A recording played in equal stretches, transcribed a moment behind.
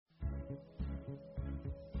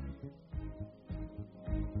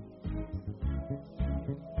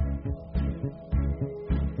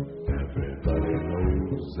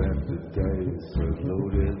goes and the dice are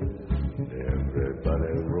loaded.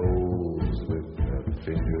 Everybody rolls with their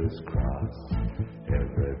fingers crossed.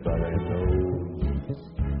 Everybody knows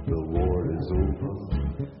the war is over.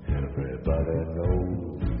 Everybody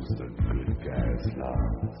knows the good guys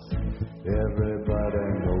lost. Everybody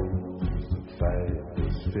knows the fight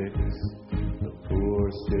is fixed. The poor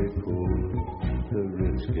stay poor, the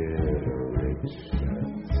rich get rich.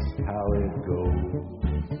 That's how it goes.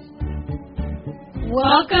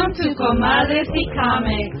 Welcome to Comadres y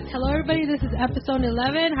Comics. Hello, everybody. This is episode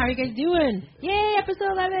 11. How are you guys doing? Yay,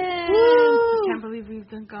 episode 11. Woo! I can't believe we've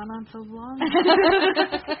been gone on so long.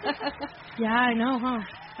 Yeah, I know, huh?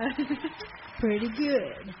 Pretty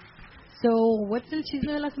good. So, what's the chisme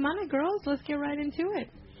de la semana, girls? Let's get right into it.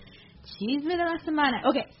 Chisme de la semana.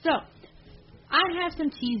 Okay, so I have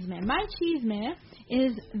some chisme. My chisme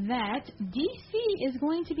is that DC is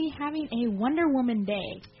going to be having a Wonder Woman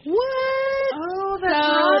Day. What? Oh, that's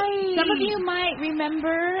right. Some of you might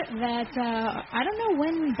remember that, I don't know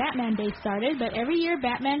when Batman Day started, but every year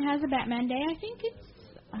Batman has a Batman Day. I think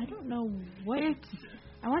I don't know what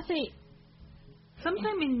I want to say.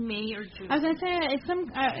 Sometime in May or June. I was going to say it's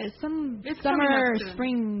some summer,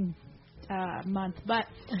 spring month. But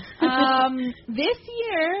this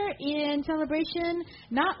year, in celebration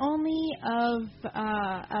not only of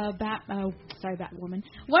Batwoman,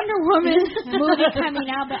 Wonder Woman movie coming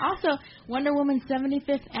out, but also Wonder Woman's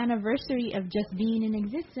 75th anniversary of just being in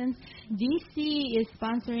existence, DC is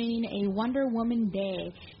sponsoring a Wonder Woman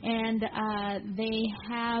Day, and they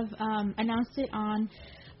have announced it on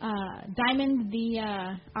Diamond,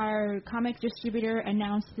 our comic distributor,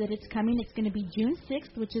 announced that it's coming. It's going to be June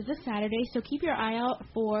 6th, which is a Saturday. So keep your eye out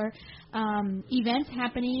for events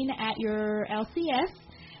happening at your LCS.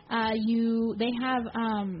 They have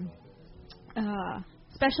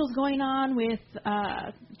specials going on with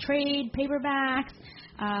trade paperbacks.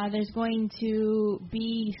 There's going to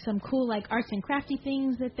be some cool like arts and crafty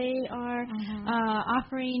things that they are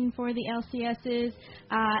offering for the LCSs.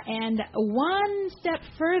 And one step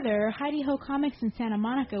further, Heidi Ho Comics in Santa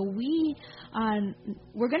Monica,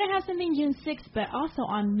 we're going to have something June 6th, but also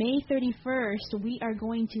on May 31st, we are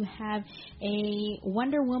going to have a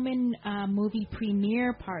Wonder Woman movie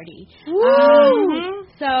premiere party.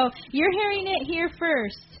 So you're hearing it here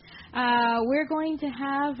first. We're going to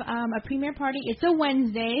have a premiere party. It's a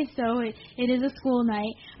Wednesday, so it is a school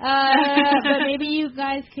night. But maybe you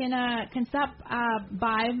guys can stop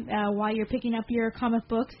by while you're picking up your comic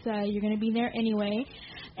books. You're going to be there anyway.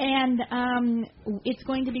 And it's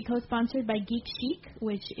going to be co-sponsored by Geek Chic,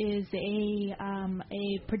 which is a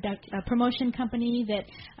promotion company that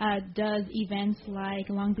does events like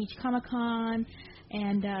Long Beach Comic Con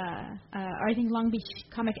and I think Long Beach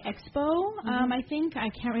Comic Expo. I think I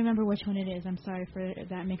can't remember which one it is. I'm sorry for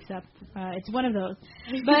that mix-up. It's one of those.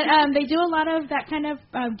 But they do a lot of that kind of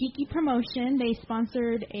geeky promotion. They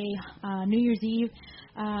sponsored a New Year's Eve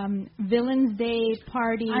Villains Day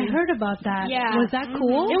party. I heard about that. Yeah. Was that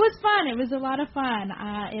cool? It was fun. It was a lot of fun.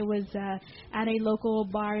 It was at a local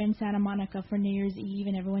bar in Santa Monica for New Year's Eve,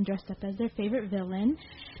 and everyone dressed up as their favorite villain.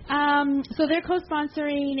 So they're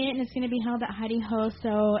co-sponsoring it, and it's going to be held at Heidi Ho.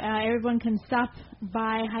 So everyone can stop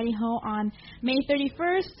by Heidi Ho on May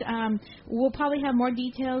 31st. We'll probably have more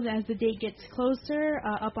details as the date gets closer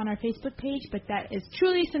up on our Facebook page, but that is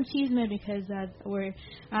truly some chisme because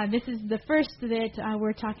this is the first that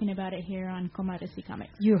we're talking about it here on Comadres y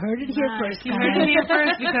Comics. You heard it here first. You heard it here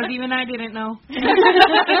first because even I didn't know.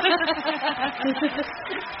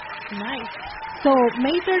 Nice. So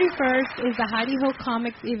May 31st is the Heidi Ho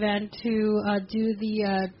Comics event to do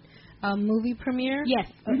the movie premiere. Yes.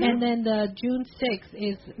 And then the June 6th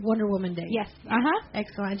is Wonder Woman Day. Yes.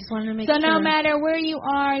 Excellent. I just wanted to make sure. So no matter where you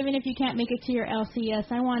are, even if you can't make it to your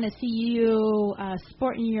LCS, I want to see you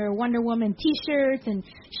sporting your Wonder Woman T-shirts and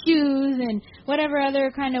shoes and whatever other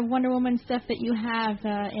kind of Wonder Woman stuff that you have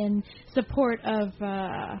in support of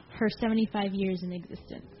her 75 years in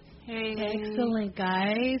existence. Hey. Excellent,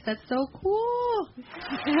 guys. That's so cool.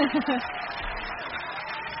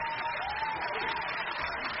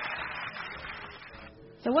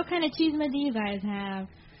 So what kind of chisme do you guys have?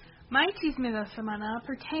 My chisme de la semana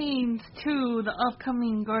pertains to the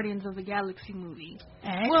upcoming Guardians of the Galaxy movie.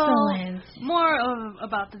 Excellent. Well, more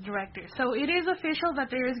about the director. So it is official that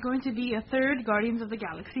there is going to be a third Guardians of the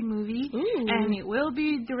Galaxy movie. Ooh. And it will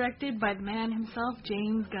be directed by the man himself,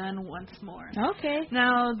 James Gunn, once more. Okay.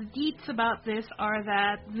 Now, the deets about this are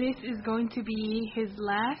that this is going to be his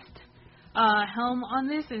last helm on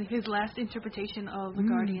this and his last interpretation of the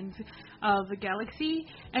Guardians of the Galaxy,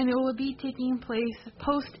 and it will be taking place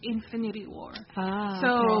post-Infinity War. Ah.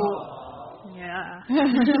 So, okay. yeah.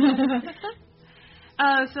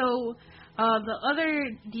 So the other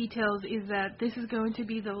details is that this is going to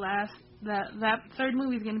be the last. That third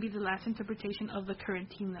movie is going to be the last interpretation of the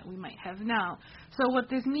current team that we might have now. So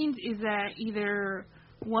what this means is that either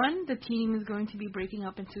one, the team is going to be breaking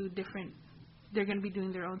up into different. They're going to be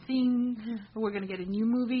doing their own thing, or we're going to get a new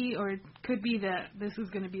movie, or it could be that this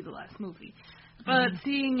is going to be the last movie. But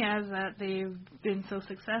seeing as that they've been so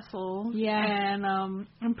successful, and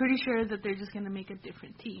I'm pretty sure that they're just going to make a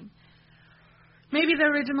different team. Maybe the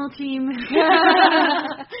original team,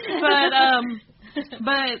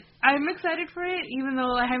 but I'm excited for it, even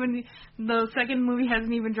though the second movie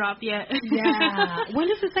hasn't even dropped yet. Yeah. When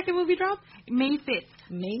does the second movie drop? May 5th.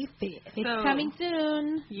 May 5th. It's coming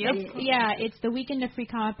soon. Yep. It's the weekend of Free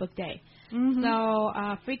Comic Book Day. Mm-hmm. So,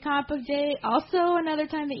 Free Comic Book Day, also another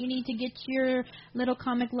time that you need to get your little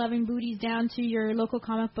comic-loving booties down to your local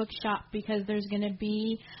comic book shop, because there's going to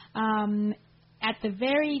be, at the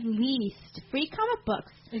very least, free comic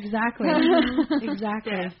books. Exactly.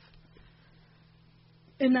 Exactly. Yes.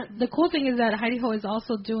 And the cool thing is that Heidi Ho is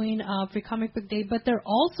also doing Free Comic Book Day, but they're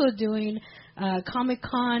also doing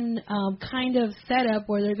Comic-Con kind of setup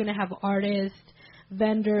where they're going to have artists,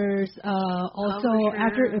 vendors, also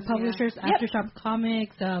publishers, Aftershock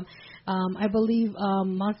Comics. I believe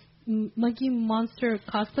Monkey Monster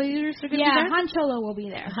cosplayers are going to be there. Han Cholo will be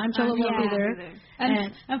there. Han Cholo will be there.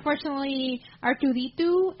 And unfortunately,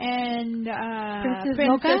 Arturito and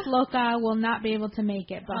Princess Loca will not be able to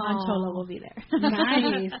make it, but Han Cholo will be there.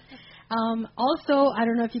 Nice. Also, I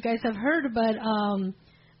don't know if you guys have heard, but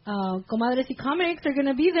Comadres y Comics are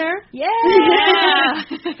gonna be there. Yeah.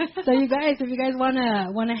 So you guys, if you guys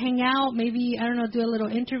wanna hang out, maybe I don't know, do a little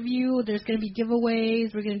interview. There's gonna be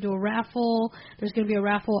giveaways. We're gonna do a raffle. There's gonna be a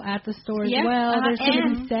raffle at the store as well. There's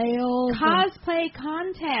gonna be sales. Cosplay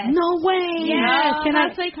contest. No way. Yes.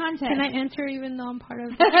 Cosplay contest. Can I enter even though I'm part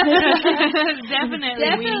of?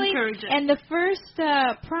 Definitely. We encourage it. And the first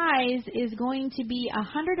prize is going to be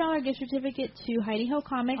 $100 gift certificate to Heidi Ho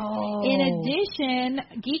Comics. Oh. In addition,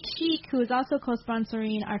 Geek Chic, who is also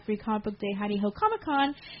co-sponsoring our Free Comic Book Day Heidi Ho Comic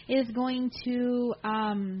Con, is going to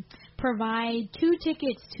provide 2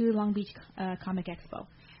 tickets to Long Beach Comic Expo.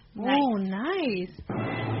 Nice. Oh, nice.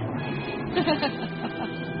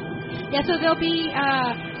 Yeah, so there'll be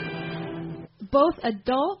both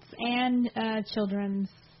adults and children's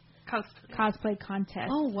cosplay contest.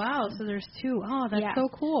 Oh, wow. So there's 2. Oh, that's so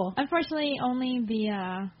cool. Unfortunately, only the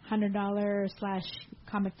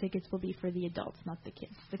 $100/comic tickets will be for the adults, not the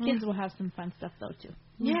kids. The kids will have some fun stuff, though, too.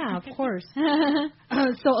 Yeah, of course. So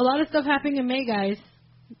a lot of stuff happening in May, guys.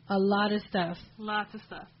 A lot of stuff. Lots of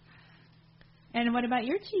stuff. And what about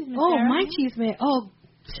your cheese, Miss Oh, Sarah? my cheese, man. Oh,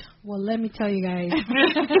 well, let me tell you guys.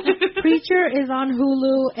 Preacher is on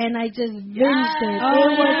Hulu, and I just binged it.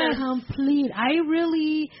 It was complete. I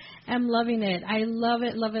really am loving it. I love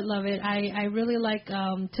it, love it, love it. I really like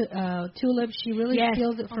Tulip. She really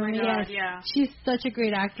steals it for me. God, yeah. She's such a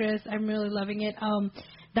great actress. I'm really loving it.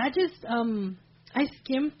 That just I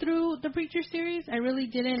skimmed through the Preacher series. I really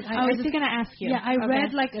didn't. I was just going to ask you. Yeah, I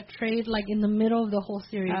read like a trade like in the middle of the whole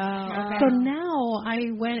series. Oh, okay. So now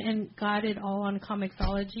I went and got it all on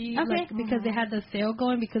Comixology, like because they had the sale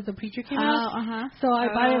going because the Preacher came out. So I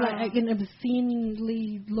bought it like an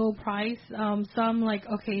obscenely low price. So I'm like,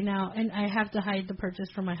 okay, now, and I have to hide the purchase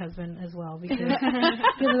from my husband as well because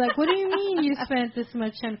they're like, what do you mean you spent this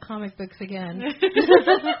much on comic books again?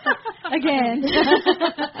 Again.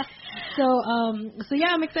 So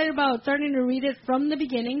yeah, I'm excited about starting to read it from the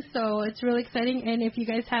beginning. So it's really exciting. And if you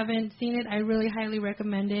guys haven't seen it, I really highly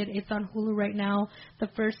recommend it. It's on Hulu right now, the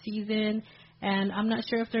first season. And I'm not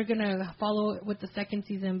sure if they're going to follow it with the second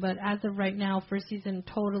season, but as of right now, first season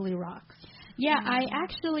totally rocks. Yeah, I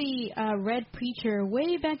actually read Preacher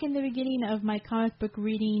way back in the beginning of my comic book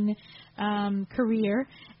reading career.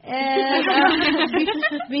 And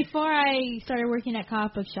before I started working at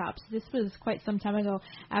comic book shops, this was quite some time ago,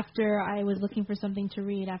 after I was looking for something to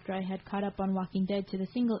read, after I had caught up on Walking Dead to the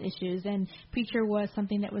single issues, and Preacher was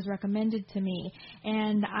something that was recommended to me.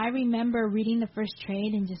 And I remember reading the first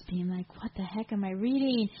trade and just being like, what the heck am I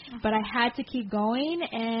reading? But I had to keep going,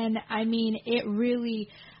 and I mean, it really...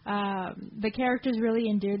 the characters really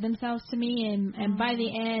endeared themselves to me, and by the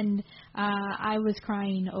end, I was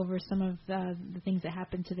crying over some of the things that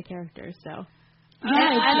happened to the characters. So,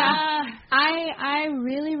 I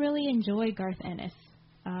really, really enjoy Garth Ennis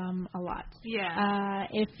a lot. Yeah.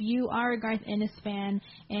 If you are a Garth Ennis fan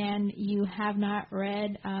and you have not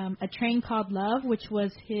read A Train Called Love, which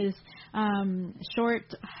was his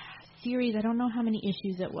short series, I don't know how many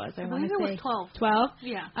issues it was. I believe it was 12. 12?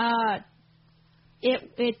 Yeah.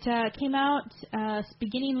 it came out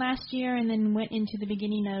beginning last year and then went into the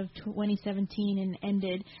beginning of 2017 and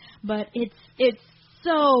ended. But it's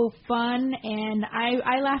so fun, and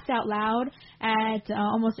I laughed out loud at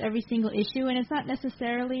almost every single issue. And it's not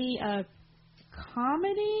necessarily a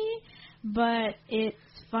comedy, but it's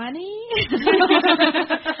funny.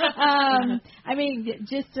 I mean,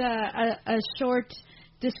 just a short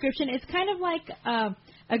description. It's kind of like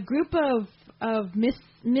a group of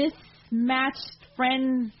mismatched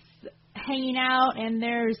friends hanging out, and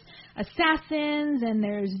there's assassins, and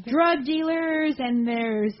there's drug dealers, and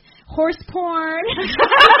there's horse porn.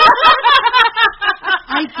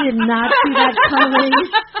 I did not see that coming.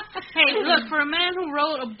 Hey, look, for a man who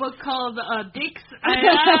wrote a book called Dicks,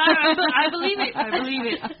 I believe it. I believe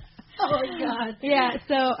it. Oh my God. Yeah,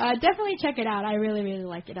 so definitely check it out. I really, really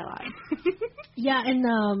like it a lot. Yeah, and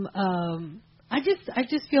I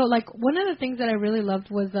just feel like one of the things that I really loved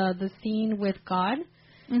was the scene with God.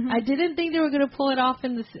 Mm-hmm. I didn't think they were going to pull it off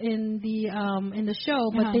in the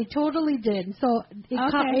show, but they totally did. So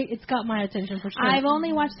it's got my attention for sure. I've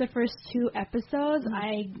only watched the first 2 episodes.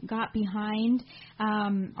 I got behind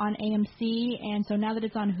on AMC, and so now that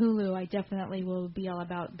it's on Hulu, I definitely will be all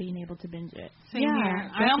about being able to binge it. Same here.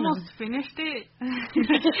 Definitely. I almost finished it.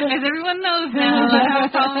 As everyone knows now, I have a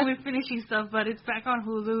problem with finishing stuff, but it's back on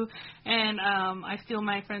Hulu, and I steal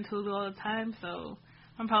my friend's Hulu all the time, so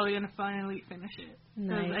I'm probably going to finally finish it.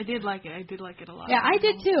 Nice. I did like it. I did like it a lot. Yeah, I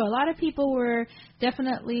did too. A lot of people were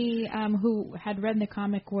definitely, who had read the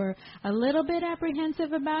comic, were a little bit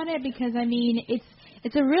apprehensive about it because, I mean,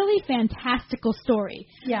 it's a really fantastical story.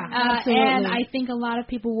 Yeah, absolutely. And I think a lot of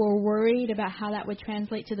people were worried about how that would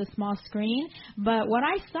translate to the small screen. But what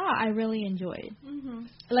I saw, I really enjoyed. Mm-hmm.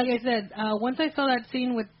 Like I said, once I saw that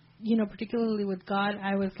scene with, particularly with God,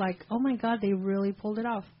 I was like, oh my God, they really pulled it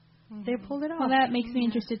off. They pulled it off. Well, that makes me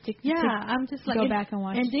interested to I'm just like go back and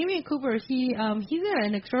watch. And Damian Cooper, he's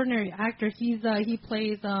an extraordinary actor. He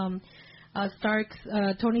plays Tony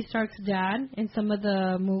Stark's dad in some of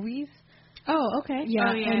the movies. Oh, okay.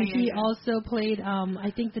 Yeah, he also played I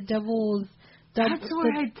think the Devil's. That's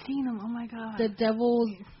where I'd seen him. Oh my God. The Devil's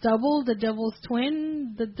Double, the Devil's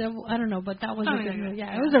Twin, the Devil. I don't know, but that was a good movie.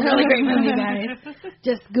 Yeah, it was a really great movie, guys.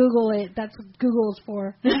 Just Google it. That's what Google's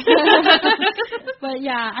for. But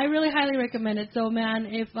yeah, I really highly recommend it. So, man,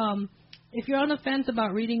 if you're on the fence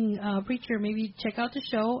about reading Preacher, maybe check out the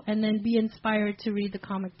show and then be inspired to read the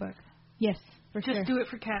comic book. Yes. Just do it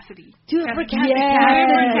for Cassidy. Do it for Cassidy.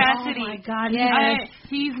 Cassidy. Oh my God, yes.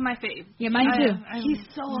 He's my fave. Yeah, mine too. He's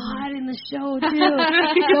so hot in the show too.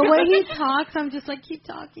 The way he talks, I'm just like, keep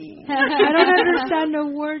talking. I don't understand a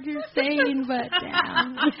word you're saying, but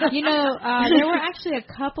damn. There were actually a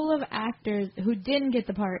couple of actors who didn't get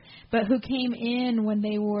the part, but who came in when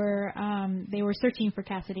they were searching for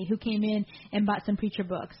Cassidy, who came in and bought some Preacher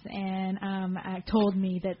books and told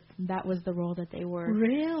me that was the role that they were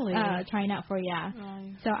really trying out for. Yeah.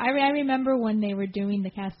 So I remember when they were doing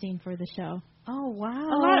the casting for the show. Oh,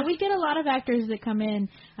 wow. We get a lot of actors that come in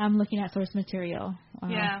looking at source material.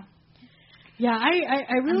 Yeah. Yeah,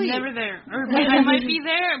 I really... I'm never there. Or I might be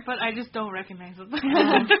there, but I just don't recognize them.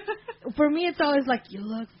 For me, it's always like, you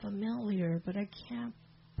look familiar, but I can't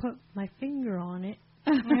put my finger on it.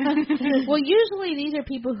 Well, usually these are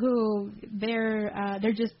people who they're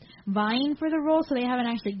just vying for the role, so they haven't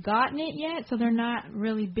actually gotten it yet, so they're not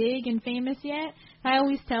really big and famous yet. I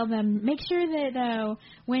always tell them, make sure that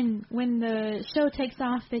when the show takes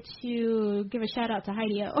off that you give a shout out to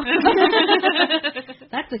Heidi O.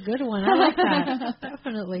 That's a good one. I like that.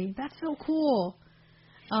 Definitely. That's so cool.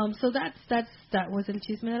 So that was El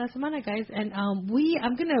Chisme de la Semana, guys, and I'm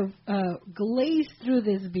gonna glaze through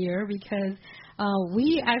this beer because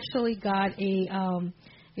we actually got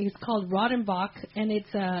it's called Rodenbach, and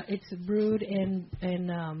it's brewed in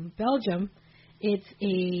Belgium. It's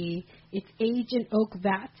aged in oak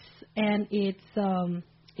vats, and it's an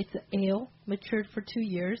ale matured for 2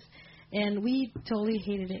 years, and we totally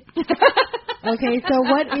hated it. Okay, so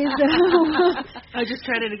what is I just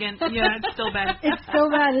tried it again. Yeah, it's still bad. It's so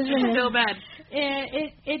bad, isn't it? It's still bad.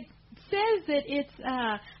 It says that it's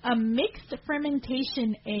a mixed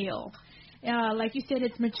fermentation ale. Like you said,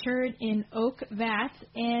 it's matured in oak vats,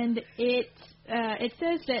 and it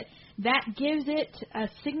says that gives it a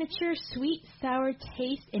signature sweet, sour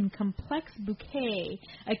taste and complex bouquet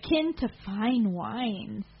akin to fine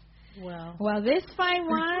wines. Well, this fine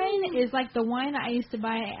wine is like the wine I used to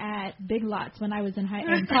buy at Big Lots when I was in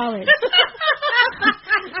college.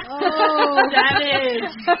 Oh, that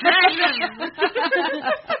is.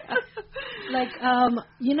 Like,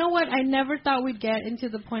 you know what? I never thought we'd get into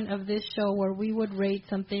the point of this show where we would rate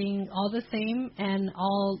something all the same and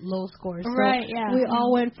all low scores. So right, yeah. we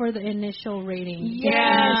all went for the initial rating.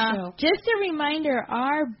 Yeah. Just a reminder,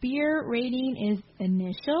 our beer rating is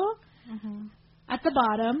initial at the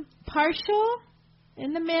bottom, partial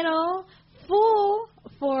in the middle, full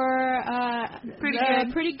for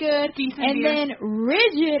pretty good, decent and beer. then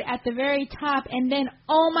rigid at the very top, and then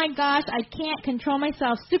oh my gosh, I can't control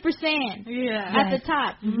myself, Super Saiyan at the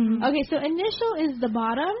top. Okay, so initial is the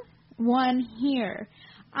bottom one here.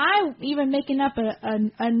 I'm even making up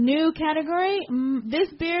a new category. This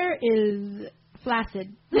beer is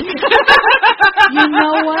flaccid. You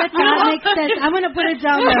know what? That makes sense. I'm going to put it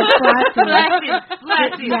down there.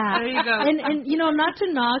 Flaccid. Yeah. There you go. And you know, not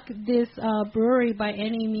to knock this brewery by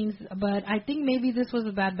any means, but I think maybe this was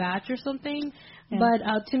a bad batch or something. Yeah.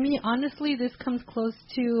 But to me, honestly, this comes close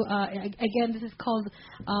to, again, this is called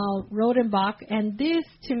Rodenbach, and this,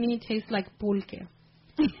 to me, tastes like pulque.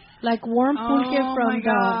 Like warm pulque from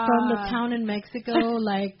the town in Mexico,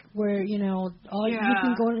 like where you know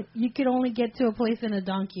you can only get to a place in a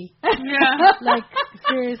donkey. Yeah. Like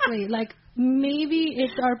seriously, like maybe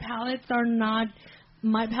it's our palates are not.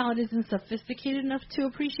 My palate isn't sophisticated enough to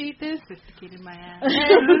appreciate this. Sophisticated my ass.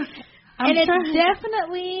 And it's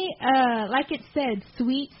definitely, like it said,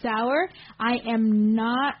 sweet sour. I am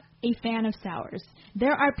not a fan of sours.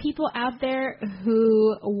 There are people out there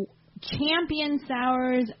who champion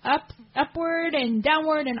sours upward and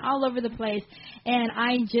downward and all over the place, and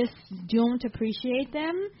I just don't appreciate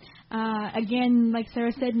them. Again, like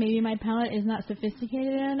Sarah said, maybe my palate is not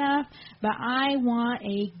sophisticated enough, but I want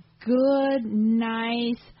a good,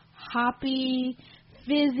 nice, hoppy,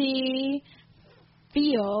 fizzy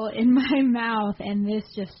feel in my mouth, and this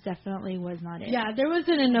just definitely was not it. Yeah, there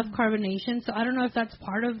wasn't enough carbonation, so I don't know if that's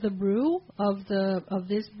part of the brew of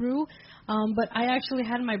this brew. But I actually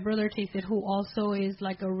had my brother taste it, who also is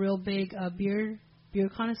like a real big beer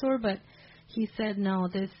connoisseur. But he said, no,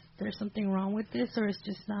 there's something wrong with this, or it's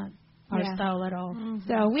just not our style at all. Mm-hmm.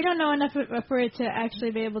 So we don't know enough for it to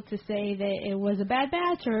actually be able to say that it was a bad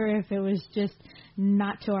batch or if it was just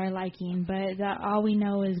not to our liking. But all we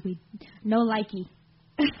know is no likey.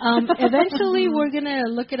 Eventually, we're gonna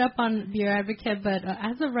look it up on Beer Advocate, but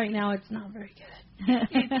as of right now, it's not very good.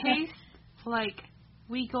 It tastes like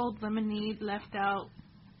week-old lemonade left out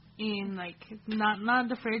in like not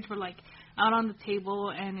the fridge, but like out on the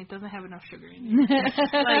table, and it doesn't have enough sugar in it.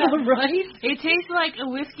 Like, right? It tastes like a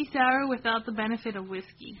whiskey sour without the benefit of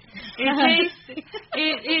whiskey.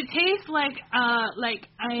 It tastes like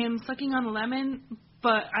I am sucking on a lemon,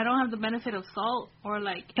 but I don't have the benefit of salt or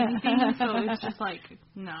like anything, so it's just like,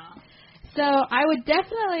 nah. So I would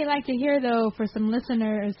definitely like to hear, though, for some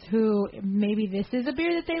listeners who maybe this is a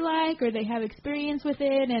beer that they like or they have experience with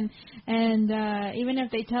it, and even if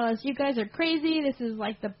they tell us, you guys are crazy, this is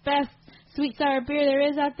like the best sweet sour beer there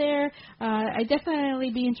is out there, I'd definitely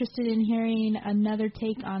be interested in hearing another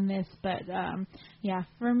take on this. But, yeah,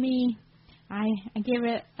 for me, I give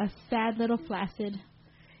it a sad little flaccid.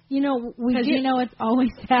 You know, because it's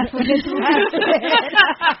always sad when it's flaccid.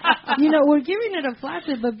 You know, we're giving it a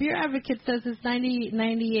flaccid, but Beer Advocate says it's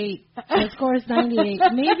 98. The score is 98.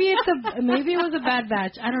 Maybe it was a bad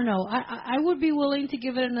batch. I don't know. I would be willing to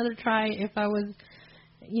give it another try if I was,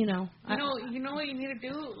 you know. You know what you need to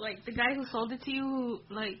do? Like the guy who sold it to you,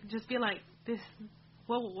 like just be like this.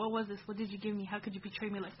 What was this? What did you give me? How could you betray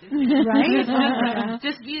me like this? Right?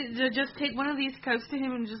 Just take one of these cups to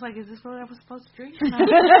him and just like, is this what I was supposed to drink?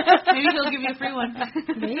 Maybe he'll give you a free one.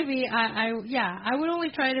 Maybe. I would only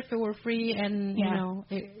try it if it were free and, you know,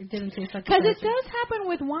 it didn't taste like. Because it does happen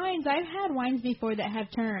with wines. I've had wines before that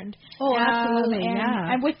have turned. Oh, absolutely,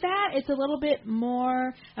 and with that, it's a little bit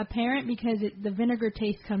more apparent because the vinegar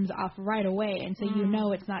taste comes off right away, and so you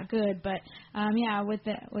know it's not good. But,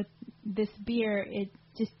 with this beer, it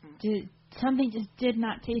something just did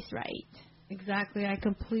not taste right. Exactly, I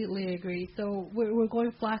completely agree. So we're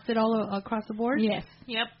going flaccid all across the board? Yes.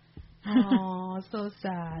 Yep. Oh, so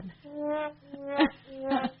sad.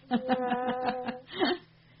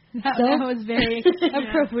 That was very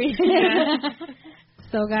appropriate.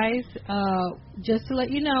 So, guys, just to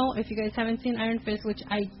let you know, if you guys haven't seen Iron Fist, which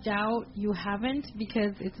I doubt you haven't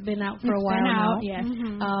because it's been out for a while now. Yes.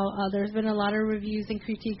 There's been a lot of reviews and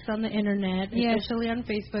critiques on the internet, especially on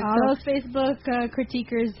Facebook. All those Facebook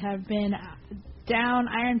critiquers have been down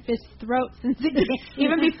Iron Fist's throat since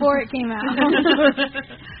even before it came out.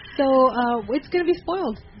 So it's going to be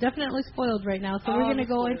spoiled, definitely spoiled right now. So we're going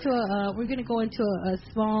to go into a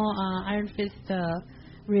small Iron Fist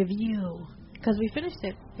review. Because we finished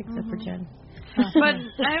it, except for Jen. But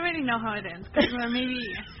I already know how it ends. Because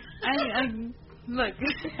Look,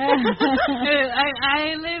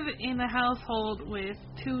 I live in a household with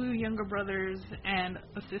 2 younger brothers and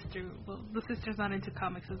a sister. Well, the sister's not into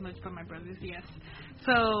comics as much, but my brother's, yes.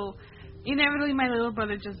 So, inevitably, my little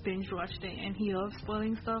brother just binge-watched it, and he loves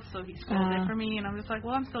spoiling stuff, so he spoiled it for me, and I'm just like,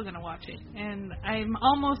 well, I'm still going to watch it. And I'm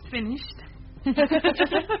almost finished.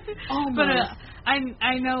 Almost. But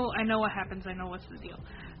I know what happens. I know what's the deal.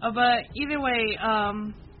 But either way,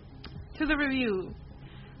 to the review,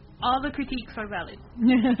 all the critiques are valid.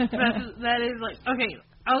 that is like, okay,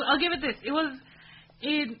 I'll give it this. It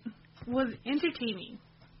was entertaining.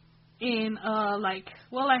 In like,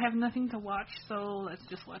 well, I have nothing to watch, so let's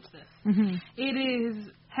just watch this. Mm-hmm. It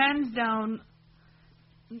is hands down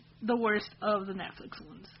the worst of the Netflix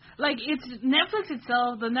ones. Like, it's Netflix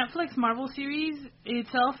itself, the Netflix Marvel series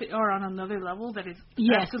itself are on another level that is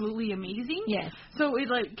absolutely amazing. Yes. So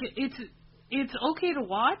it's okay to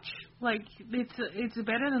watch. Like, it's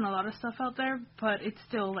better than a lot of stuff out there, but it's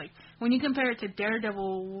still, like, when you compare it to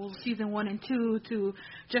Daredevil season 1 and 2, to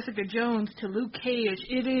Jessica Jones, to Luke Cage,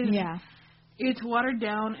 it's watered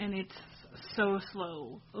down and it's so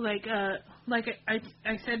slow. Like I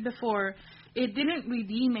said before, it didn't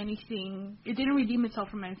redeem anything. It didn't redeem itself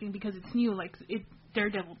from anything because it's new, like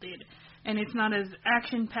Daredevil did. And it's not as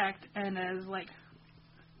action-packed and as, like,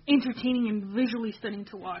 entertaining and visually stunning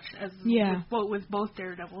to watch as with both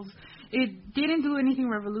Daredevils. It didn't do anything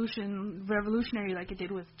revolutionary like it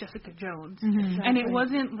did with Jessica Jones. Mm-hmm. And it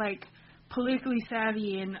wasn't, like, politically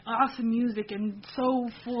savvy and awesome music and so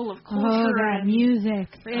full of culture and music.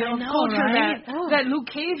 Culture right? that Luke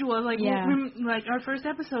Cage was. Like, like our first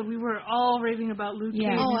episode, we were all raving about Luke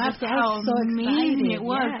Cage. Oh, and absolutely. how So amazing excited. it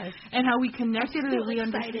was. Yes. And how we connected with it. We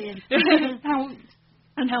excited.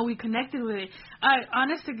 how we connected with it. I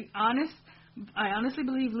honestly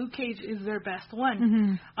believe Luke Cage is their best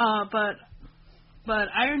one. Mm-hmm. But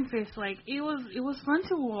Iron Fist, like, it was fun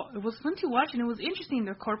to watch, and it was interesting,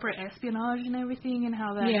 the corporate espionage and everything, and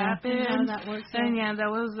how that happened, and how that works. And and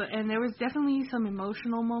there was definitely some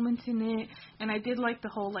emotional moments in it, and I did like the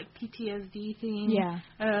whole, like, PTSD thing,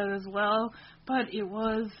 as well. But it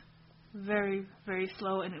was very, very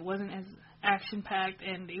slow, and it wasn't as action-packed,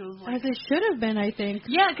 and it was like... As it should have been, I think.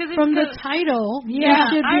 Yeah, because from the title,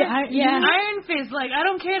 Iron Fist. Like, I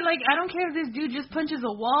don't care. Like, I don't care if this dude just punches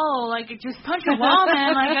a wall. Like, just punch a wall,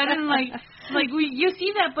 man. Like, I didn't you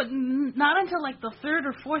see that, but not until like the 3rd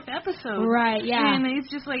or 4th episode. Right. Yeah. And it's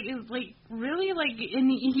just like, really, like, and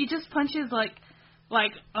he just punches like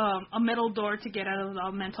a metal door to get out of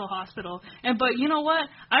the mental hospital. But you know what?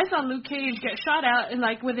 I saw Luke Cage get shot out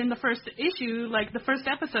like within the first issue, like the first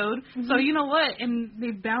episode. Mm-hmm. So you know what? And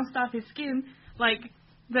they bounced off his skin. Like,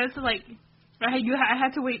 that's like, I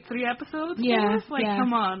had to wait 3 episodes. Yeah. Like,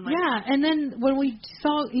 come on. Like, and then when we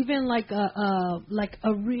saw even like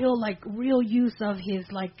a real use of his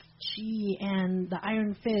like chi and the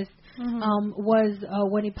Iron Fist, was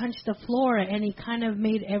when he punched the floor and he kind of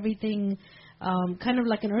made everything kind of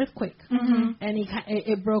like an earthquake, and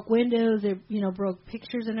it broke windows, it broke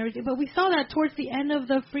pictures and everything. But we saw that towards the end of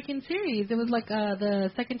the freaking series. It was like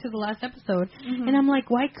the second to the last episode, and I'm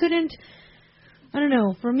like, why couldn't? I don't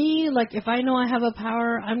know. For me, like, if I know I have a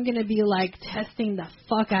power, I'm going to be, like, testing the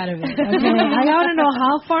fuck out of it, okay? I got to know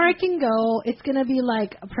how far I can go. It's going to be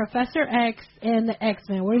like Professor X and the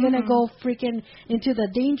X-Men. We're going to go freaking into the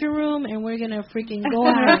danger room, and we're going to freaking go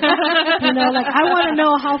out. Like, I want to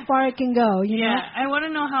know how far I can go, you know? I want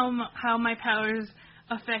to know how my powers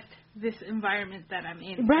affect this environment that I'm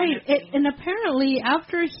in. Right. And apparently,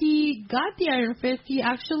 after he got the Iron Fist, he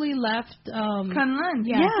actually left Kunlun.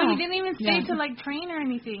 Yeah. So he didn't even stay to, like, train or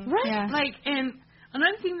anything. Right. Yeah. Like, and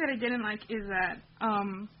another thing that I didn't like is that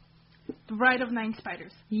the Bride of Nine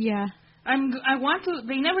Spiders. Yeah. I want to.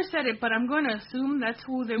 They never said it, but I'm going to assume that's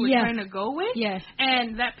who they were trying to go with. Yes.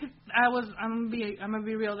 And that I'm gonna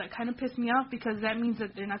be real. That kind of pissed me off because that means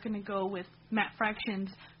that they're not going to go with Matt Fraction's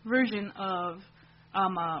version of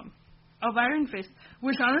Iron Fist,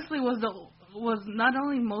 which honestly was not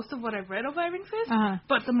only most of what I've read of Iron Fist,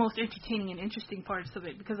 but the most entertaining and interesting parts of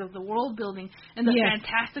it because of the world building and the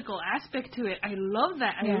fantastical aspect to it. I love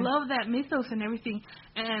that. I love that mythos and everything.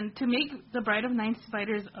 And to make the Bride of Nine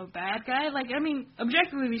Spiders a bad guy, like, I mean,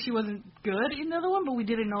 objectively she wasn't good in the other one, but we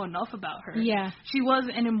didn't know enough about her. Yeah. She was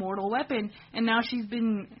an immortal weapon, and now she's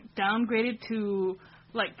been downgraded to,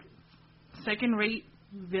 like, second-rate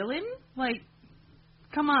villain? Like,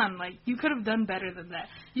 come on, like, you could have done better than that.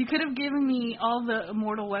 You could have given me all the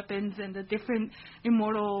immortal weapons and the different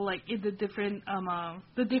immortal, like, in the different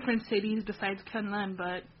cities besides Kunlun,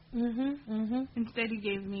 but Instead, he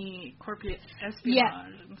gave me corporate espionage. Yeah,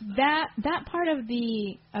 and stuff. that part of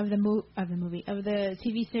the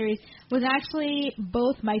TV series was actually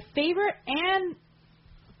both my favorite and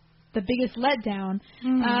the biggest letdown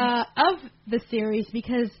of the series,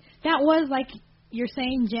 because that was, like you're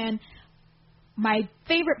saying, Jen, my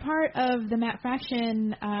favorite part of the Matt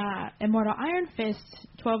Fraction Immortal Iron Fist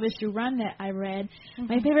 12-issue run that I read.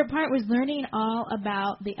 My favorite part was learning all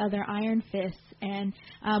about the other Iron Fists, and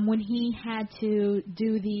when he had to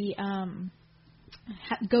do the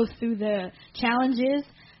go through the challenges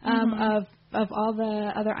of all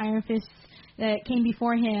the other Iron Fists that came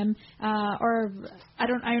before him, or I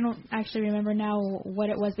don't actually remember now what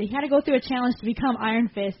it was, but he had to go through a challenge to become Iron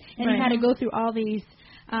Fist, and he had to go through all these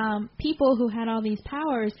people who had all these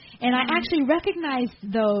powers, and I actually recognized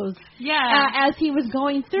those as he was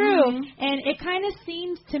going through, and it kind of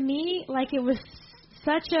seems to me like it was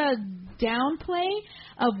such a downplay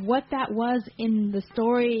of what that was in the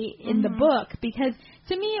story in the book, because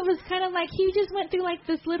to me it was kind of like he just went through like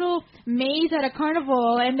this little maze at a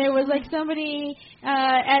carnival, and there was like somebody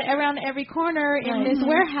around every corner in this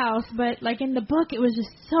warehouse, but like in the book it was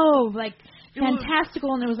just so like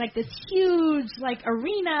fantastical, and there was like this huge like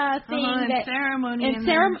arena thing that ceremony and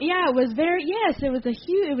it was very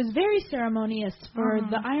it was very ceremonious for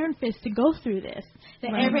the Iron Fist to go through this,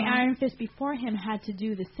 that every Iron Fist before him had to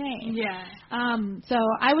do the same. So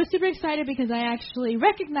I was super excited because I actually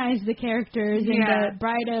recognized the characters in the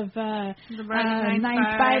Bride of Nine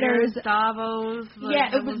Spiders, Davos.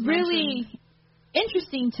 It was really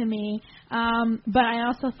interesting to me, but I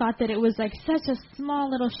also thought that it was like such a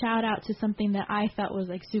small little shout out to something that I felt was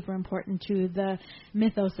like super important to the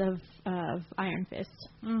mythos of Iron Fist.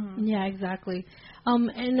 Yeah, exactly.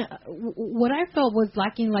 And what I felt was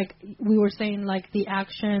lacking, like we were saying, like the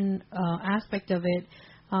action aspect of it.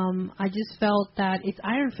 I just felt that it's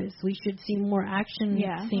Iron Fist. We should see more action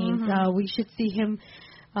scenes. We should see him.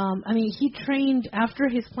 I mean, he trained after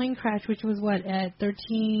his plane crash, which was what, at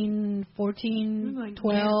 13, 14,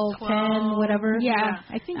 12, 10, whatever? Yeah,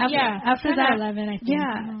 I think, after 10 that, or 11, I think.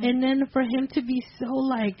 Yeah, and then for him to be so,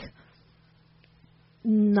 like,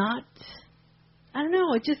 not, I don't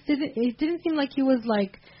know, it didn't seem like he was,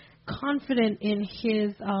 like, confident in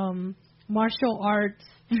his martial arts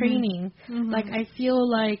training. Like, I feel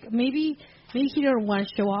like maybe he didn't want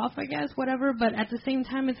to show off, I guess, whatever, but at the same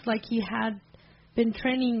time, it's like he had been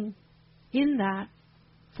training in that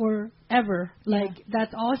forever. Like,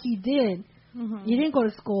 that's all he did. He didn't go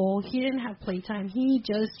to school. He didn't have playtime. He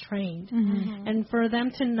just trained. And for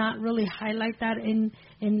them to not really highlight that in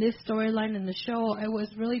this storyline in the show, it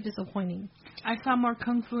was really disappointing. I saw more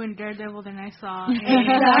Kung Fu in Daredevil than I saw in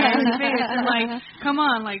Iron Fist. And like, come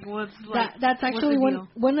on, like, that's actually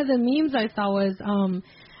one of the memes I saw was,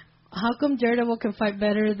 how come Daredevil can fight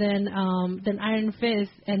better than Iron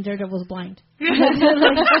Fist and Daredevil's blind? Seriously,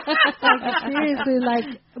 like,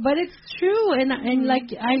 but it's true, and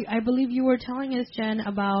like I believe you were telling us, Jen,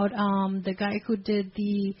 about the guy who did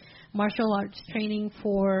the martial arts training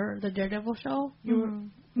for the Daredevil show.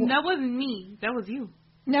 That wasn't me. That was you.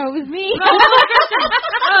 No, it was me.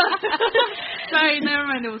 Sorry, never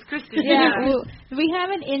mind. It was Kristen. Yeah, well, we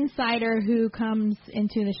have an insider who comes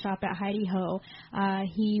into the shop at Heidi Ho.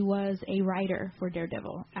 He was a writer for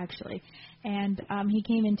Daredevil, actually. And he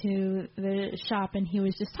came into the shop and he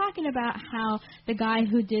was just talking about how the guy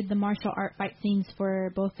who did the martial art fight scenes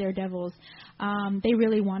for both Daredevils, they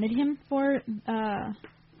really wanted him for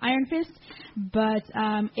Iron Fist. But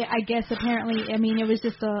I guess apparently, I mean, it was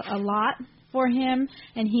just a lot for him,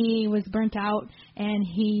 and he was burnt out, and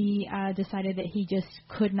he decided that he just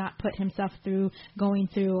could not put himself through going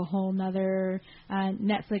through a whole nother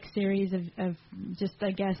Netflix series of just,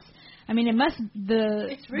 I guess, I mean,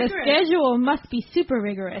 the schedule must be super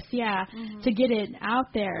rigorous, to get it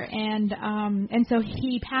out there, and so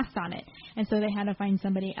he passed on it, and so they had to find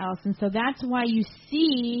somebody else, and so that's why you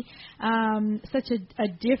see such a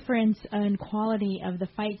difference in quality of the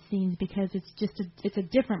fight scenes, because it's a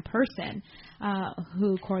different person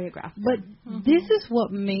who choreographed them. But this is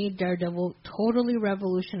what made Daredevil totally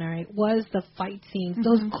revolutionary, was the fight scenes,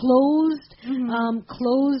 those closed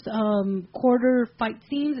quarter fight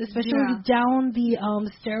scenes, especially down the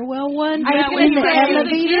stairwell one, in the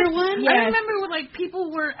elevator one. I remember like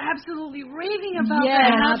people were absolutely raving about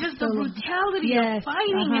that, and how just the brutality of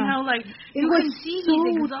fighting, and how like it was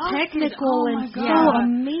so technical and so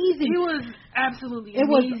amazing. It was absolutely amazing. It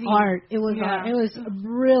was art. It was art. It was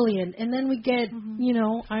brilliant. And then we get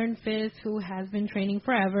Iron Fist, who has been training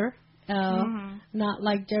forever. Not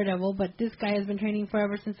like Daredevil, but this guy has been training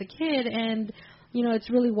forever since a kid, and it's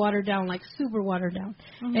really watered down, like super watered down.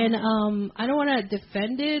 And I don't want to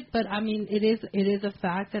defend it, but I mean, it is a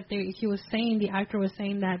fact that the actor was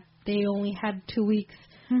saying that they only had 2 weeks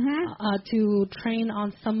to train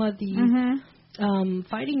on some of the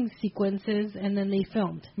fighting sequences, and then they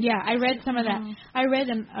filmed. Yeah, I read some of that. I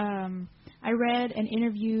read an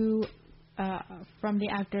interview from the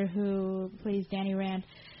actor who plays Danny Rand,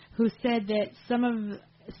 who said that some of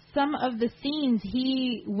the scenes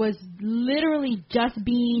he was literally just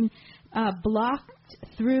being blocked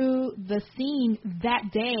through the scene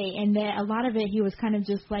that day, and that a lot of it he was kind of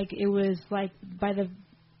just like, it was like by the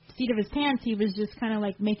seat of his pants, he was just kind of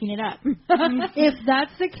like making it up. If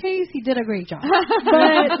that's the case, he did a great job. But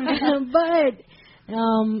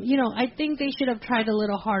I think they should have tried a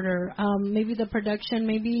little harder. Maybe the production,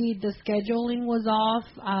 maybe the scheduling was off.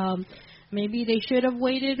 Maybe they should have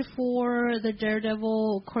waited for the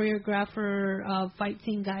Daredevil choreographer fight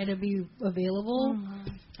scene guy to be available.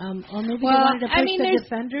 Or maybe they wanted to push the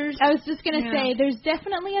Defenders. I was just going to say, there's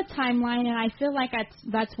definitely a timeline, and I feel like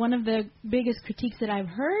that's one of the biggest critiques that I've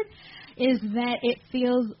heard, is that it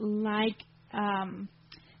feels like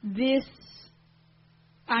this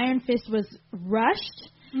Iron Fist was rushed.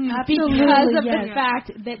 Because of the fact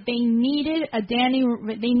that they needed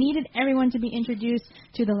they needed everyone to be introduced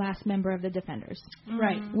to the last member of the Defenders,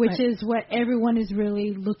 right? Which is what everyone is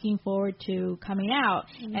really looking forward to coming out.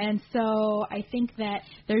 And so I think that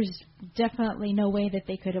there's definitely no way that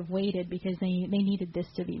they could have waited, because they needed this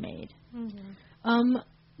to be made.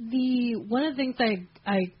 The one of the things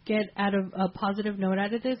I get out of a positive note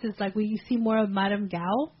out of this is like we see more of Madame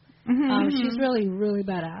Gao. She's really, really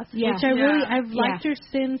badass. Yeah. Which I've liked her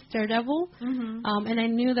since Daredevil. And I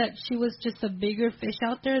knew that she was just a bigger fish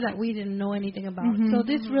out there that we didn't know anything about. So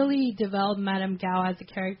this really developed Madame Gao as a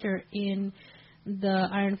character in the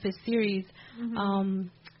Iron Fist series.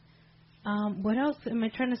 What else am I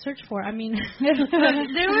trying to search for? I mean, there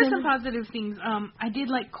were some positive things. I did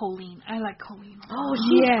like Colleen. I like Colleen. Oh,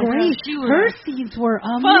 she's great. Her scenes were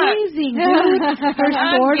amazing, dude. Her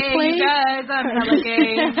sword play. Guys, I'm hella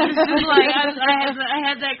gay. It's just like I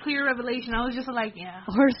had that clear revelation. I was just like, yeah.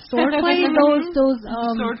 Her sword play, those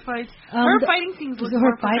sword fights. Her fighting scenes looked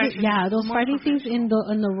more professional. Yeah, those fighting scenes in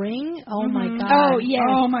the ring. Oh my god. Oh yeah.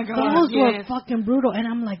 Oh my god. Those were fucking brutal. And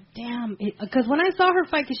I'm like, damn. Because when I saw her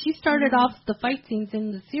fight, because she started off the fight scenes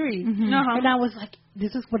in the series, and I was like,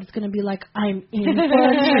 this is what it's going to be like. I'm in for it.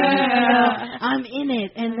 I'm in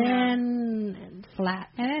it. And then flat.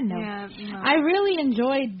 And no. I really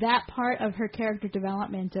enjoyed that part of her character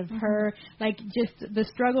development, of her, like, just the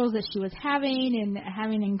struggles that she was having and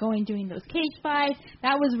going doing those cage fights.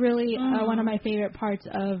 That was really one of my favorite parts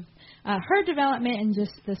of her development, and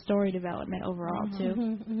just the story development overall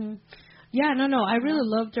too. Yeah, no. I really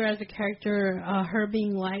loved her as a character. Her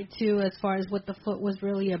being lied to, as far as what the foot was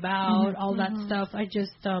really about, all that stuff. I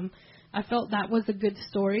just, I felt that was a good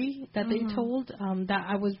story that they told. That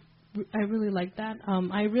I really liked that.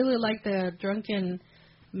 I really liked the drunken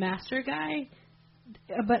master guy,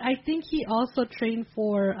 but I think he also trained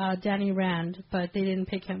for Danny Rand, but they didn't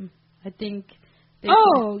pick him. I think. Yeah.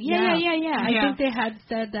 I think they had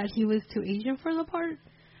said that he was too Asian for the part.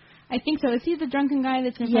 I think so. Is he the drunken guy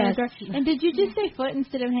that's in front of the door? And did you just say foot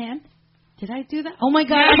instead of hand? Did I do that? Oh my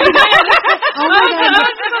god! Oh my god! I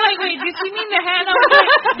was just like, wait, did she mean the hand? I was like,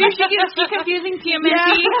 is she confusing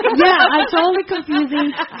TMNT? Yeah, I'm totally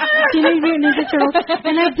confusing Teenage Mutant Ninja Turtles.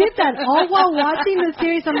 And I did that all while watching the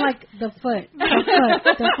series. I'm like, the foot.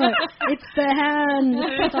 It's the hand.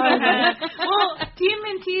 Sorry. Well,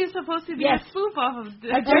 TMNT is supposed to be a spoof off of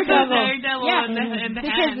Daredevil. And the because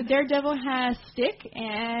hand. Daredevil has Stick,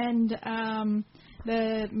 and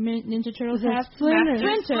the Ninja Turtles have Splinter.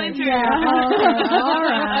 Yeah. All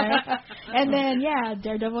right. And then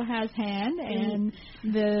Daredevil has hand, and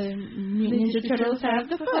the Ninja Turtles have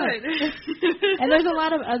the foot. And there's a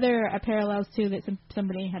lot of other parallels too that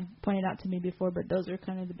somebody had pointed out to me before, but those are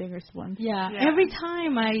kind of the biggest ones. Yeah. Every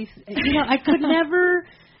time I could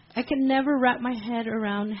never wrap my head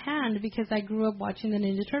around hand, because I grew up watching the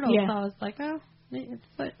Ninja Turtles. So I was like, oh, it's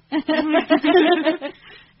foot. It's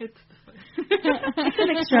an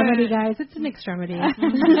extremity, guys. It's an extremity.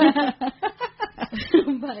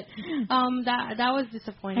 But that was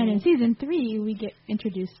disappointing. And in season 3, we get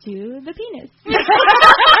introduced to the penis.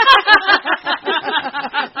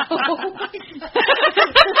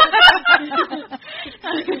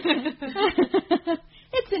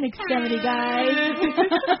 It's an extremity, guys.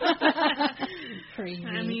 Crazy.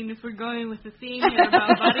 I mean, if we're going with the theme here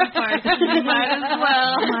about body parts, we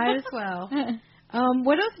might as well.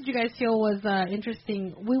 What else did you guys feel was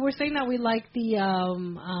interesting? We were saying that we liked the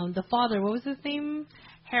father. What was his name?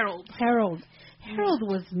 Harold. Harold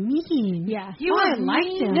was mean. Yeah. He was I liked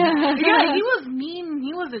mean. him. Yeah, he was mean.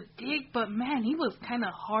 He was a dick, but man, he was kind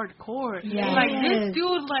of hardcore. Yes. Like this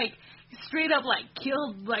dude, like straight up, like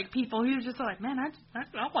killed like people. He was just like, man, I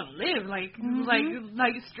want to live. Like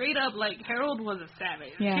straight up, like Harold was a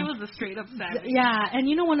savage. Yeah. He was a straight up savage. Yeah, and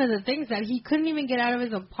you know one of the things that he couldn't even get out of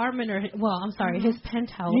his apartment or his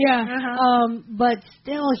penthouse. Yeah. But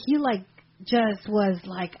still, he like just was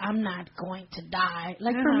like, I'm not going to die.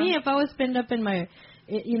 Like for me, if I was pinned up in my,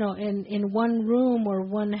 in one room or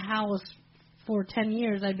one house for 10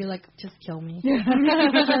 years, I'd be like, just kill me. Just kill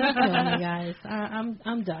me, guys.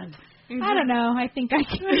 I'm done. I don't know. I think I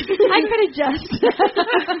could adjust.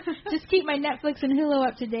 Just keep my Netflix and Hulu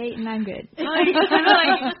up to date, and I'm good.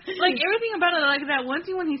 Like everything about it, like that one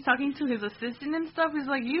scene when he's talking to his assistant and stuff, he's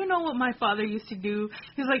like, you know what my father used to do?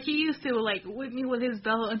 He's like, he used to like whip me with his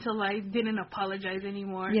belt until I didn't apologize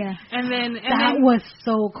anymore. Yeah. And then that was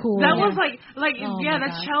so cool. That was like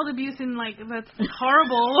that's God. child abuse and like that's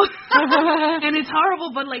horrible. And it's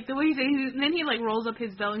horrible, but like the way he says, and then he like rolls up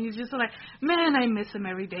his belt and he's just like, man, I miss him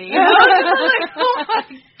every day. Like, oh my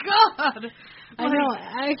God. I know.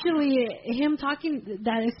 Actually, him talking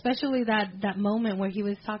that, especially that moment where he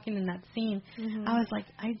was talking in that scene, I was like,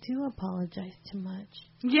 I do apologize too much.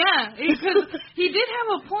 Yeah, because he did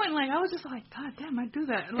have a point. Like I was just like, God damn, I do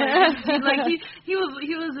that. Like he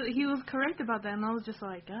was correct about that, and I was just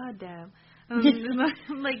like, God damn.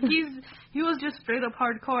 Like he was just straight up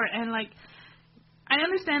hardcore, and like. I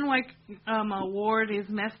understand why Ward is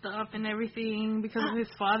messed up and everything because of his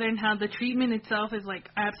father and how the treatment itself is like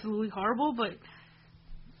absolutely horrible, but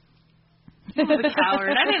he was a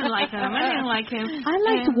coward. I didn't like him. I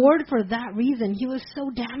liked Ward for that reason. He was so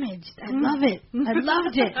damaged. I love it. I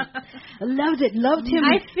loved it. I loved it. Loved him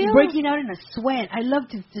breaking out in a sweat. I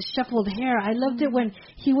loved his disheveled hair. I loved it when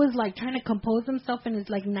he was like trying to compose himself in his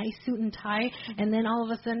like nice suit and tie, and then all of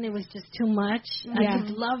a sudden it was just too much. I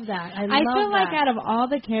just love that. I feel like out of all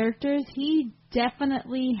the characters, he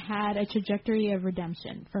definitely had a trajectory of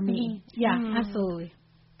redemption for me. Yeah, absolutely.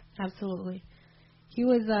 Absolutely. He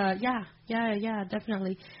was,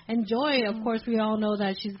 definitely. And Joy, of course, we all know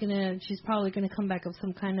that she's probably gonna come back of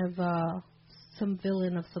some kind of, some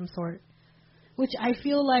villain of some sort. Which I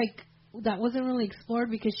feel like that wasn't really explored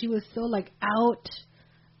because she was so, like, out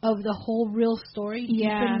of the whole real story.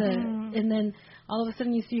 Yeah. And then all of a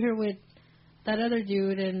sudden you see her with that other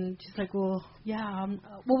dude, and she's like, well, yeah,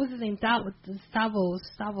 what was his name? Davos.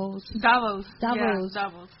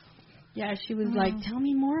 Yeah, she was like, tell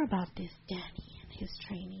me more about this Danny and his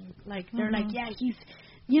training. Like, they're like, yeah, he's,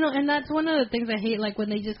 and that's one of the things I hate, like, when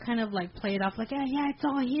they just kind of, like, play it off, like, yeah, it's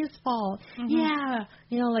all his fault. Yeah.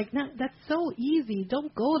 Like, no, that's so easy.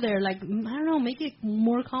 Don't go there. Like, I don't know, make it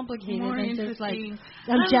more complicated than just, like,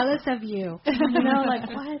 I'm jealous of you. Like,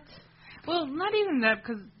 what? Well, not even that,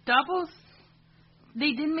 because Davos,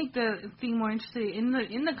 they did make the thing more interesting.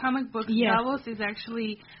 In the comic book, Davos is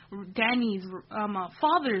actually Danny's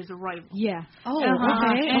father's rival. Yeah. Oh,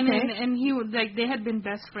 okay. Okay. And he would, like, they had been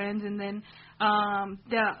best friends, and then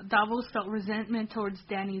Davos felt resentment towards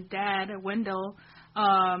Danny's dad, Wendell,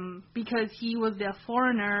 because he was the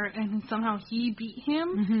foreigner, and somehow he beat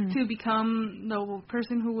him to become the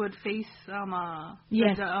person who would face the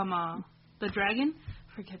dragon.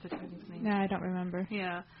 I forget the dragon's name. No, I don't remember.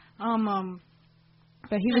 Yeah.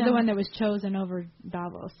 But he was the one that was chosen over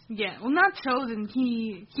Davos. Yeah, well, not chosen.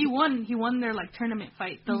 He won. He won their like tournament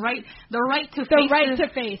fight. The right to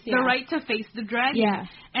face the dragon. Yeah.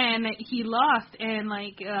 And he lost. And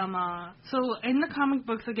like so in the comic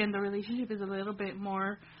books again, the relationship is a little bit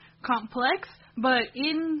more complex. But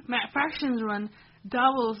in Matt Fraction's run,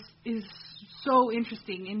 Davos is so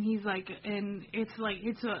interesting, and he's like, and it's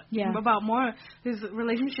about more his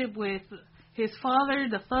relationship with his father,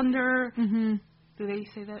 the Thunder. Do they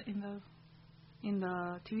say that in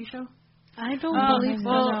the TV show? I don't believe so.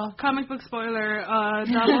 Well, comic book spoiler.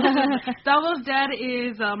 Davos' dad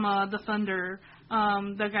is the Thunder,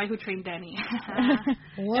 the guy who trained Danny.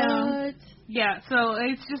 What? Yeah. So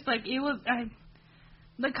it's just like it was.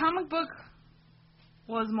 The comic book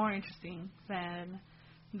was more interesting than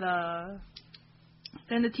the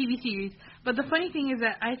TV series. But the funny thing is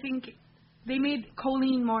that I think they made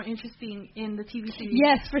Colleen more interesting in the TV series.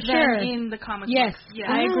 Yes, for sure. Than in the comic yes, books.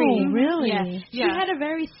 Yeah. I agree. Really? Yeah. She had a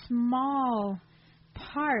very small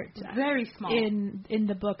part. Very small. In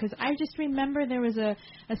the book. Because I just remember there was a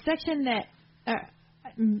section that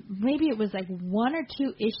maybe it was like 1 or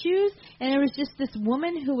 2 issues, and there was just this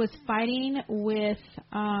woman who was fighting with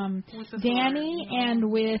Danny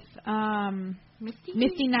and with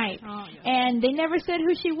Misty Knight. Oh, yeah. And they never said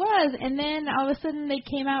who she was, and then all of a sudden they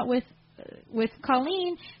came out with with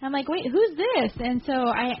Colleen. I'm like, wait, who's this? And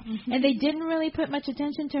so and they didn't really put much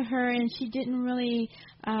attention to her, and she didn't really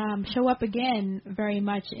show up again very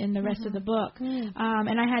much in the rest of the book.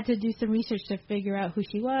 And I had to do some research to figure out who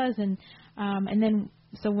she was, and then.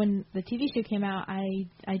 So when the TV show came out, I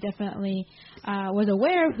definitely was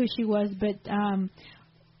aware of who she was, but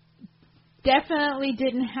definitely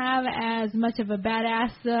didn't have as much of a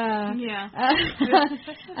badass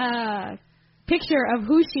picture of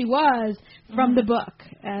who she was from the book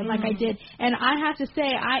like I did. And I have to say,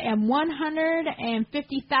 I am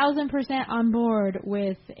 150,000% on board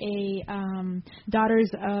with a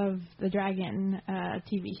Daughters of the Dragon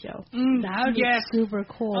TV show. That would be super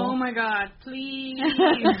cool. Oh my God, please.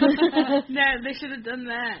 They should have done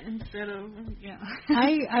that instead of,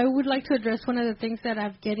 I would like to address one of the things that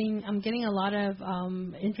I'm getting a lot of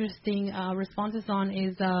interesting responses on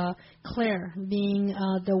is Claire being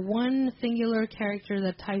the one singular character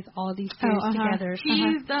that ties all these series together.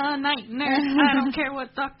 She's the night nurse. I don't care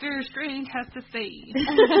what Doctor Strange has to say.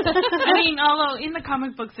 I mean, although in the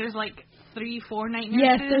comic books there's like 3-4 night nurses.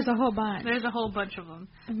 Yes, there's a whole bunch. There's a whole bunch of them.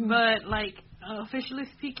 But like officially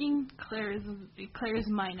speaking, Claire is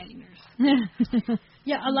my night nurse.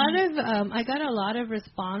 Yeah, a lot of I got a lot of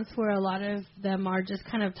response where a lot of them are just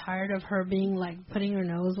kind of tired of her being like putting her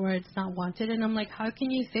nose where it's not wanted, and I'm like, how can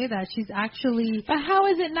you say that? She's actually. But how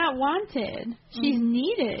is it not wanted? She's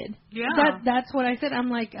needed. Yeah, that's what I said. I'm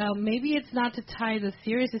like, maybe it's not to tie the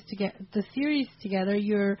series together.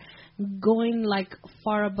 You're going like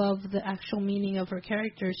far above the actual meaning of her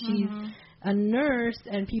character. She's a nurse,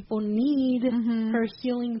 and people need her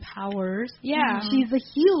healing powers. Yeah. She's a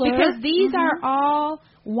healer. Because these are all,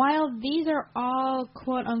 while these are all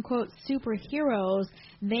quote-unquote superheroes,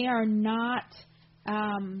 they are not...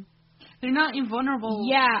 they're not invulnerable.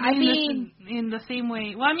 Yeah, I mean... in the same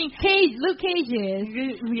way. Well, I mean... Luke Cage is.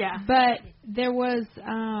 Yeah. But there was...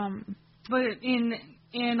 But in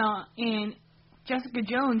Jessica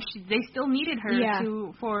Jones, they still needed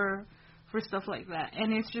her for stuff like that.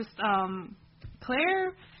 And it's just,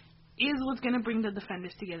 Claire is what's going to bring the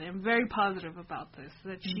Defenders together. I'm very positive about this,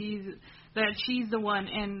 that she's the one.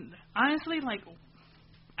 And honestly, like,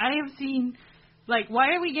 I have seen, like,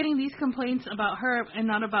 why are we getting these complaints about her and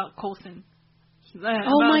not about Coulson?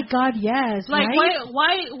 My God, yes. Like, right?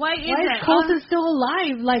 why is that? Coulson still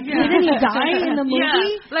alive? Like, didn't he die in the movie?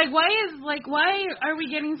 Yeah. Like, why are we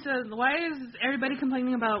getting why is everybody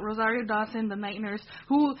complaining about Rosario Dawson, the night nurse,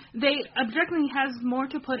 who they objectively has more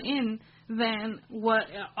to put in than what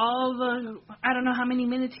all the, I don't know how many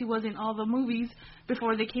minutes he was in all the movies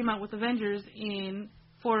before they came out with Avengers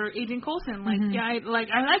for Agent Coulson. Like,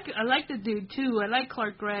 I like the dude too. I like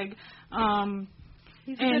Clark Gregg.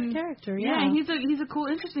 He's a good character, yeah. He's a cool,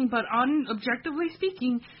 interesting, but objectively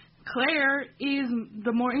speaking, Claire is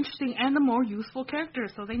the more interesting and the more useful character,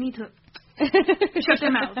 so they need to shut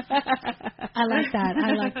them out. I like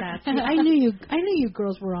that. See, I knew you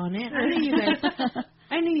girls were on it. I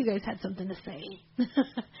knew you guys had something to say.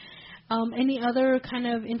 Any other kind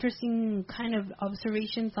of interesting kind of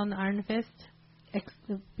observations on the Iron Fist,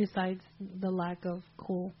 besides the lack of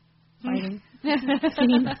cool fighting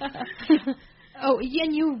scenes? Oh, yeah,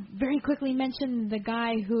 and you very quickly mentioned the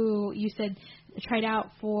guy who you said tried out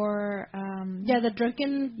for... the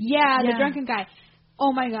drunken... the drunken guy.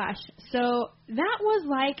 Oh, my gosh. So that was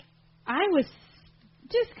like... I was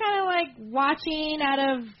just kind of like watching out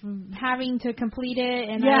of having to complete it.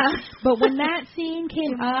 And but when that scene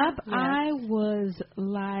came up, I was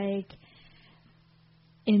like...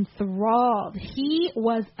 enthralled. He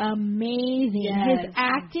was amazing. Yes. His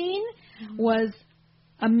acting was...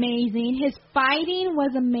 amazing. His fighting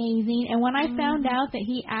was amazing. And when I found out that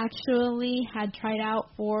he actually had tried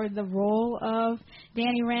out for the role of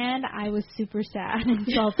Danny Rand, I was super sad and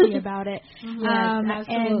salty about it.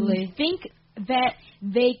 Absolutely. And think that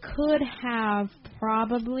they could have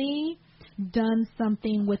probably done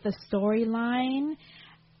something with a storyline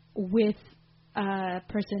with a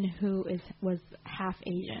person who was half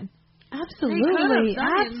Asian. Absolutely.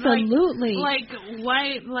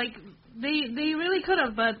 They really could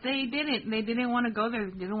have, but they didn't. They didn't want to go there.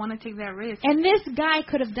 They didn't want to take that risk. And this guy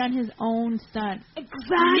could have done his own stunts.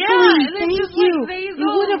 Exactly. Yeah, Thank you. Like, it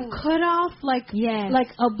would have cut off like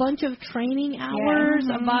a bunch of training hours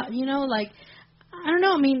about, like, I don't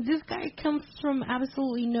know. I mean, this guy comes from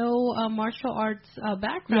absolutely no martial arts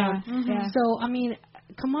background. Yeah. So, I mean,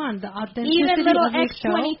 come on, the authenticity even little of this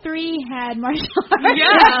show. X-23 had martial arts.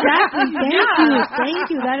 Yeah, exactly.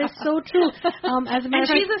 Thank you. That is so true. As a matter of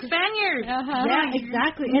fact, she's a Spaniard. Yeah,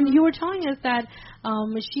 exactly. And you were telling us that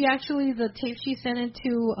she actually, the tape she sent in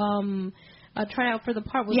to try out for the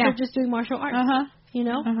part was her just doing martial arts. You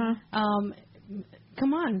know,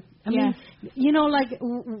 come on. I mean,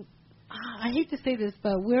 I hate to say this,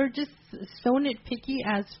 but we're just so nitpicky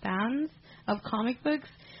as fans of comic books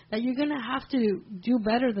that you're gonna have to do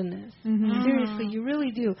better than this. Seriously, you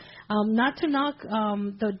really do. Not to knock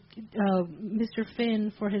Mr.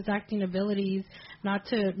 Finn for his acting abilities, not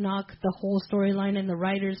to knock the whole storyline and the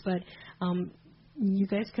writers, but you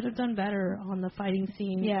guys could have done better on the fighting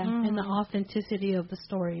scene and the authenticity of the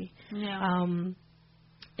story. Yeah.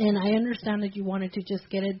 And I understand that you wanted to just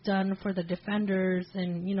get it done for the Defenders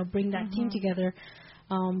and, bring that team together.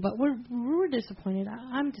 But we're disappointed.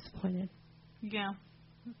 I'm disappointed. Yeah.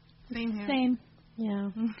 Same here. Same. Yeah.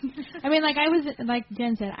 I mean, like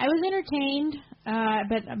Jen said, I was entertained,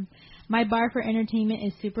 but my bar for entertainment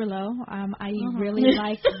is super low. I really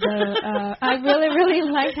liked I really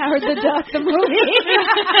liked Howard the Duck, the movie. I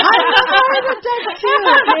love Howard the Duck too.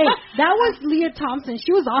 Hey, that was Leah Thompson.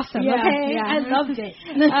 She was awesome. Yeah, okay, yeah. I loved it.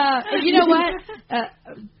 You know what?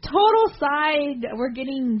 Total side, we're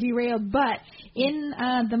getting derailed, but in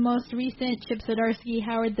the most recent Chip Zdarsky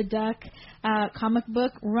Howard the Duck comic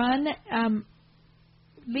book run,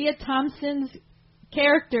 Leah Thompson,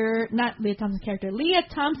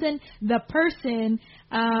 the person,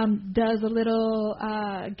 does a little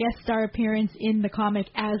guest star appearance in the comic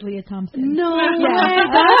as Leah Thompson. No way,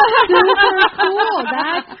 that's super cool.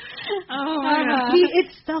 That's see,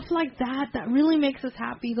 it's stuff like that that really makes us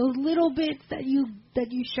happy. Those little bits that you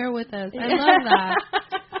share with us. I love that.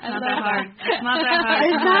 It's not that hard. It's not that hard.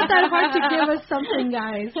 It's not that hard to give us something,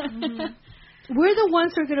 guys. We're the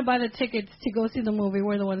ones who are going to buy the tickets to go see the movie.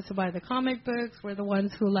 We're the ones who buy the comic books. We're the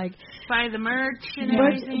ones who buy the merch and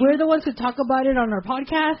everything. We're the ones who talk about it on our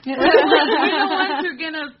podcast. We're the ones who are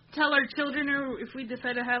going to tell our children, or if we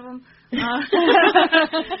decide to have them.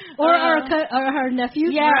 Or our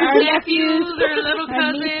nephews. Yeah, our nephews, or little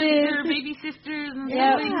cousins, nieces, or baby sisters, and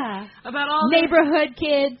something about all neighborhood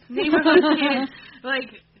kids. Neighborhood kids.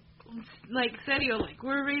 Like Sergio,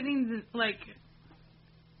 we're raising,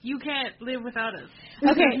 you can't live without us.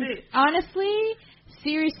 Okay, honestly,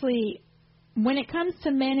 seriously, when it comes to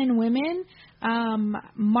men and women,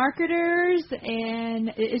 marketers,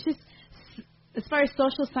 and it's just, as far as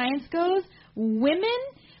social science goes, women,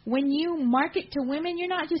 when you market to women, you're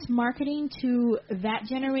not just marketing to that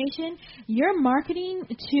generation, you're marketing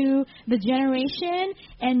to the generation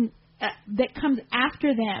and that comes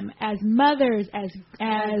after them, as mothers, as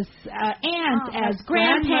aunts, as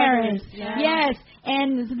grandparents. Yes,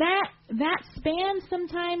 and that spans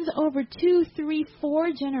sometimes over 2, 3,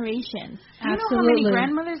 4 generations. Do you know how many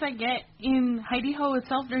grandmothers I get in Heidi Ho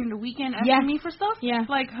itself during the weekend asking me for stuff? Yeah.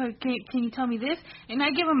 Can you tell me this? And I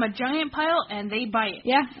give them a giant pile, and they buy it.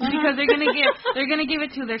 Yeah. Because they're gonna give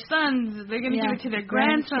it to their sons. They're gonna give it to their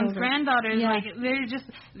grandsons, granddaughters. Yeah.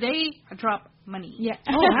 They drop money. Yeah.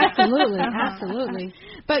 Oh, absolutely, absolutely.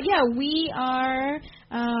 But yeah, we are.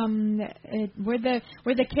 We're the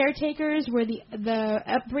caretakers. We're the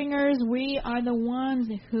upbringers. We are the ones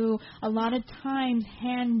who a lot of times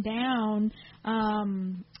hand down,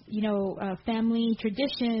 family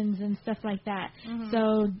traditions and stuff like that.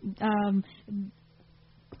 So,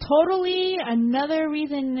 totally another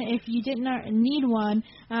reason, if you did not need one,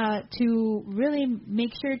 to really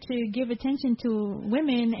make sure to give attention to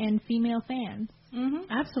women and female fans.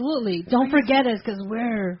 Absolutely. Don't forget us, because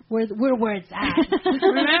we're where it's at.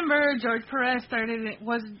 Remember, George Perez started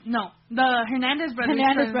the Hernandez brothers.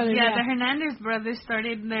 The Hernandez brothers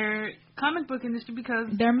started their comic book industry because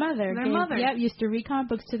their mother used to read comic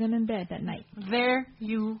books to them in bed at night. There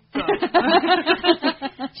you go.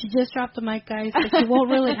 She just dropped the mic, guys, but she won't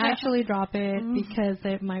really actually drop it because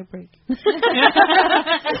it might break.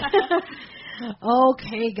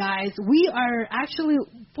 Okay, guys, we are actually,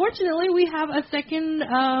 fortunately, we have a second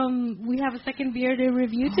beer to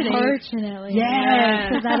review today. Fortunately, yes,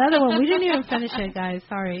 because that other one we didn't even finish it, guys.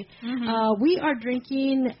 Sorry. We are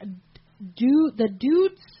drinking the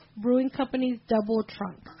Dudes Brewing Company's Double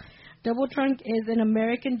Trunk. Double Trunk is an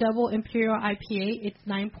American Double Imperial IPA. It's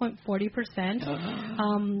 9.40%.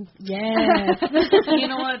 Yes. You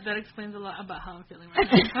know what? That explains a lot about how I'm feeling right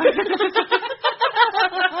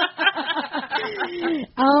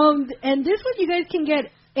now. And this one you guys can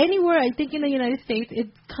get anywhere, I think, in the United States. It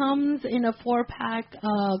comes in a 4-pack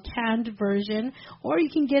canned version, or you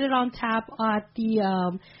can get it on tap at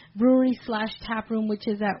the brewery/tap room, which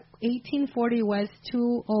is at 1840 West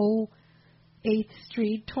 208th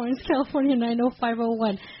Street, Torrance, California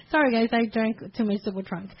 90501. Sorry, guys, I drank too much Double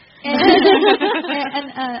Trunk.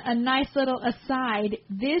 And a nice little aside,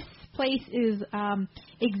 this place is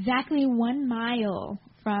exactly 1 mile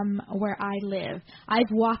from where I live.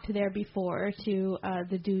 I've walked there before to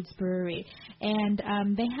the Dudes Brewery, and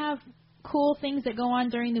they have cool things that go on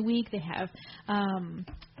during the week. They have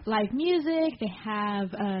live music. They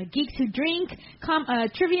have Geeks Who Drink,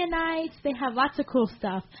 trivia nights. They have lots of cool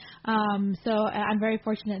stuff. So I'm very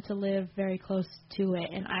fortunate to live very close to it,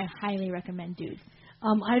 and I highly recommend Dudes.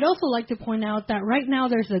 I'd also like to point out that right now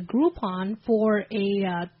there's a Groupon for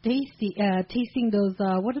a tasting those,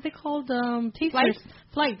 what are they called? Tasters.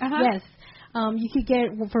 Flights. Yes. You could get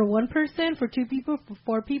for one person, for two people, for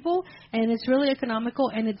four people, and it's really economical,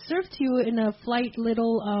 and it's served to you in a flight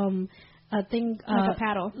little thing. Like a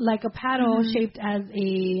paddle. Like a paddle shaped as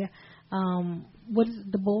a, what is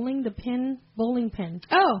it, the bowling pin.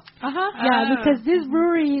 Oh, Yeah, because this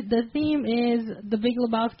brewery, the theme is the Big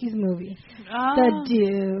Lebowski's movie. The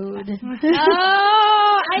Dude.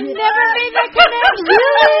 Oh, I never made that connection.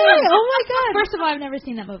 Really? Oh my God. First of all, I've never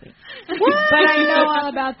seen that movie. What? But I know all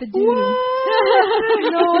about the Dude. What?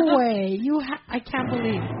 No way. I can't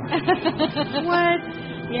believe. What?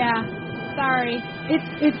 Yeah. Sorry.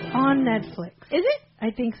 It's on Netflix. Is it?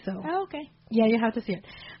 I think so. Oh, okay. Yeah, you have to see it.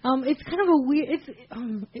 It's kind of a weird.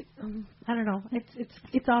 I don't know.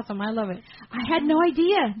 It's awesome. I love it. I had no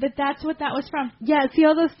idea that that's what that was from. Yeah, see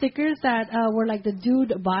all those stickers that were like the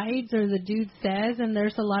Dude Abides or the Dude Says, and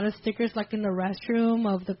there's a lot of stickers like in the restroom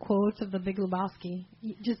of the quotes of the Big Lebowski.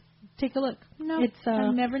 Just take a look. No, It's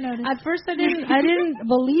I've never noticed. At first, I didn't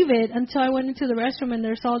believe it until I went into the restroom and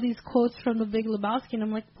there's all these quotes from the Big Lebowski, and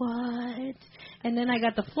I'm like, what? And then I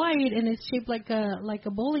got the flight, and it's shaped like a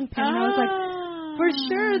bowling pin. And I was like, for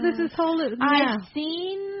sure, this is I've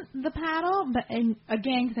seen the paddle, but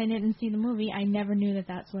again, because I didn't see the movie, I never knew that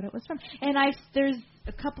that's what it was from. And there's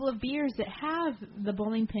a couple of beers that have the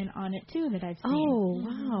bowling pin on it too that I've seen. Oh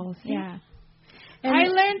wow! See? Yeah. And I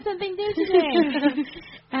learned something new today.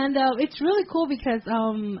 And it's really cool because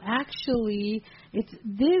actually it's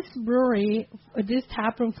this brewery, this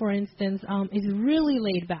tap room, for instance, is really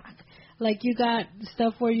laid back. Like you got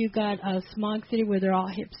stuff where you got Smog City where they're all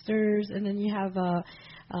hipsters, and then you have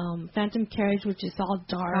Phantom Carriage, which is all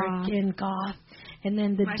dark and goth, and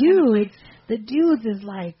then the Dudes is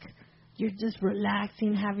like you're just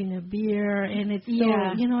relaxing, having a beer, and it's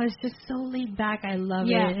it's just so laid back. I love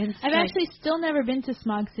it. And I've actually still never been to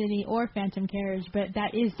Smog City or Phantom Carriage, but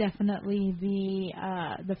that is definitely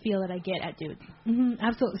the feel that I get at Dudes. Mm-hmm,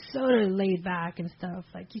 absolutely, so laid back and stuff.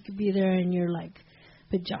 Like you could be there and you're like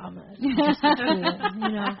pajamas.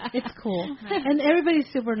 It's cool. And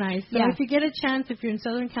everybody's super nice. So if you get a chance, if you're in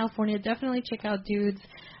Southern California, definitely check out Dudes.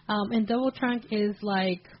 And Double Trunk is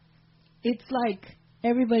like, it's like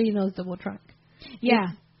everybody knows Double Trunk.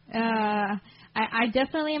 Yeah. I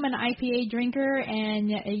definitely am an IPA drinker,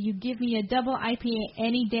 and you give me a double IPA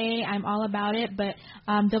any day, I'm all about it. But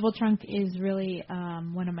Double Trunk is really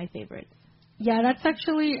one of my favorites. Yeah, that's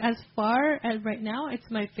actually, as far as right now,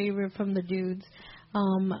 it's my favorite from the Dudes.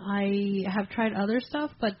 I have tried other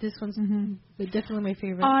stuff, but this one's definitely my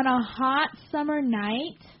favorite. On a hot summer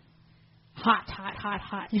night, hot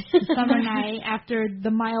summer night after the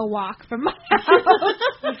mile walk from my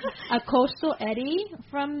house, a Coastal Eddy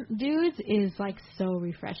from Dudes is like so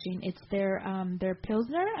refreshing. It's their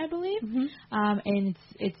Pilsner, I believe, and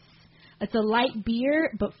it's a light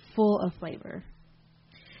beer but full of flavor.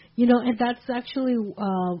 And that's actually,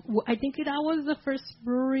 I think that was the first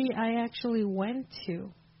brewery I actually went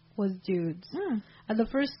to, was Dudes. The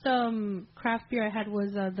first craft beer I had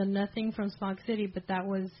was the Nothing from Smog City, but that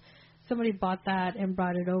was, somebody bought that and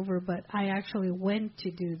brought it over, but I actually went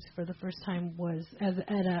to Dudes for the first time, was at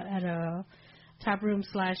a tap room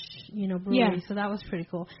 / brewery, so that was pretty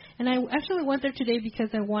cool. And I actually went there today because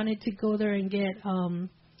I wanted to go there and get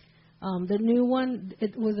the new one.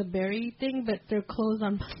 It was a berry thing, but they're closed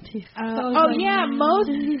on Mondays. Most.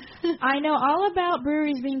 I know all about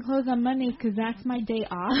breweries being closed on Mondays because that's my day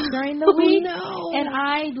off during the week. No. And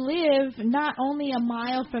I live not only a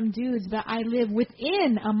mile from Dudes, but I live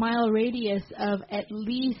within a mile radius of at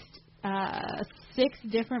least 6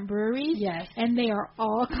 different breweries. Yes. And they are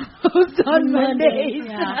all closed on Mondays.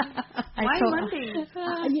 Yeah. Why Mondays?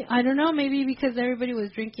 I don't know. Maybe because everybody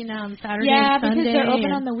was drinking on Saturday and Sunday. Yeah, because they're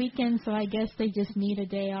open on the weekend, so I guess they just need a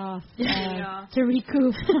day off to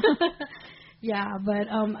recoup. Yeah, but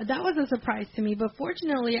that was a surprise to me. But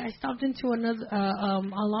fortunately, I stopped into another,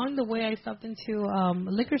 along the way, I stopped into a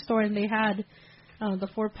liquor store, and they had the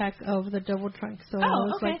 4-pack of the Double Trunk. So I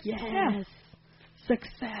was like, yes.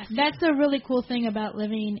 Success. That's a really cool thing about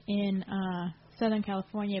living in Southern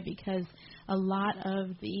California, because a lot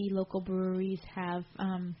of the local breweries have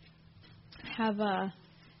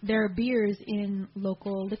their beers in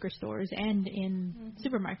local liquor stores and in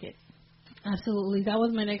supermarkets. Absolutely. That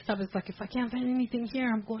was my next stop. It's like, if I can't find anything here,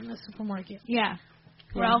 I'm going to the supermarket. Yeah.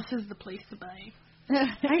 Ralph's is the place to buy.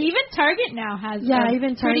 Even Target now has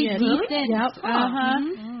even pretty Target. decent. Yep.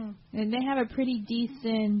 And they have a pretty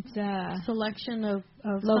decent Selection of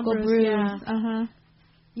local some brews. Yeah.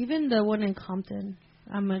 Even the one in Compton,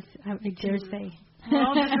 I dare say.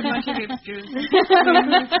 Well, just a bunch of hipsters.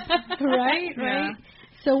 Right. Yeah.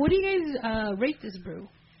 So what do you guys rate this brew?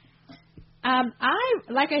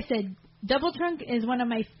 Like I said, Double Trunk is one of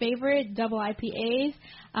my favorite double IPAs.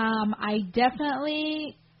 I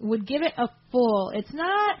definitely would give it a full. It's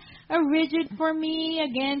not a rigid for me,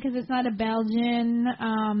 again, because it's not a Belgian,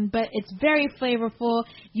 but it's very flavorful.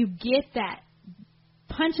 You get that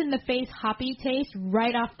punch in the face hoppy taste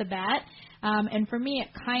right off the bat. And for me, it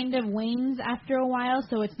kind of wanes after a while,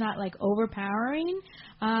 so it's not like overpowering.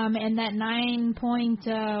 And that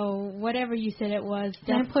whatever you said it was.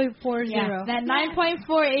 9.40. Yeah, that 9.4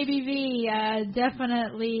 ABV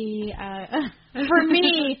definitely, for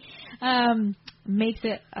me, makes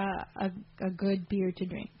it a good beer to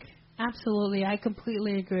drink. Absolutely. I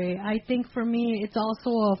completely agree. I think for me, it's also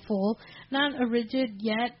a full, not a rigid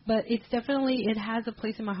yet, but it's definitely, it has a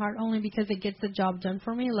place in my heart only because it gets the job done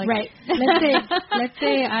for me. Like, right. let's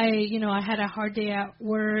say I had a hard day at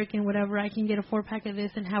work and whatever, I can get a 4-pack of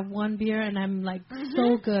this and have one beer and I'm like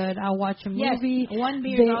so good. I'll watch a movie. Yes, one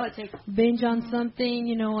beer is all it takes. Binge on something,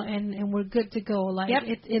 and we're good to go. Like,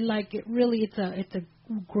 it's a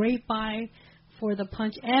great buy for the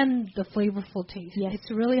punch and the flavorful taste. Yes. It's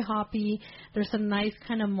really hoppy. There's a nice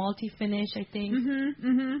kind of malty finish, I think.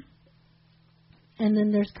 And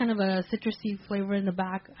then there's kind of a citrusy flavor in the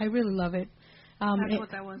back. I really love it. That's what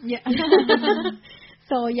that was. Yeah.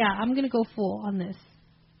 So, yeah, I'm going to go full on this.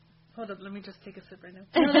 Hold up, let me just take a sip right now.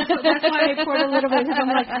 No, that's why I poured a little bit, because I'm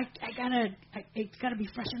like, it's got to be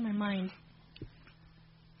fresh in my mind.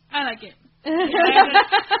 I like it.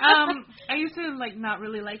 I used to not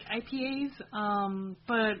really like IPAs,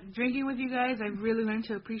 but drinking with you guys, I really learned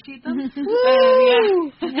to appreciate them.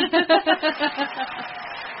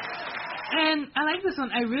 And I like this one.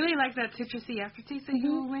 I really like that citrusy aftertaste that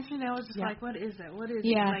you mentioned. I was just like, what is that? What is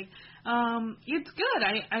it? Like, it's good.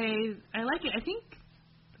 I like it. I think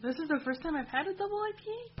this is the first time I've had a double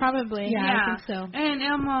IPA. Probably. Yeah, I think so. And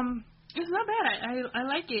it's not bad. I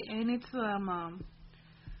like it, and it's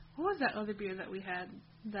what was that other beer that we had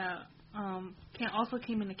that also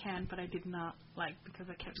came in a can, but I did not like because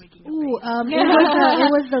I kept making it. Ooh,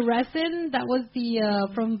 it was the resin. That was the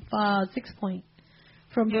from 6 Point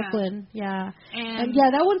from Brooklyn. Yeah. And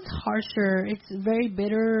that one's harsher. It's very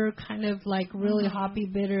bitter, kind of like really hoppy,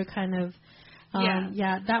 bitter kind of. And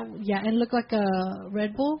looked like a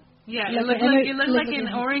Red Bull. Yeah, it looked like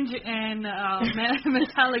an orange and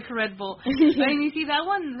metallic Red Bull. And you see that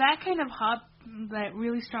one, that kind of hop, that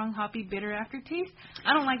really strong hoppy bitter aftertaste,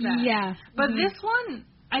 I don't like that. Yeah. But this one,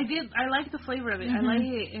 I like the flavor of it. I like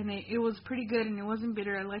it, and it was pretty good, and it wasn't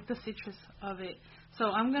bitter. I like the citrus of it. So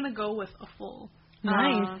I'm going to go with a full.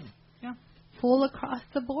 Nice. Yeah. Full across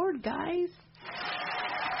the board, guys.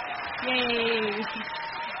 Yay.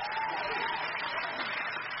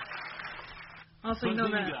 Also, you know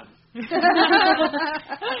that.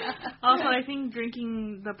 Also, I think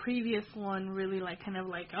drinking the previous one really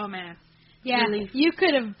oh man. Yeah, relief. You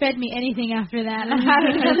could have fed me anything after that.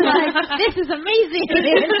 This is amazing.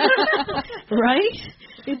 Right?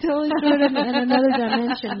 It totally threw it in another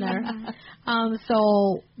dimension there.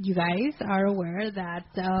 So you guys are aware that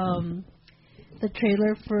the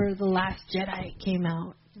trailer for The Last Jedi came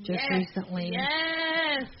out just recently.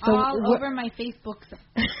 Yes. So all over my Facebook.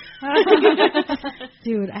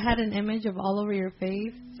 Dude, I had an image of all over your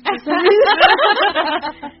face.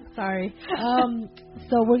 Sorry.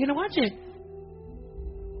 So we're going to watch it.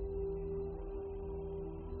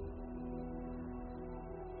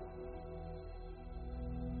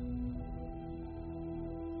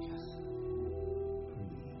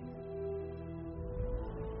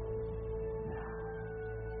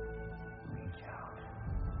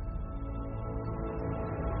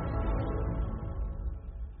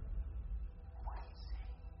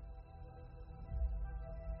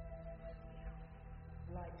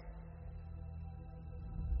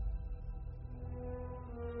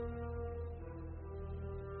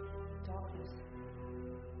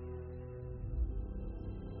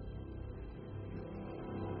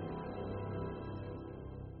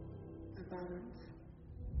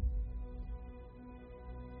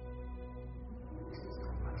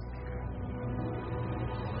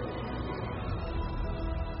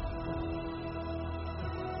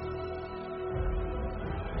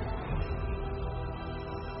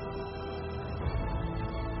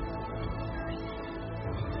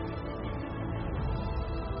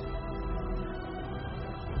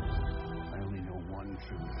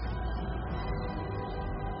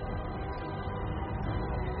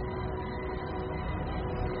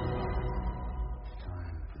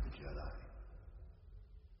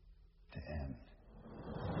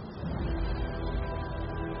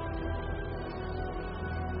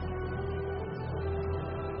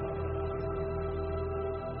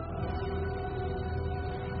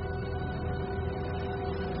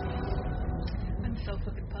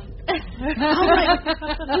 I'm like,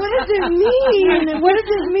 what does it mean? What does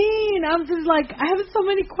it mean? I'm just like, I have so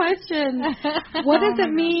many questions. What does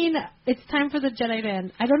it mean? It's time for the Jedi to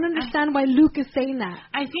end. I don't understand why Luke is saying that.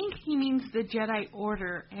 I think he means the Jedi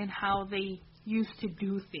Order and how they used to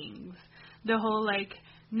do things. The whole, like,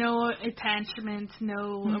 no attachments,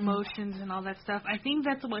 no emotions and all that stuff. I think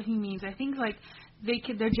that's what he means. I think, like, the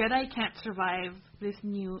Jedi can't survive this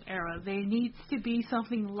new era. There needs to be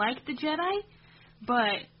something like the Jedi,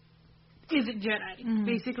 but isn't Jedi.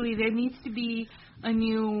 Basically, there needs to be a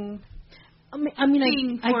new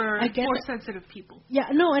thing for sensitive people.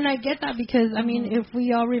 Yeah, no, and I get that because, I mean, if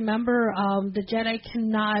we all remember, the Jedi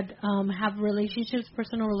cannot have relationships,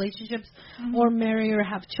 personal relationships, or marry or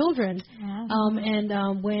have children.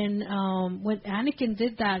 And when Anakin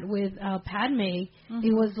did that with Padme,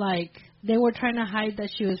 it was like they were trying to hide that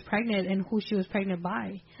she was pregnant and who she was pregnant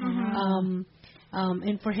by.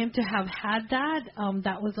 And for him to have had that,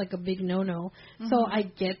 that was like a big no-no. So I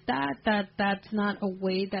get that's not a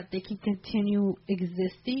way that they can continue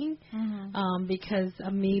existing, because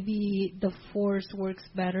maybe the Force works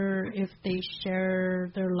better if they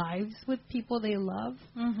share their lives with people they love,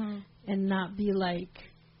 and not be like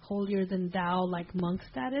holier than thou, like monk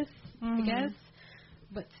status, I guess.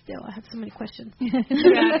 But still, I have so many questions.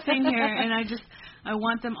 Yeah, same here. And I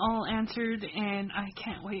want them all answered, and I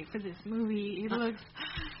can't wait for this movie. It looks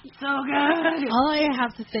so good. All I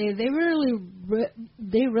have to say is they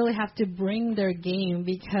really have to bring their game,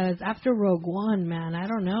 because after Rogue One, man, I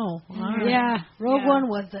don't know. Rogue One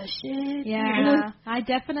was the shit. Yeah, I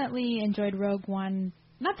definitely enjoyed Rogue One.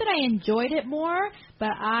 Not that I enjoyed it more,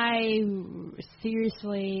 but I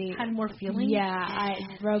seriously had more feelings. Yeah,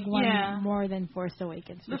 Rogue One more than Force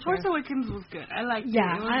Awakens. The Force Awakens was good. I liked it.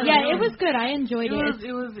 It was good. I enjoyed it.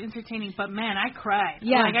 It was entertaining, but man, I cried.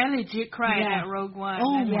 Yeah, like I legit cried at Rogue One.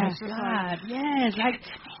 Oh my god! Yes,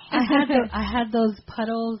 I had those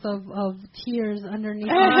puddles of tears underneath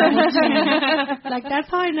my chin. Like, that's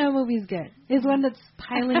how I know a movie's good. Is when it's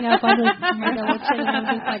piling up under my double chin and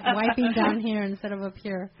I'm just like wiping down here instead of up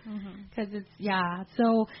here. Because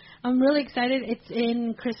so I'm really excited. It's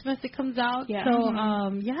in Christmas it comes out. Yeah. So,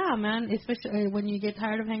 man, especially when you get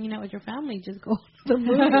tired of hanging out with your family, just go to the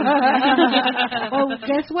movie. Oh,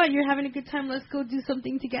 guess what? You're having a good time. Let's go do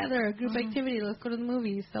something together. A group activity. Let's go to the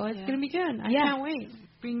movies. So it's going to be good. I can't wait.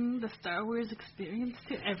 Bring the Star Wars experience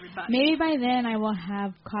to everybody. Maybe by then I will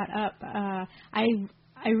have caught up.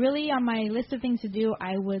 I really, on my list of things to do,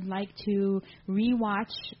 I would like to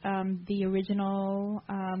rewatch the original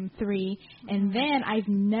 3, and then I've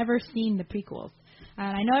never seen the prequels.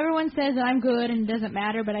 I know everyone says that I'm good and it doesn't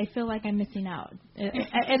matter, but I feel like I'm missing out.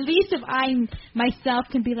 At least if I myself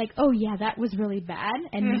can be like, oh yeah, that was really bad,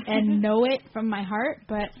 and know it from my heart,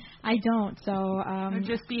 but I don't. So or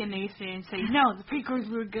just be a naysayer and say, no, the prequels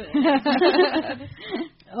were good.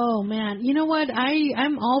 Oh man, you know what?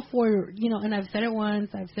 I'm all for, and I've said it once,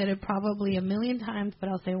 I've said it probably a million times, but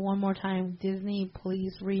I'll say it one more time. Disney,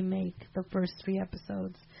 please remake the first 3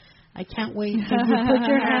 episodes. I can't wait till you put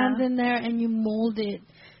your hands in there and you mold it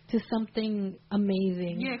to something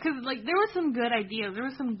amazing. Yeah, because there were some good ideas, there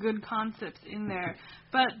were some good concepts in there,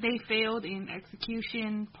 but they failed in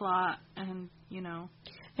execution, plot, and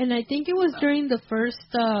And I think it was during the first,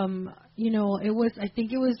 I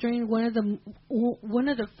think it was during one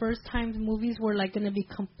of the first times movies were going to be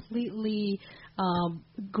completely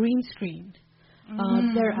green screened.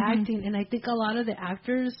 Their acting, and I think a lot of the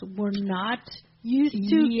actors were not used to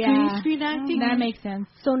green screen acting. That makes sense.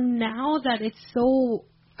 So now that it's so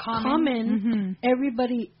common,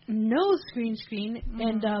 everybody knows green screen,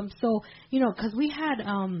 and so because we had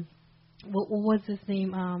what was his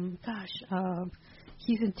name?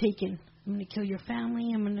 He's in Taken. I'm gonna kill your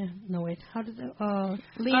family. How does it? Liam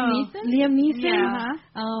Neeson. Liam Neeson. Yeah.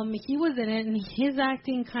 He was in it, and his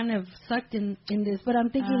acting kind of sucked in this. But I'm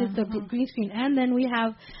thinking it's the green screen. And then we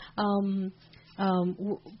have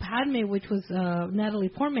Padme, which was Natalie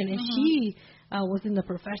Portman, and she was in The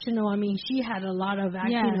Professional. I mean, she had a lot of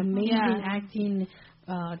acting, amazing acting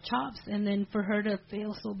chops. And then for her to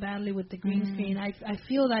fail so badly with the green screen, I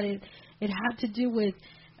feel that it had to do with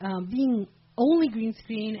being only green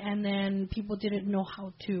screen, and then people didn't know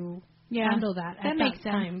how to handle that at that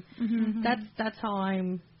time. That's how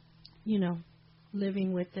I'm,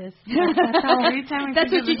 living with this. That's what you tell yourself.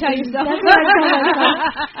 That's what I tell myself.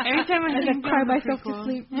 Every time I think cry of the myself prequels, to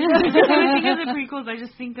sleep. Every time I think of the prequels, I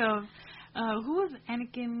just think of who was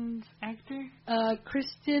Anakin's actor?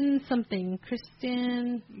 Kristen something.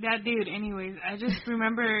 That dude. Anyways, I just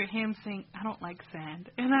remember him saying, "I don't like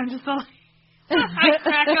sand," and I'm just all. I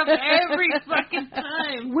crack up every fucking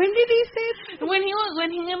time. When did he say it? When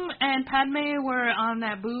him and Padme were on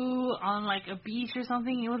Naboo on like a beach or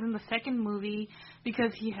something, it was in the second movie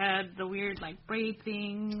because he had the weird like braid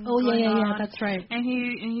thing. Oh going yeah, on. that's right. And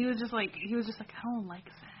he was just like I don't like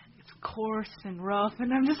that. It's coarse and rough,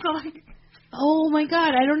 and I'm just like. Oh my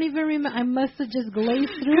God, I don't even remember. I must have just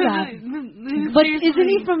glazed through that. But Seriously. isn't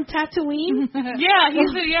he from Tatooine?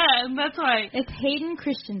 Yeah, that's why. It's Hayden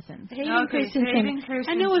Christensen. Hayden Christensen. Hayden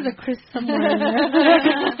Christensen. I knew it was a Chris somewhere in there.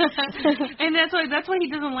 And that's why he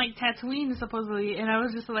doesn't like Tatooine supposedly. And I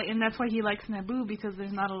was just like, and that's why he likes Naboo because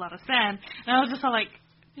there's not a lot of sand. And I was just like,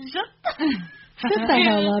 Shut the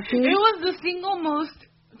hell up, dude. It was the single most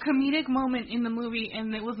comedic moment in the movie,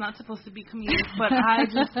 and it was not supposed to be comedic, but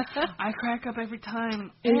I crack up every time.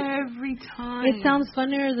 Every time. It sounds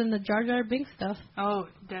funnier than the Jar Jar Binks stuff. Oh,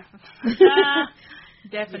 definitely.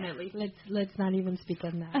 Definitely. Yeah, let's not even speak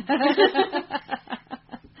on that.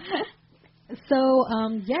 So,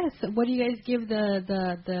 yes, what do you guys give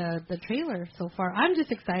the trailer so far? I'm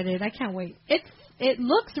just excited. I can't wait. It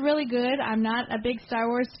looks really good. I'm not a big Star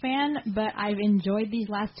Wars fan, but I've enjoyed these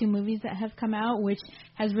last two movies that have come out, which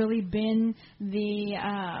has really been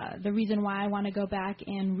the reason why I want to go back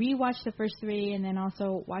and rewatch the first three and then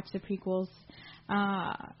also watch the prequels.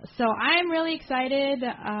 So I'm really excited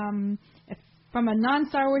from a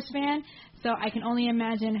non-Star Wars fan. So I can only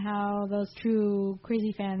imagine how those true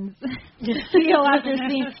crazy fans feel after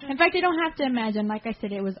seeing. In fact, I don't have to imagine. Like I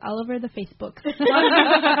said, it was all over the Facebook.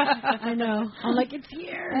 I know. I'm like, it's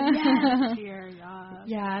here. Yeah. It's here, yeah.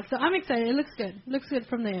 Yeah. So I'm excited. It looks good. Looks good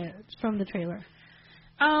from the trailer.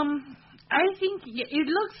 I think it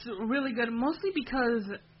looks really good, mostly because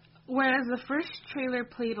whereas the first trailer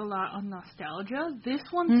played a lot on nostalgia, this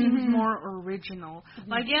one seems more original.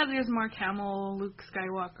 Like, yeah, there's Mark Hamill, Luke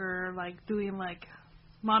Skywalker, like, doing, like,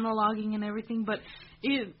 monologuing and everything, but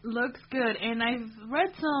it looks good. And I've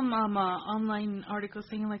read some online articles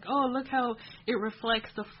saying, like, oh, look how it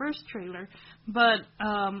reflects the first trailer. But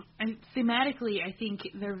and thematically, I think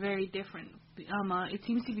they're very different. It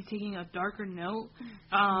seems to be taking a darker note,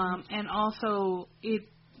 and also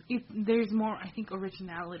there's more, I think,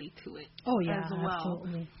 originality to it. Oh yeah, as well.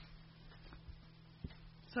 Absolutely.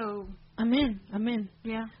 So I'm in.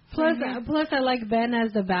 Yeah. Plus I like Ben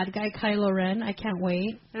as the bad guy, Kylo Ren. I can't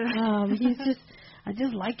wait. I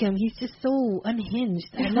just like him. He's just so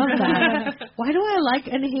unhinged. I love that. Why do I like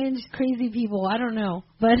unhinged, crazy people? I don't know,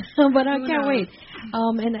 but I can't wait.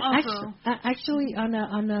 And actually,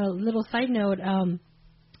 on a little side note,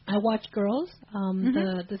 I watch Girls,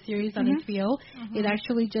 the series on HBO. It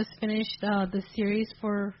actually just finished the series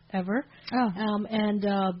forever. Oh. And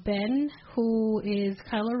Ben, who is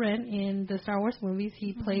Kylo Ren in the Star Wars movies,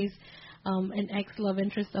 he plays an ex-love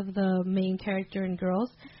interest of the main character in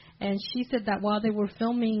Girls. And she said that while they were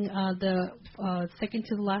filming the second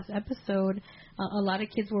to the last episode, a lot of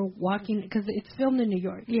kids were walking, because it's filmed in New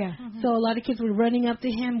York. Yeah. So a lot of kids were running up to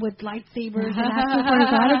him with lightsabers and asking for his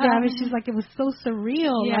autograph. And she's like, it was so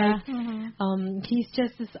surreal. Yeah. Like, he's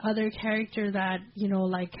just this other character that, you know,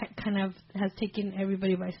 like kind of has taken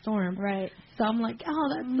everybody by storm. Right. So I'm like, oh,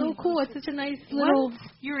 that's so cool. It's such a nice little... Once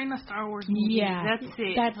you're in a Star Wars movie, that's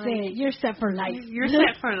it. That's it. You're set for life. You're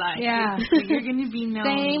set for life. Yeah. You're going to be known.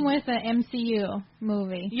 Same with the MCU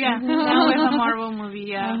movie. Yeah. Now with a Marvel movie,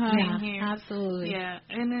 yeah. Same here. Absolutely. Yeah.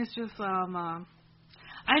 And it's just,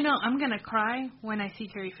 I know I'm going to cry when I see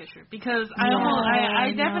Carrie Fisher, because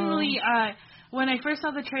I definitely... when I first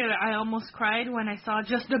saw the trailer, I almost cried when I saw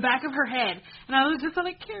just the back of her head. And I was just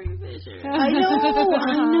like, Carrie Fisher. I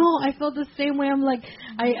know. I felt the same way. I'm like,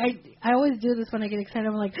 I always do this when I get excited.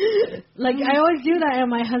 I'm like, I always do that. And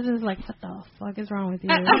my husband's like, what the fuck is wrong with you?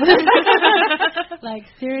 Like,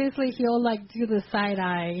 seriously, he'll, like, do the side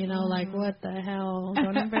eye, you know, like, what the hell?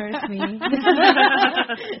 Don't embarrass me.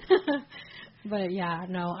 But, yeah,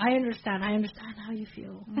 no, I understand. I understand how you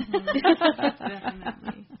feel.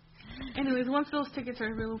 Definitely. Anyways, once those tickets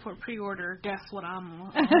are available for pre-order, guess what I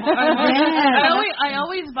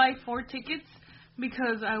always buy 4 tickets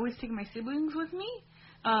because I always take my siblings with me.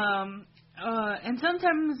 And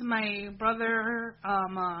sometimes my brother,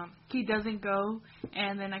 he doesn't go,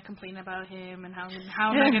 and then I complain about him and how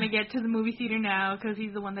am I going to get to the movie theater now because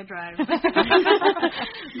he's the one that drives.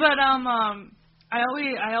 But I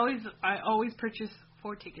always purchase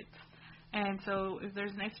 4 tickets. And so if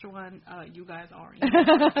there's an extra one, you guys are in.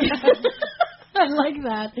 I like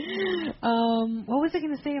that. What was I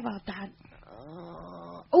going to say about that?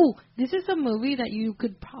 This is a movie that you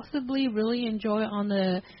could possibly really enjoy on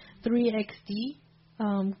the 3XD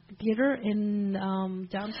theater in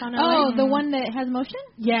downtown LA. Oh, the one that has motion?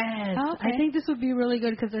 Yes. Oh, okay. I think this would be really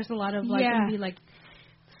good because there's a lot of like Yeah. gonna be like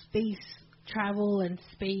space travel and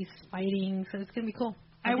space fighting, so it's gonna be cool.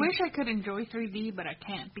 I wish I could enjoy 3D, but I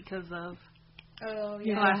can't because of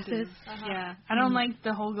Your glasses. Yeah, I don't like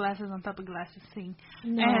the whole glasses on top of glasses thing.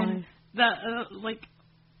 No. And the like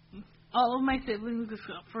all of my siblings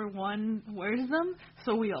except for one wears them,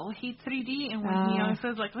 so we all hate 3D. And when he always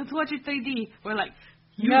says like, "Let's watch it 3D," we're like,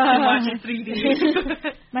 "You can watch it 3D."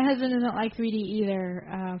 My husband doesn't like 3D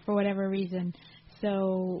either, for whatever reason.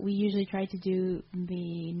 So we usually try to do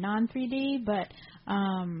the non-3D, but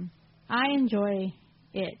I enjoy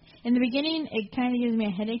it. In the beginning, it kind of gives me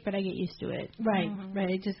a headache, but I get used to it. Right, right.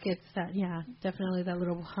 It just gets that, definitely that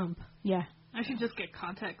little hump. Yeah. I should just get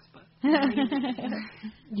contacts, but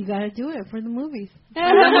You gotta do it for the movies. like,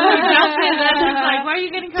 why are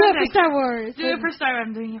you getting Do it for contacts? Star Wars. Do it for Star Wars.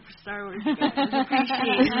 I'm doing it for Star Wars. You guys appreciate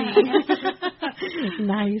me.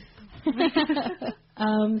 Nice.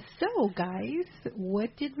 So, guys,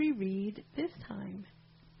 what did we read this time?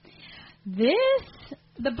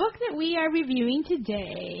 The book that we are reviewing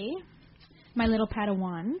today, my little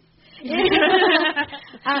Padawan,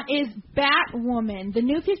 is Batwoman, the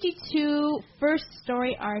New 52 first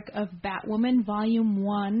story arc of Batwoman, Volume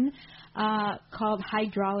 1, called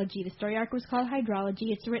Hydrology. The story arc was called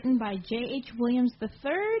Hydrology. It's written by J.H. Williams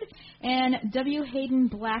III and W. Hayden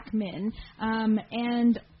Blackman.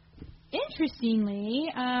 And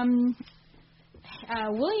interestingly,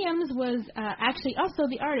 Williams was actually also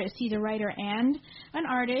the artist. He's a writer and an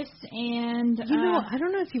artist. And I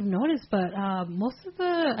don't know if you've noticed, but most of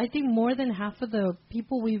I think more than half of the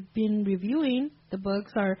people we've been reviewing the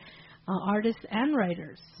books are artists and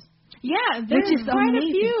writers. Yeah, there's which is quite amazing.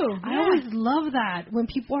 a few. I always love that when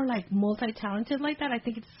people are like multi-talented like that. I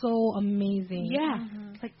think it's so amazing. Yeah.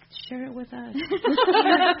 It's like, share it with us.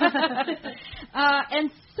 And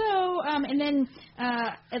so, and then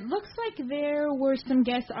it looks like there were some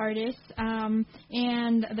guest artists, and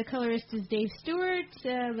the colorist is Dave Stewart,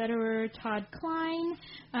 letterer Todd Klein,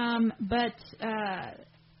 but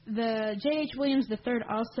the J.H. Williams III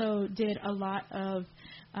also did a lot of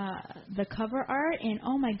the cover art, and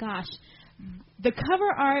oh my gosh, the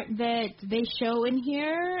cover art that they show in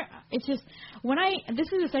here, it's just, this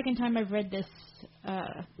is the second time I've read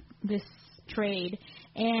this trade,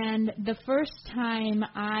 and the first time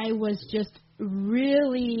I was just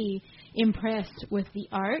really impressed with the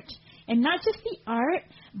art, and not just the art,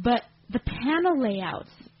 but the panel layouts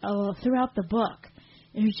throughout the book.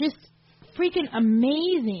 It was just freaking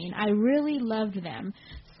amazing. I really loved them.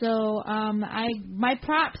 So my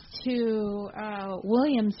props to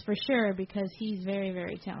Williams for sure, because he's very,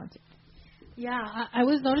 very talented. Yeah, I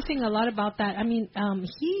was noticing a lot about that. I mean,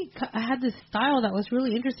 he had this style that was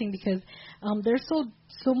really interesting because there's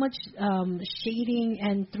so much shading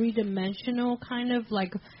and three-dimensional kind of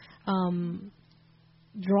like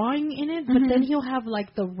drawing in it, but then he'll have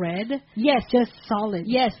like the red. Yes. Just solid.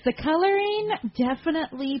 Yes, the coloring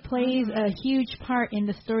definitely plays a huge part in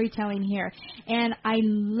the storytelling here. And I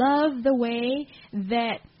love the way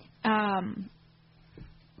that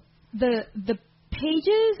the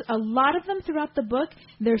pages, a lot of them throughout the book,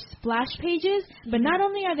 they're splash pages, but not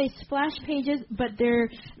only are they splash pages, but they're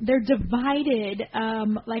divided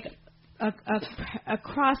like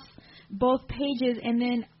across both pages, and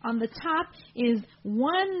then on the top is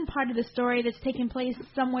one part of the story that's taking place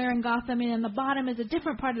somewhere in Gotham, and on the bottom is a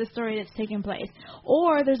different part of the story that's taking place.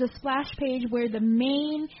 Or there's a splash page where the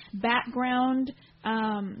main background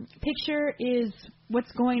picture is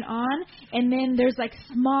what's going on, and then there's like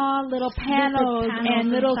small little panels and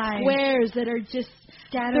little squares that are just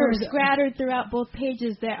scattered throughout both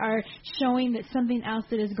pages that are showing that something else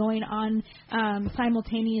that is going on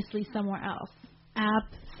simultaneously somewhere else.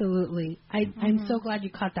 Absolutely. I'm so glad you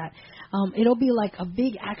caught that. It'll be like a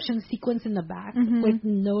big action sequence in the back with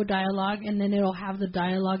no dialogue, and then it'll have the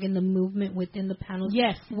dialogue and the movement within the panels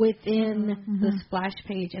within the splash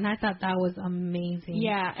page. And I thought that was amazing.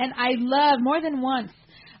 Yeah, and I love more than once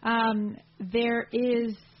there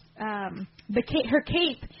is her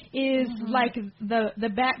cape is like the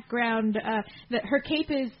background that her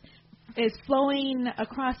cape is flowing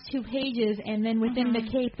across two pages, and then within the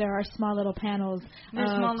cape there are small little panels. There's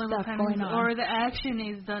small little stuff panels, going on. or the action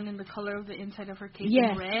is done in the color of the inside of her cape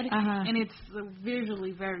in red, and it's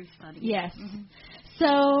visually very stunning. Yes.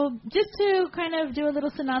 So just to kind of do a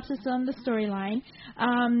little synopsis on the storyline,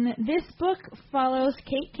 this book follows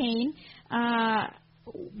Kate Kane,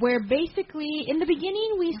 where basically in the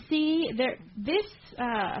beginning we see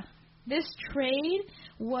this trade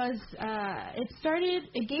was,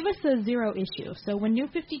 it gave us a 0 issue. So when New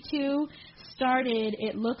 52 started,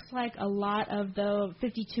 it looks like a lot of the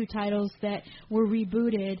 52 titles that were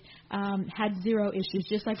rebooted had 0 issues,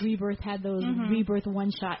 just like Rebirth had those Rebirth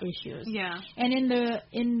one-shot issues. Yeah. And in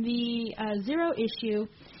the 0 issue,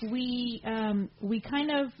 we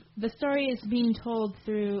kind of, the story is being told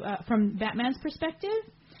through from Batman's perspective.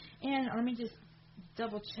 And let me just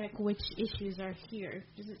double check which issues are here.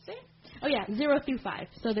 Does it say? Oh yeah, 0 through 5.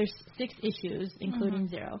 So there's 6 issues, including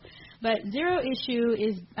 0. But 0 issue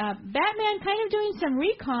is Batman kind of doing some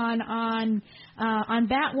recon on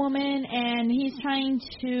Batwoman, and he's trying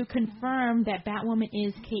to confirm that Batwoman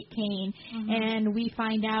is Kate Kane. And we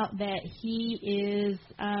find out that he is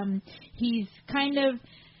he's kind of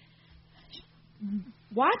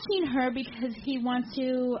watching her because he wants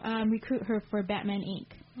to recruit her for Batman Inc.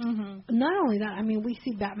 Not only that, I mean, we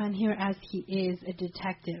see Batman here as he is a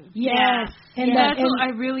detective. Yes. And I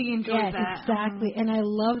really enjoyed that. Exactly. And I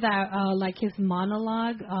love that, like his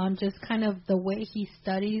monologue on just kind of the way he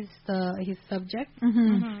studies his subject,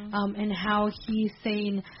 and how he's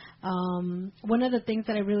saying, one of the things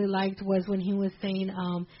that I really liked was when he was saying,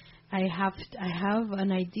 I have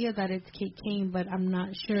an idea that it's Kate Kane, but I'm not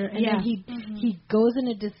sure. And then he goes in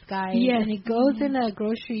a disguise, and he goes in a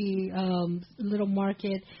grocery little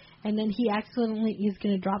market, and then he accidentally is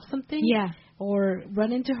going to drop something, or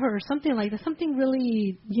run into her or something like that, something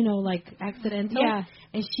really, like accidental. Yeah.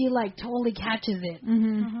 And she like totally catches it,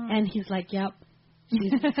 and he's like, "Yep."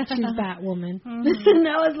 She's Batwoman. And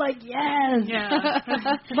I was like, yes. Yeah.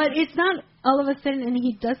 But it's not all of a sudden, and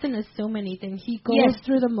he doesn't assume anything. He goes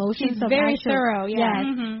through the motions. He's of very action. thorough. Yes.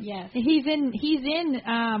 Yes. He's in.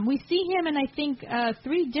 We see him in, I think,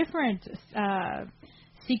 3 different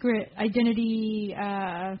secret identity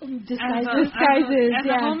disguises. As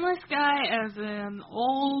a homeless guy, as an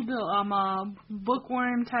old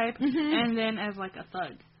bookworm type, and then as like a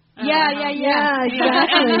thug. Exactly.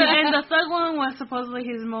 And the third one was supposedly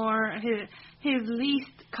his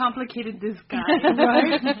least complicated disguise.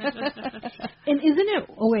 Right? And isn't it?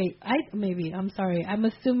 Oh wait, I'm sorry. I'm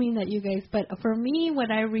assuming that you guys, but for me,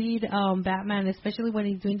 when I read Batman, especially when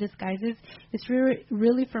he's doing disguises, it's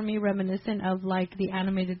really for me reminiscent of like the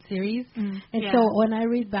animated series. And so when I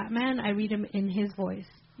read Batman, I read him in his voice.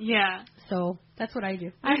 Yeah. So that's what I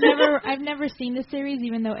do. I've never seen the series,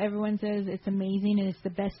 even though everyone says it's amazing and it's the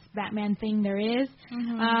best Batman thing there is.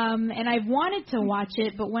 And I've wanted to watch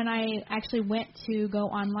it, but when I actually went to go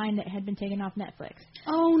online, it had been taken off Netflix.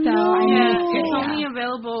 Oh so no! It's only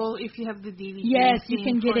available if you have the DVD. Yes, you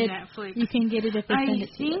can get it. Netflix. You can get it if they send it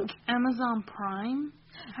to you. I think Amazon Prime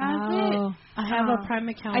has it. I have a Prime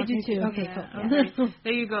account. I do too. Okay, cool. Okay.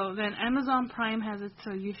 There you go. Then Amazon Prime has it,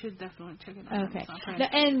 so you should definitely check it out. Okay. Amazon Prime.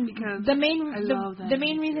 And the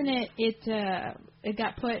main reason it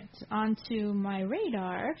got put onto my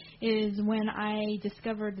radar is when I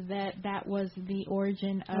discovered that was the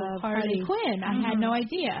origin of Harley Quinn. I had no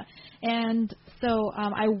idea. And so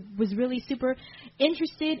I was really super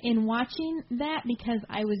interested in watching that because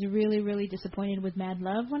I was really, really disappointed with Mad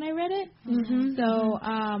Love when I read it. So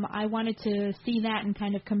I wanted to see that and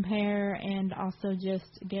kind of compare and also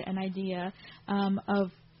just get an idea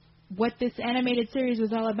of what this animated series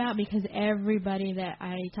was all about because everybody that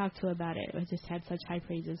I talked to about it just had such high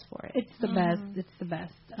praises for it. It's the best. It's the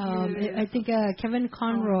best. I think Kevin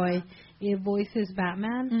Conroy voices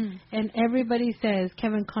Batman, and everybody says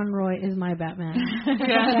Kevin Conroy is my Batman.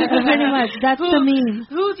 Pretty much. That's the meme.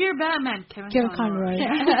 Who's your Batman? Kevin Conroy.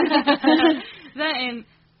 That and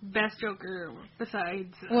best Joker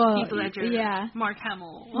besides Heath Ledger, Mark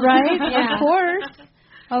Hamill. Right?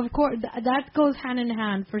 Of course, that goes hand in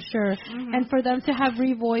hand for sure. And for them to have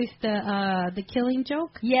revoiced the Killing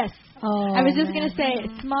Joke. Yes. Oh, I was just going to say,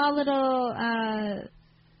 small little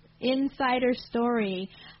insider story.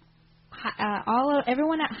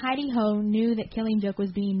 Everyone at Heidi Ho knew that Killing Joke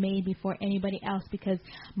was being made before anybody else because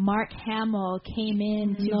Mark Hamill came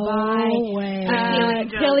in to buy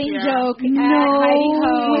Killing Joke at Heidi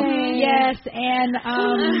Ho. Yes, and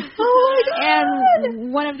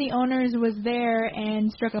and one of the owners was there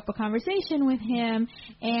and struck up a conversation with him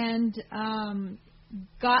and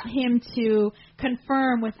got him to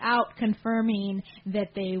confirm without confirming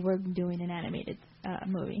that they were doing an animated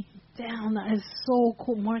movie. Damn, that is so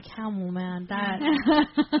cool. Mark Hamill, man. That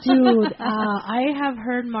dude, I have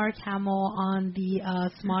heard Mark Hamill on the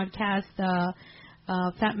Smodcast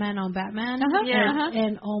Fat Man on Batman.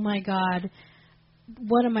 And oh my God.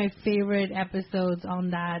 one of my favorite episodes on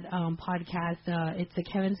that podcast. It's a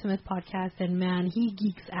Kevin Smith podcast, and man, he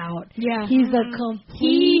geeks out. Yeah. He's a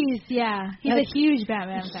complete. He's a huge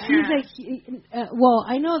Batman fan. Well,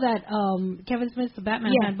 I know that Kevin Smith's a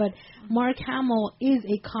Batman fan, but Mark Hamill is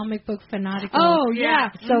a comic book fanatical. Oh, yeah.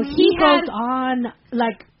 So he goes on,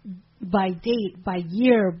 like, by date, by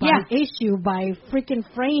year, by issue, by freaking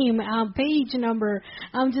frame, page number.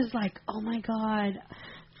 I'm just like, oh my God,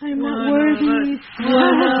 I'm not worthy.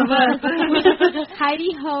 One of us. Heidi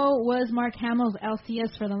Ho was Mark Hamill's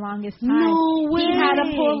LCS for the longest time. No way. He had a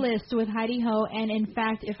pull list with Heidi Ho, and in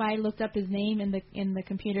fact, if I looked up his name in the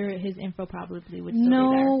computer, his info probably would still be there.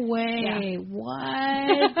 No way. Yeah.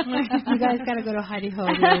 What? You guys gotta go to Heidi Ho,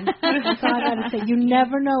 dude. That's all I gotta say. You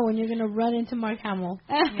never know when you're gonna run into Mark Hamill.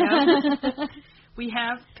 Yeah. We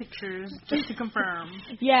have pictures just to confirm.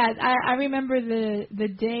 Yeah, I remember the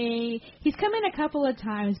day. He's come in a couple of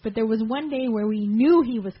times, but there was one day where we knew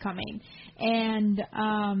he was coming. And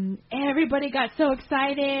everybody got so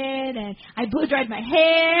excited, and I blow-dried my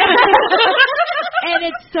hair. And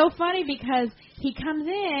it's so funny because he comes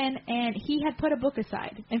in, and he had put a book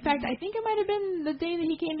aside. In fact, I think it might have been the day that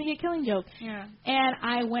he came to get Killing Joke. Yeah. And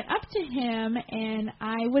I went up to him, and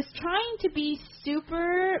I was trying to be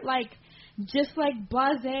super, like, just like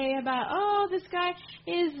blasé about, oh, this guy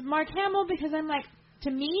is Mark Hamill, because I'm like, to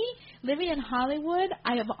me, living in Hollywood,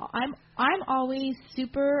 I'm always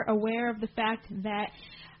super aware of the fact that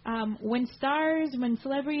when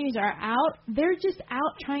celebrities are out, they're just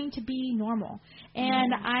out trying to be normal.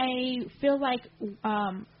 And I feel like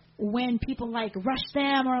when people like rush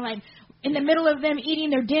them, or like in the middle of them eating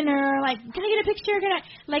their dinner, like, can I get a picture?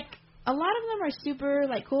 A lot of them are super,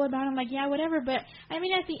 like, cool about it. I'm like, yeah, whatever. But, I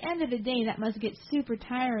mean, at the end of the day, that must get super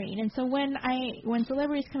tiring. And so when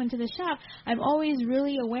celebrities come into the shop, I'm always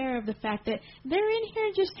really aware of the fact that they're in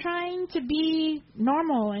here just trying to be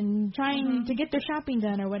normal and trying to get their shopping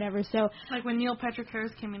done or whatever. So, like when Neil Patrick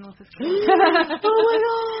Harris came in with his kids.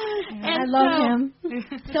 Oh, my God. And I love him.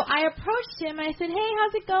 So I approached him, and I said, hey,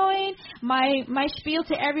 how's it going? My spiel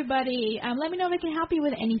to everybody, let me know if I can help you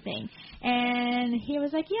with anything. And he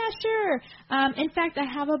was like, yeah, sure. In fact, I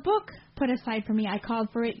have a book put aside for me. I called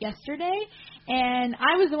for it yesterday, and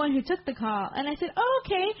I was the one who took the call. And I said, oh,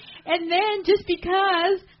 okay. And then just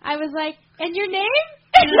because, I was like, and your name?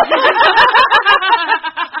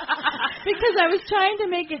 Because I was trying to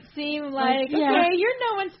make it seem like, okay, you're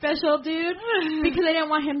no one special, dude. Because I didn't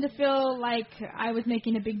want him to feel like I was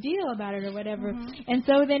making a big deal about it or whatever. And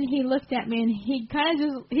so then he looked at me, and he kind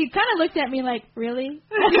of looked at me like, really?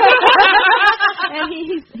 And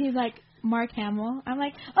he's like, Mark Hamill. I'm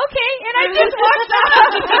like, okay, and I just walked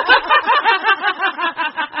out.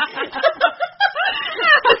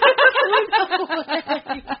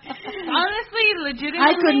 Honestly, legitimately,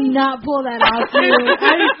 I could not pull that off, dude.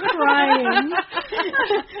 I'm crying.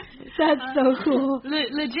 That's so cool.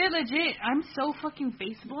 Legit. I'm so fucking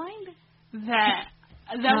face blind that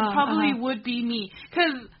probably would be me.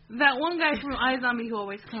 Because that one guy from iZombie who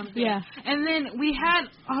always comes in. Yeah. And then we had,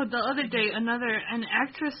 the other day, an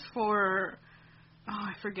actress for,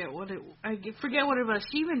 I forget what it was.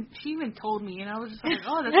 She even told me, and I was just like,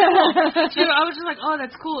 oh, that's cool. I was just like, oh,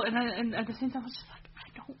 that's cool. And at the same time, I was just like,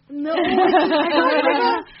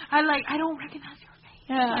 I don't recognize your face.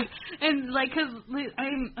 Yeah. Cause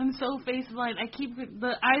I'm so face blind. I keep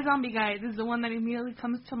the iZombie guy is the one that immediately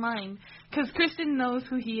comes to mind. Cause Kristen knows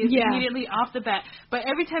who he is immediately off the bat. But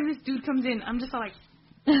every time this dude comes in, I'm just like,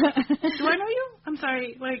 do I know you? I'm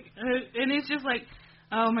sorry. And it's just like,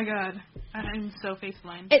 oh my God, I'm so face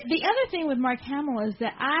blind. The other thing with Mark Hamill is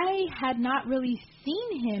that I had not really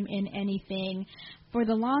seen him in anything for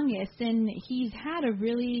the longest, and he's had a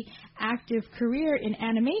really active career in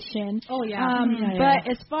animation. Oh, yeah. But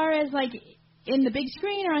as far as, like, in the big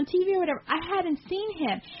screen or on TV or whatever, I hadn't seen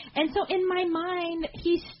him. And so in my mind,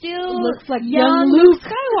 he still looks like young Luke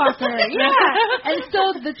Skywalker. Yeah. And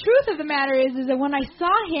so the truth of the matter is that when I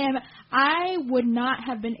saw him, I would not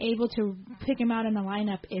have been able to pick him out in the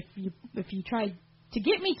lineup if you tried to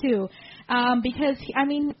get me to, because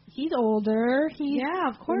he's older, he's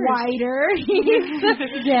of course whiter, and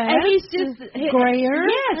he's just grayer.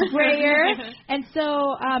 Yes, grayer. And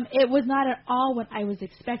so it was not at all what I was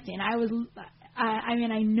expecting. I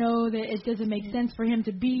know that it doesn't make sense for him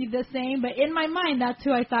to be the same, but in my mind, that's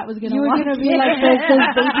who I thought was going to. You were going to be like those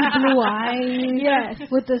baby blue eyes, yes,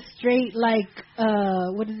 with the straight, like,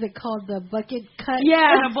 what is it called, the bucket cut?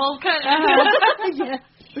 Yeah, a bowl cut. Yes.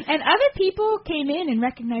 And other people came in and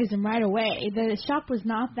recognized him right away. The shop was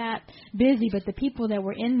not that busy, but the people that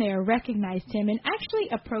were in there recognized him and actually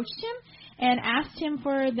approached him and asked him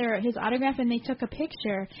for his autograph, and they took a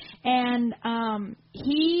picture. And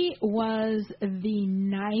he was the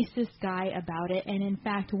nicest guy about it. And in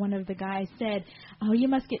fact, one of the guys said, "Oh, you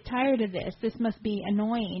must get tired of this. This must be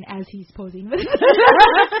annoying," as he's posing with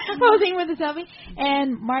posing with the selfie.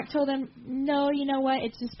 And Mark told him, "No, you know what?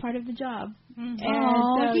 It's just part of the job."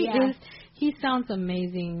 And he sounds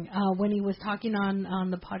amazing. When he was talking on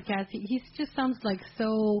the podcast, he just sounds like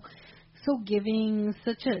so giving,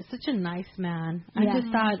 such a nice man. I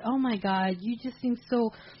just thought, oh my God, you just seem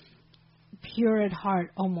so pure at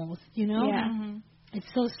heart, almost. You know? Yeah.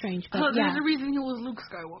 It's so strange, but there's a reason he was Luke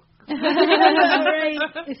Skywalker. Right.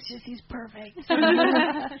 It's just he's perfect.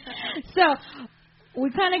 So we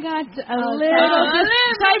kind of got a little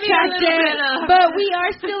sidetracked, but we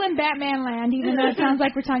are still in Batman land, even though it sounds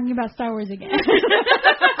like we're talking about Star Wars again.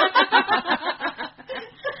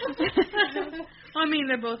 I mean,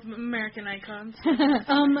 they're both American icons.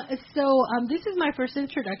 This is my first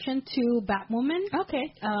introduction to Batwoman.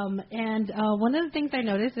 Okay. And one of the things I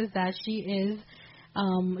noticed is that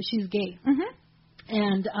she's gay.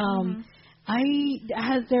 And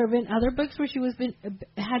has there been other books where she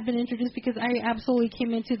had been introduced? Because I absolutely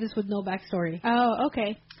came into this with no backstory. Oh,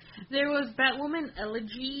 okay. There was Batwoman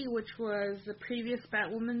Elegy, which was the previous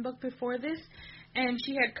Batwoman book before this, and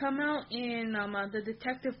she had come out in the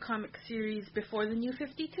Detective comic series before the New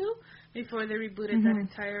 52, before they rebooted that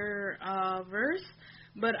entire verse.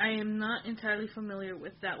 But I am not entirely familiar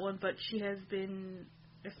with that one, but she has been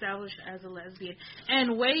established as a lesbian.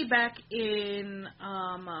 And way back in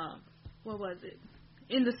what was it?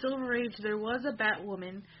 In the Silver Age, there was a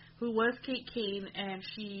Batwoman who was Kate Kane, and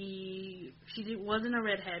she wasn't a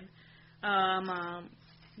redhead,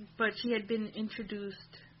 but she had been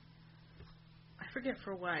introduced. I forget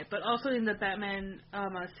for why, but also in the Batman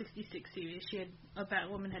 66 series, a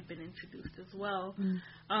Batwoman had been introduced as well,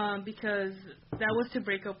 because that was to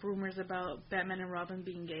break up rumors about Batman and Robin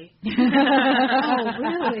being gay. Oh,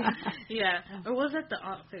 really? Yeah. Or was that the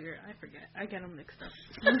aunt figure? I forget. I get them mixed up.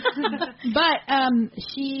 But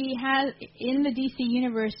she has, in the DC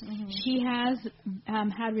universe, she has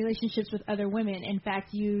had relationships with other women. In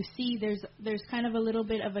fact, you see there's kind of a little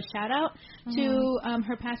bit of a shout out to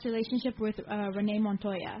her past relationship with Renee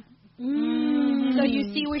Montoya. So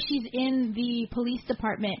you see where she's in the police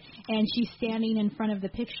department, and she's standing in front of the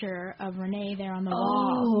picture of Renee there on the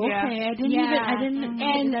wall. Oh, okay. Yeah.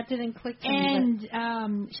 That didn't click to me.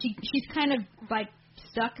 And she's kind of like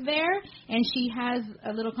stuck there, and she has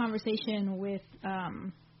a little conversation with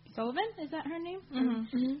Sullivan. Is that her name?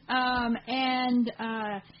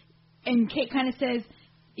 And Kate kind of says,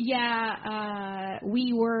 "Yeah,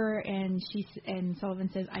 we were," and Sullivan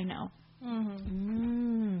says, "I know."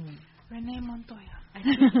 Renee Montoya.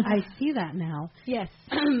 I see that now. Yes.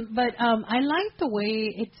 But I like the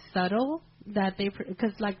way it's subtle that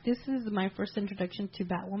because like this is my first introduction to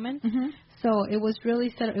Batwoman, so it was really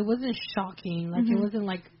subtle. It wasn't shocking. Like it wasn't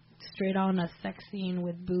like straight on a sex scene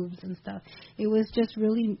with boobs and stuff. It was just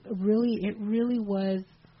really was.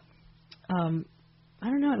 I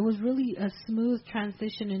don't know. It was really a smooth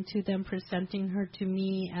transition into them presenting her to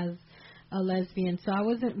me as a lesbian. So I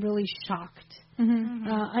wasn't really shocked.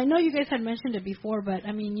 I know you guys had mentioned it before, but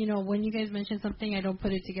I mean, you know, when you guys mention something, I don't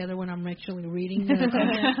put it together when I'm actually reading it.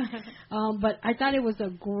 But I thought it was a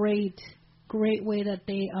great way that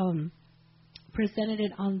they presented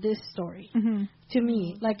it on this story. To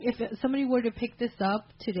me, like if somebody were to pick this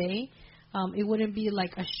up today, it wouldn't be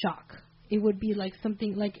like a shock. It would be like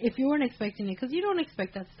something like if you weren't expecting it, because you don't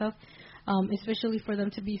expect that stuff. Especially for them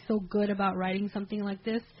to be so good about writing something like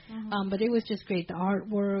this. But it was just great. The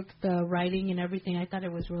artwork, the writing, and everything. I thought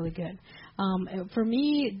it was really good. For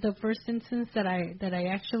me, the first instance that I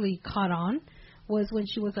actually caught on was when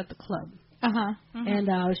she was at the club. And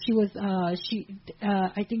she was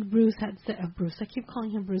I think Bruce had said Bruce. I keep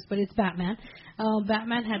calling him Bruce, but it's Batman.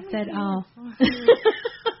 Batman had said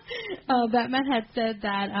Batman had said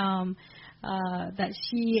that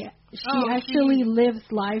she actually lives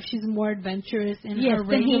life. She's more adventurous in her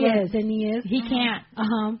regular than he is. He can't.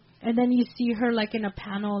 And then you see her like in a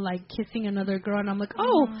panel, like kissing another girl, and I'm like,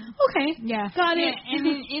 oh, okay, got it. And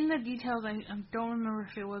in the details, I don't remember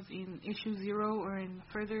if it was in issue 0 or in the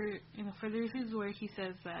further issues where he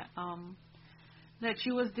says that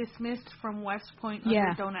she was dismissed from West Point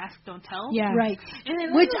under Don't Ask, Don't Tell. Yeah, right.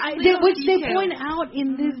 And which they point out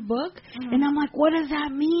in this book, and I'm like, what does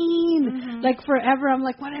that mean? Like forever, I'm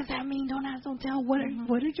like, what does that mean? Don't ask, don't tell. What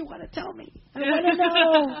did you want to tell me? I want to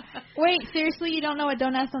know. Wait, seriously, you don't know what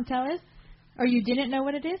Don't Ask, Don't Tell is, or you didn't know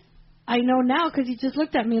what it is? I know now because you just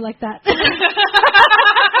looked at me like that.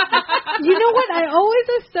 You know what? I always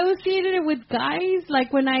associated it with guys.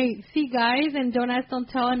 Like when I see guys and Don't Ask, Don't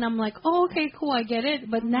Tell, and I'm like, oh, okay, cool, I get it.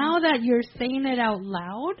 But now that you're saying it out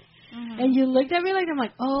loud, and you looked at me like, I'm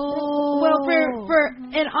like, oh. Well,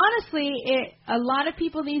 and honestly, a lot of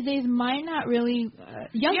people these days might not really,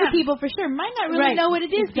 younger people for sure, might not really know what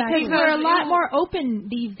it is because we're a lot more open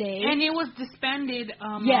these days. And it was disbanded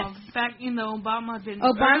back in the Obama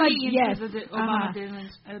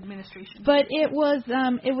administration. But it was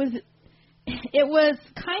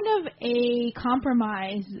kind of a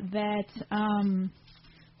compromise that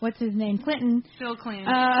what's his name, Clinton, Bill Clinton,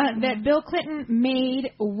 that Bill Clinton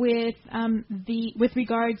made with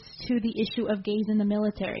regards to the issue of gays in the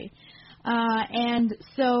military, and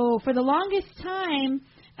so for the longest time,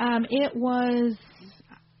 it was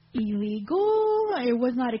illegal. It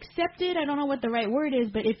was not accepted. I don't know what the right word is,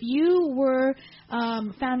 but if you were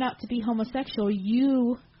found out to be homosexual,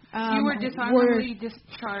 you were dishonorably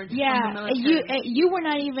discharged from the military. You were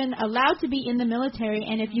not even allowed to be in the military,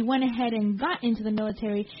 and if you went ahead and got into the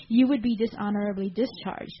military, you would be dishonorably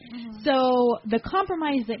discharged. So the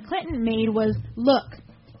compromise that Clinton made was, look,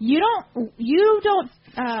 we won't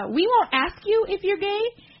ask you if you're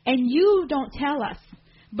gay, and you don't tell us.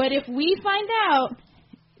 But if we find out,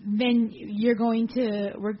 then we're going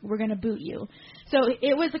to boot you. So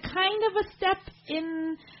it was a kind of a step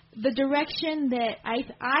in the direction that I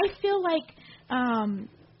feel like I'm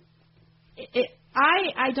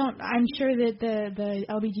sure that the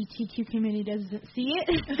LGBTQ community doesn't see it,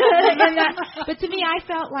 but to me I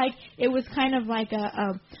felt like it was kind of like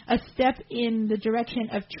a step in the direction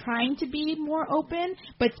of trying to be more open,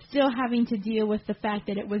 but still having to deal with the fact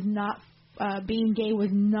that it was not being gay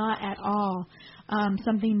was not at all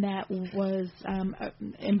something that was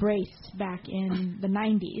embraced back in the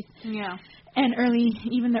 90s. Yeah. And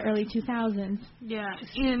even the early 2000s. Yeah.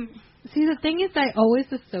 See, the thing is, I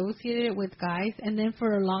always associated it with guys, and then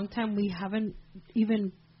for a long time we haven't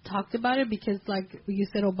even talked about it because, like you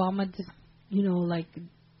said, Obama just,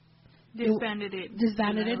 disbanded it.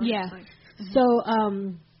 Disbanded it, yeah. So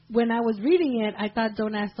when I was reading it, I thought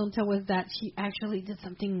Don't Ask, Don't Tell was that she actually did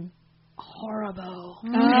something horrible.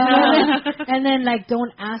 And then, like,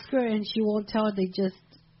 don't ask her and she won't tell, they just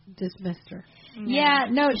dismissed her. Yeah,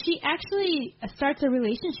 no, she actually starts a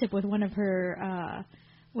relationship with one of her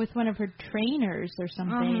trainers or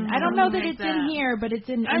something. I don't know that it's in here, but it's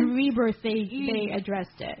in Rebirth. They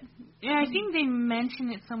addressed it. Yeah, I think they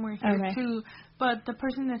mentioned it somewhere here too. But the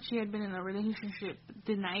person that she had been in a relationship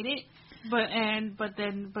denied it. But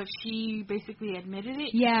she basically admitted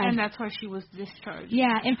it. Yeah, and that's why she was discharged.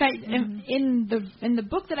 Yeah, in fact, in the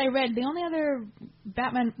book that I read, the only other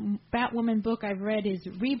Batwoman book I've read is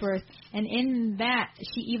Rebirth, and in that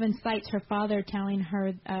she even cites her father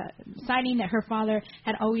citing that her father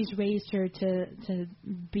had always raised her to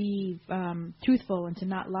be truthful and to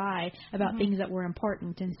not lie about things that were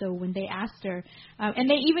important. And so when they asked her, and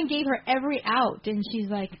they even gave her every out, and she's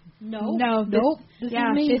like, no, this is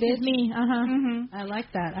me. I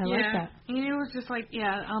like that. I like that. And it was just like,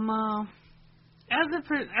 as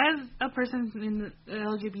a person in the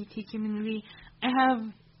LGBT community, I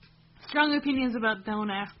have strong opinions about Don't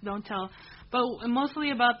Ask, Don't Tell. But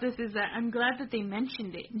mostly about this is that I'm glad that they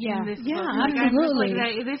mentioned it. In this book. Absolutely.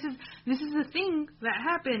 This is the thing that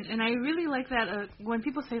happened, and I really like that when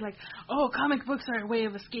people say like, "Oh, comic books are a way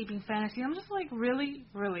of escaping fantasy." I'm just like, really,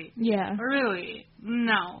 yeah, really,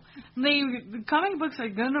 no. The comic books are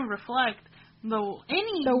gonna reflect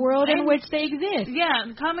the world in which they exist.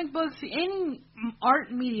 Yeah, comic books, any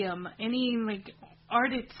art medium, any like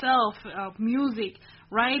art itself, music,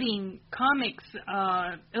 writing, comics,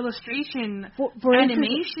 illustration, for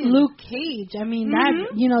animation. Instance, Luke Cage. I mean,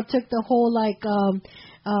 that took the whole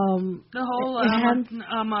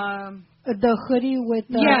the hoodie with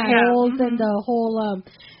the holes and the whole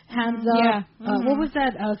hands up. Yeah. What was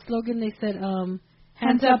that slogan they said?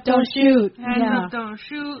 Hands up, don't shoot. Hands up, don't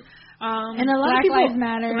shoot. And a lot Black of people, Lives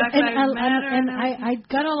Matter. Black Lives Matter. And I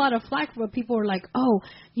got a lot of flack where people were like, oh,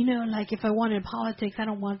 like if I wanted politics, I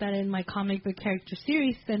don't want that in my comic book character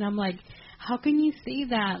series. And I'm like, how can you say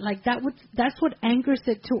that? Like that's what anchors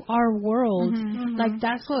it to our world. Like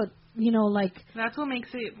that's what, that's what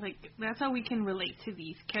makes it, like, that's how we can relate to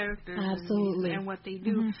these characters. Absolutely. And what they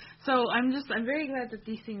do. So I'm very glad that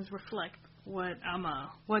these things reflect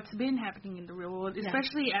what's been happening in the real world,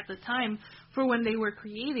 especially at the time for when they were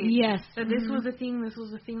created. Yes. That this was a thing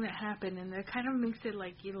that happened, and that kind of makes it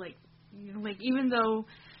like like even though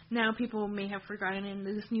now people may have forgotten, and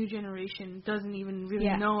this new generation doesn't even really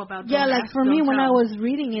know about. Yeah, Don't like ask, for me, don't when tell. I was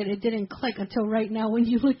reading it, it didn't click until right now when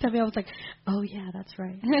you looked at me. I was like, oh yeah, that's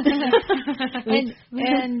right.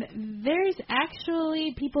 and there's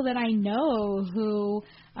actually people that I know who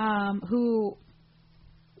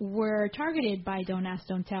were targeted by Don't Ask,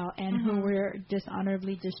 Don't Tell, and who were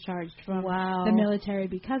dishonorably discharged from the military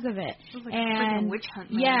because of it. It was like and a witch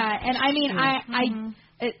hunt. Man. Yeah, and I mean,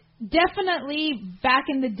 definitely back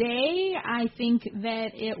in the day, I think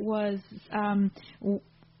that it was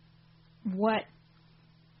what,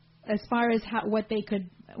 as far as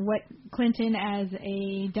what Clinton as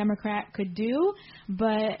a Democrat could do,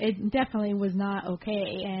 but it definitely was not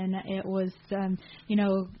okay, and it was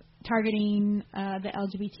targeting the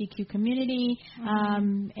LGBTQ community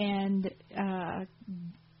and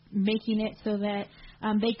making it so that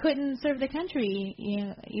they couldn't serve the country,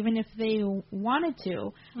 even if they wanted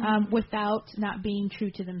to, without not being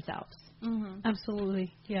true to themselves.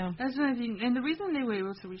 Absolutely, yeah. That's what I think. And the reason they were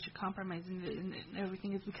able to reach a compromise and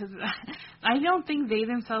everything is because I don't think they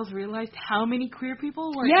themselves realized how many queer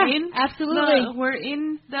people were were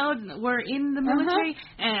in the military,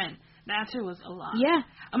 and the answer was a lot. Yeah.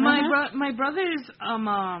 My brother's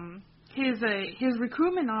his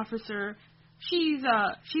recruitment officer, she's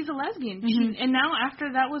a lesbian. And now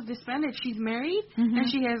after that was disbanded, she's married and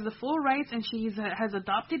she has the full rights, and she has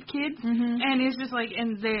adopted kids. And it's just like,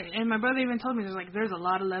 and my brother even told me there's a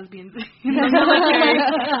lot of lesbians in the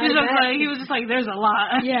military. He was just like, there's a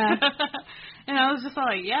lot. Yeah. And I was just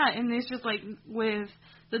like, yeah. And it's just like with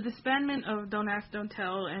the disbandment of Don't Ask, Don't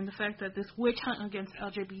Tell, and the fact that this witch hunt against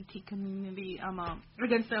LGBT community,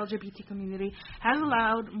 against the LGBT community, has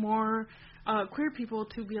allowed more queer people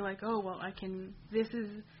to be like, oh well, I can. This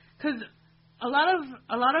is because a lot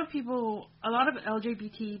of people, a lot of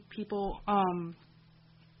LGBT people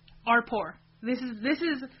are poor.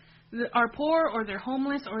 Are poor, or they're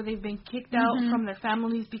homeless, or they've been kicked out from their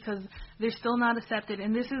families because they're still not accepted,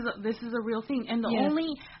 and this is a real thing. And the only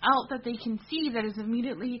out that they can see that is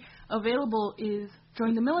immediately available is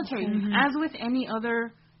join the military. As with any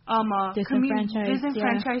other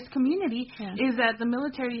disenfranchised community, is that the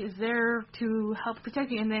military is there to help protect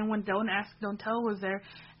you. And then when Don't Ask, Don't Tell was there,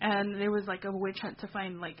 and there was like a witch hunt to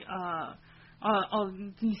find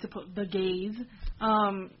the gays,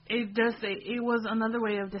 it does say it was another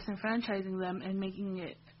way of disenfranchising them and making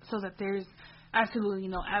it so that there's absolutely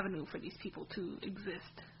no avenue for these people to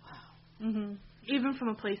exist. Wow. Even from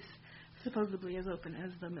a place supposedly as open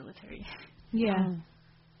as the military. Yeah.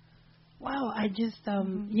 Wow, I just,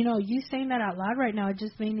 you saying that out loud right now, it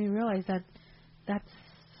just made me realize that that's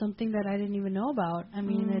something that I didn't even know about. I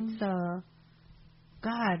mean, it's,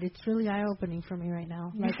 God, it's really eye-opening for me right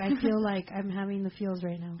now. Like, I feel like I'm having the feels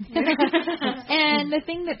right now. And the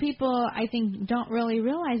thing that people, I think, don't really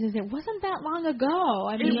realize is it wasn't that long ago.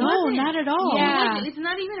 I mean, no, not at all. Yeah. It's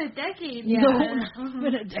not even a decade. Yeah. No, not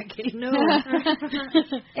been a decade, no.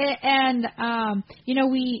 And,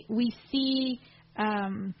 we see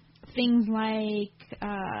things like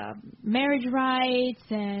marriage rights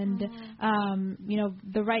and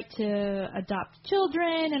the right to adopt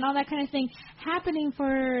children and all that kind of thing happening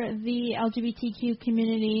for the LGBTQ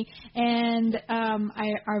community, and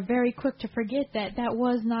are very quick to forget that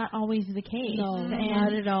was not always the case. No,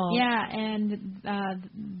 not at all. Yeah, and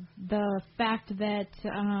the fact that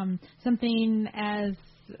something as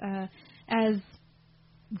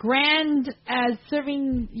grand as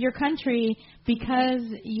serving your country, because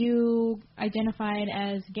you identified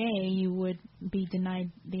as gay, you would be denied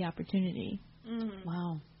the opportunity.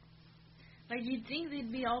 Wow. Like, you'd think they'd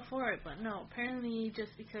be all for it, but no. Apparently,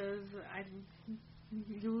 just because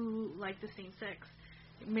you like the same sex,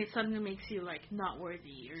 it suddenly makes you like not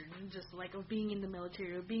worthy, or just like of being in the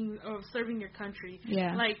military, or of serving your country.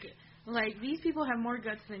 Yeah. Like, these people have more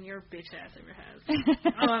guts than your bitch ass ever has.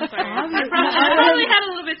 Oh, I'm sorry. I probably had a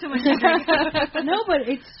little bit too much to drink. No, but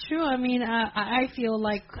it's true. I mean, I feel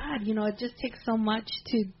like, God, it just takes so much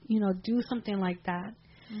to, do something like that.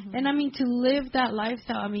 And, I mean, to live that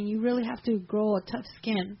lifestyle, I mean, you really have to grow a tough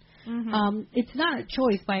skin. It's not a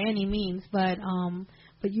choice by any means, but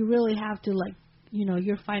you really have to, like,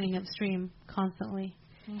 you're fighting upstream constantly.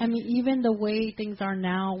 I mean, even the way things are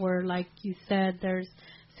now where, like you said, there's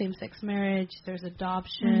same-sex marriage, there's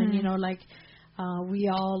adoption, we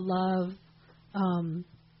all love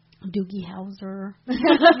Doogie Howser.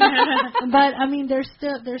 But, I mean, there's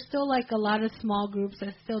still, like, a lot of small groups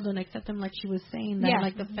that still don't accept them, like she was saying, that,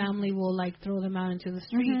 like, the family will, like, throw them out into the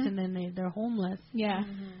streets, and then they're homeless. Yeah.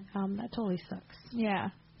 That totally sucks. Yeah.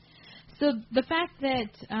 So the fact that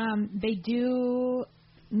they do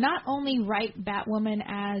not only write Batwoman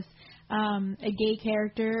as a gay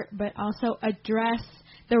character, but also address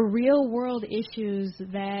the real world issues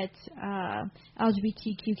that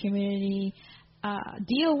LGBTQ community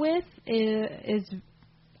deal with is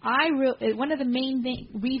one of the main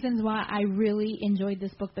reasons why I really enjoyed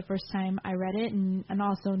this book the first time I read it, and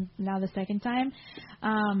also now the second time.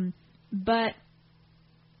 But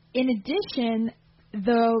in addition,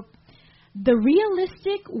 the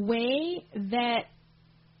realistic way that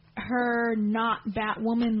her not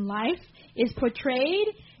Batwoman life is portrayed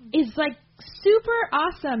is like super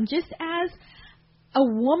awesome, just as a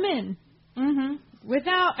woman,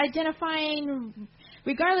 without identifying,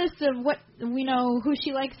 regardless of what who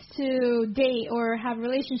she likes to date or have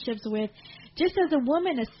relationships with. Just as a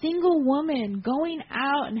woman, a single woman, going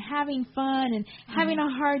out and having fun and having a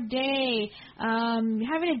hard day,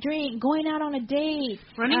 having a drink, going out on a date,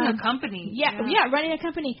 running a company. Yeah, running a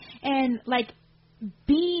company, and like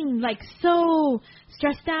being like so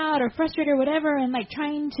stressed out or frustrated or whatever, and like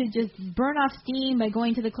trying to just burn off steam by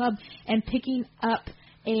going to the club and picking up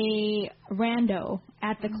a rando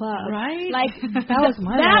at the club. Right? Like that was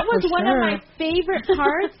one of my favorite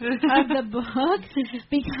parts of the book,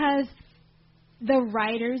 because the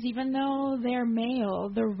writers, even though they're male,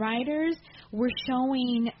 the writers were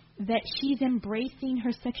showing that she's embracing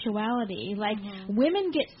her sexuality. Like, women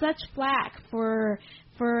get such flack for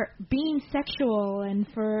being sexual and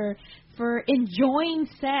for enjoying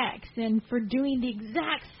sex and for doing the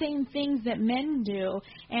exact same things that men do,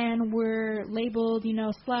 and we're labeled,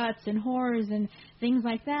 sluts and whores and things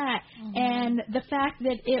like that. And the fact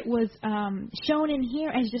that it was shown in here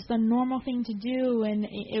as just a normal thing to do, and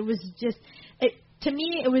it was just, to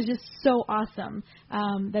me, it was just so awesome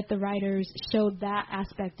that the writers showed that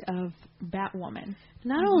aspect of Batwoman.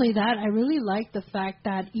 Not only that, I really like the fact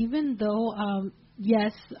that even though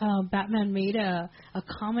yes, Batman made a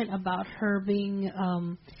comment about her being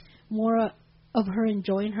more of her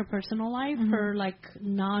enjoying her personal life, her like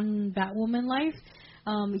non-Batwoman life.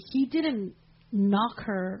 He didn't knock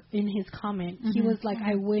her in his comment. He was like,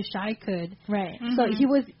 I wish I could. Right. So he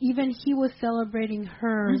was celebrating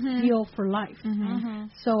her zeal for life.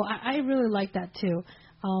 So I really like that too.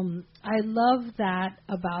 I love that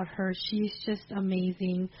about her. She's just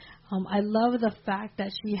amazing. I love the fact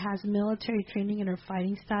that she has military training in her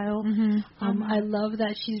fighting style. I love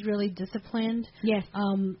that she's really disciplined. Yes.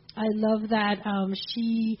 I love that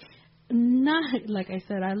she, not like I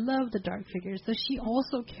said, I love the dark figures. So she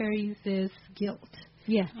also carries this guilt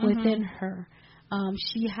within her.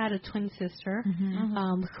 She had a twin sister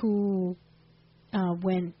who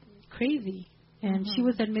went crazy, and she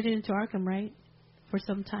was admitted into Arkham, right, for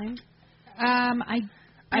some time.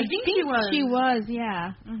 I think she was,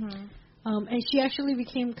 yeah. And she actually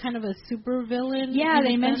became kind of a super villain. Yeah,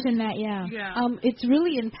 they mentioned that, yeah. It's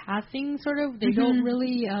really in passing, sort of. They don't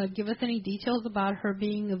really give us any details about her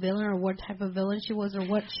being a villain or what type of villain she was or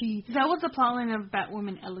what she... That was the plotline of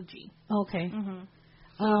Batwoman Elegy. Okay.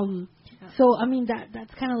 So, I mean,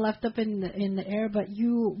 that's kind of left up in the air, but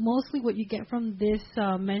mostly what you get from this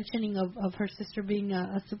mentioning of her sister being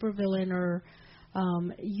a super villain, or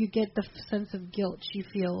you get the sense of guilt she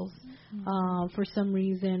feels. For some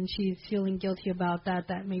reason, she's feeling guilty about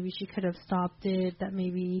that maybe she could have stopped it, that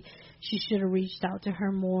maybe she should have reached out to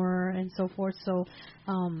her more, and so forth. So,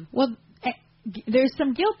 there's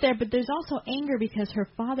some guilt there, but there's also anger because her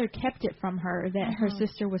father kept it from her that her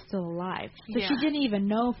sister was still alive. So she didn't even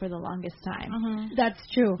know for the longest time. That's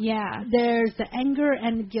true. Yeah. There's the anger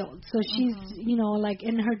and guilt. So she's, like,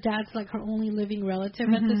 and her dad's like her only living relative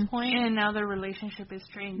at this point. And now their relationship is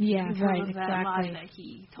strained. Yeah, because of that lie that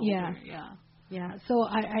he told her. Yeah. So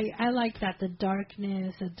I like that, the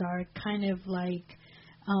darkness, a dark kind of like,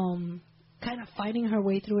 kind of fighting her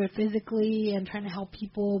way through it physically and trying to help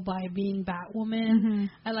people by being Batwoman.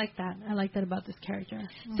 I like that. I like that about this character.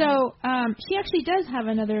 So she actually does have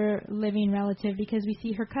another living relative, because we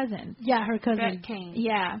see her cousin. Yeah, her cousin. Bat Kane.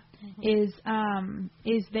 Yeah, is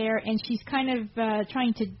there, and she's kind of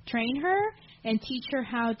trying to train her and teach her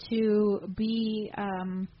how to be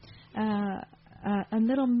a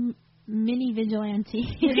little mini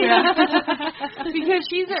vigilante. Because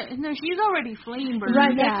she's already Flamebird.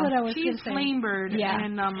 Right, that's what I was She's saying. Flamebird. Yeah.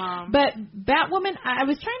 And but Batwoman, I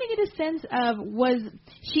was trying to get a sense of, was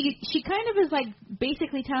she kind of is like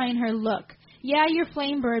basically telling her, look, yeah, you're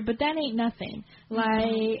Flamebird, but that ain't nothing.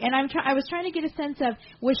 Like, and I was trying to get a sense of,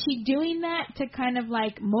 was she doing that to kind of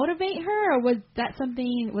like motivate her, or was that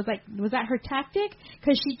her tactic?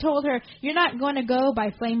 Because she told her, you're not going to go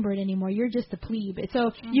by Flamebird anymore. You're just a plebe.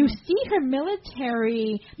 So you see her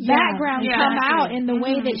military background come out in the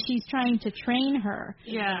way that she's trying to train her.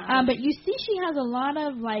 Yeah. But you see, she has a lot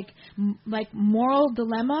of like moral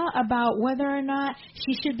dilemma about whether or not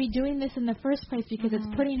she should be doing this in the first place, because it's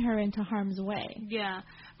putting her into harm's way. Yeah.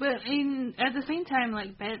 But at the same time,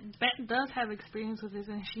 like, Bet does have experience with this,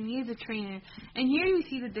 and she needs a trainer. And here you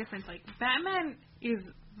see the difference. Like, Batman is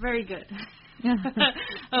very good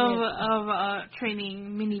of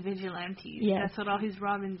training mini vigilantes. Yes. That's what all his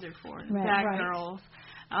Robins are for. Right. Batgirls.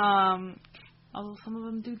 Although some of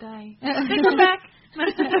them do die. They come back.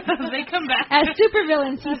 They come back. As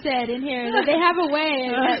supervillains, he said in here that they have a way.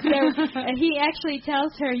 And he actually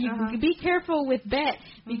tells her, "You be careful with Bet,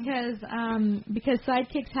 because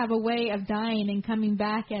sidekicks have a way of dying and coming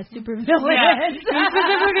back as supervillains." Yeah. He's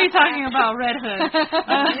specifically talking about Red Hood.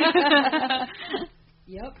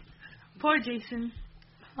 Yep. Poor Jason.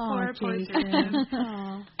 Poor Jason.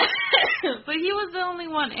 But he was the only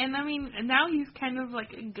one, and I mean, now he's kind of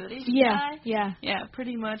like a goodish guy. Yeah. Yeah,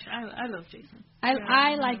 pretty much. I love Jason.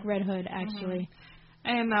 I like Red Hood, actually.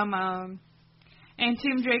 And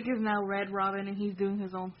Tim Drake is now Red Robin, and he's doing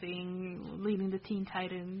his own thing, leading the Teen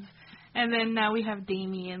Titans. And then now we have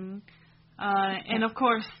Damian. And of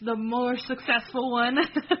course, the more successful one,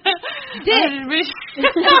 Richard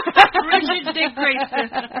Dick Grayson.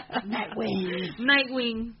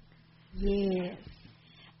 Nightwing. Yes.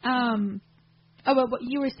 But what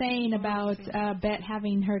you were saying about Bet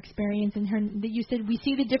having her experience and you said we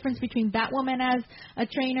see the difference between Batwoman as a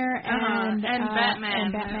trainer and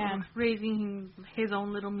Batman raising his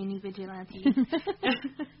own little mini vigilante.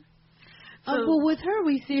 But with her,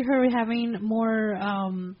 we see her having more.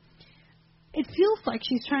 It feels like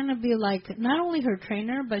she's trying to be like not only her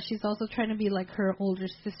trainer, but she's also trying to be like her older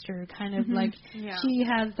sister. Kind of like she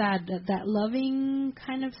has that loving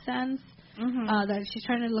kind of sense. That she's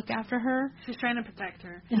trying to look after her. She's trying to protect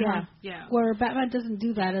her. Yeah. Where Batman doesn't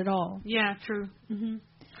do that at all. Yeah, true.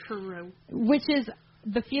 True. Which is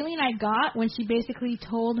the feeling I got when she basically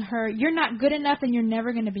told her, you're not good enough and you're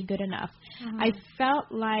never going to be good enough. I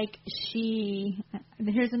felt like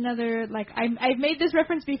here's another, like, I've made this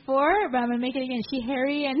reference before, but I'm going to make it again.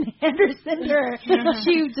 Harry and Henderson her.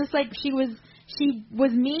 She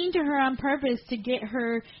was mean to her on purpose to get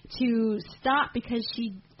her to stop, because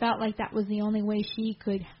she felt like that was the only way she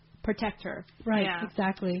could protect her. Right,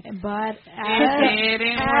 exactly. But as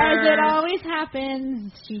it always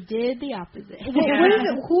happens, she did the opposite.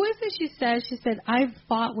 Who is it she said? She said, I've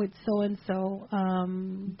fought with so-and-so.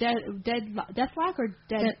 Deathlock or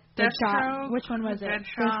Deadshot? Which one was it?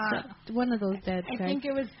 Deadshot. One of those guys. I think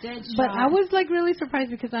it was Deadshot. But I was like really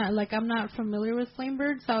surprised, because I'm not familiar with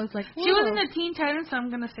Flamebird, so I was like, whoa. She was in the Teen Titans, so I'm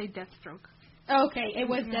going to say Deathstroke. Okay, it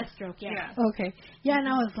was Deathstroke, yeah. Okay. Yeah, and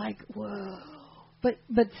I was like, whoa. But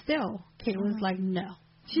still, Kate was like, no.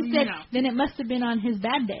 She said, then it must have been on his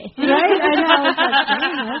bad day. Right? And I was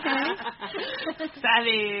like,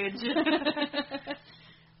 Savage.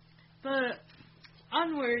 But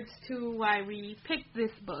onwards to why we picked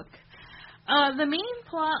this book. The main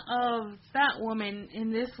plot of Batwoman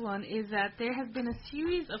in this one is that there has been a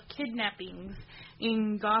series of kidnappings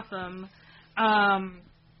in Gotham,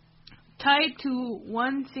 tied to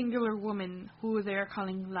one singular woman who they are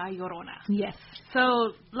calling La Llorona. Yes.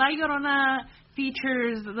 So La Llorona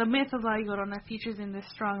the myth of La Llorona features in this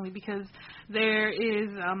strongly, because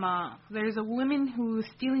there's a woman who's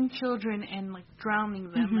stealing children and like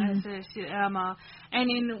drowning them. And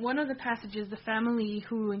in one of the passages, the family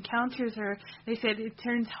who encounters her, they said it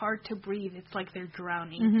turns hard to breathe. It's like they're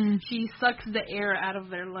drowning. She sucks the air out of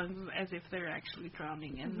their lungs as if they're actually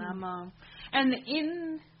drowning. And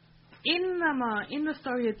in the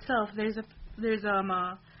story itself, there's a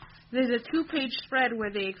 2-page spread where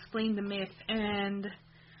they explain the myth, and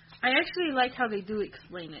I actually like how they do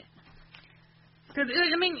explain it. Because,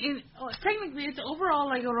 I mean, technically, it's overall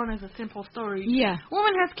like Llorona is a simple story. Yeah.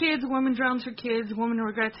 Woman has kids, woman drowns her kids, woman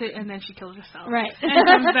regrets it, and then she kills herself. Right.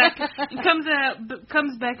 And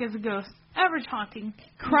comes back as a ghost. Average haunting.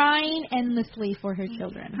 Crying endlessly for her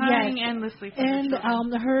children. Crying endlessly for her children.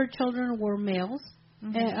 And her children were males.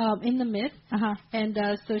 In the myth, and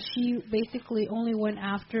so she basically only went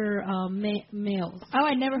after males. Oh,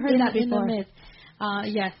 I never heard that before. In the myth,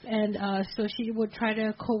 yes, and so she would try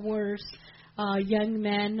to coerce young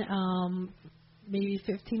men, maybe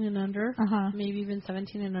 15 and under, maybe even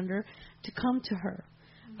 17 and under, to come to her.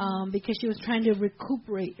 because she was trying to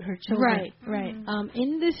recuperate her children. Right.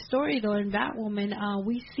 In this story, though, in Batwoman,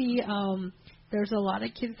 we see there's a lot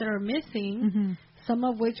of kids that are missing, some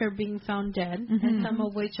of which are being found dead, and some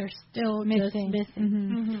of which are still just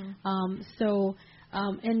missing.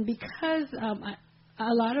 And because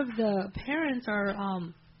a lot of the parents are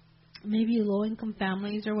maybe low-income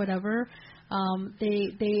families or whatever,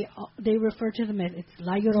 they refer to them as it's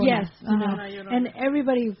La Llorona. Yes, La Llorona. And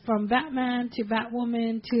everybody from Batman to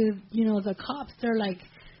Batwoman to the cops, they're like,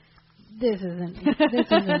 this isn't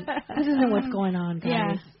what's going on, guys.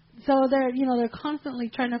 Yeah. So they're constantly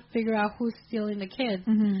trying to figure out who's stealing the kids.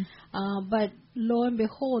 But lo and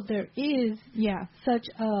behold, there is such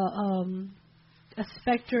a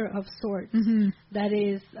specter of sorts that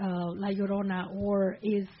is La Llorona, or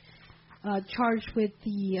is charged with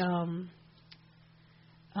the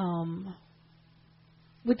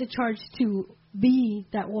charge to be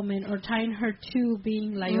that woman, or tying her to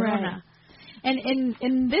being La Llorona. Right. And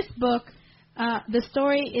in this book, the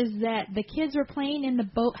story is that the kids were playing in the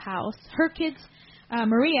boathouse. Her kids,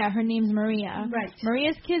 Maria, her name's Maria. Right.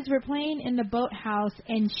 Maria's kids were playing in the boathouse,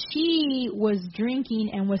 and she was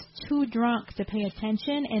drinking and was too drunk to pay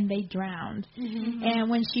attention, and they drowned. And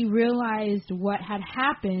when she realized what had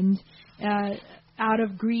happened, out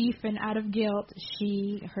of grief and out of guilt,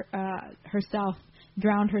 she herself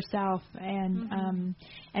drowned herself and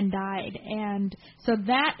died. And so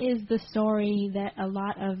that is the story that a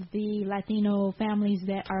lot of the Latino families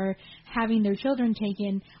that are having their children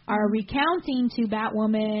taken are recounting to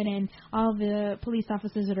Batwoman and all the police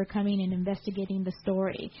officers that are coming and investigating the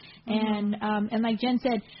story. And like Jen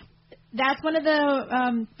said, that's one of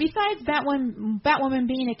the, besides Batwoman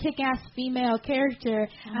being a kick-ass female character,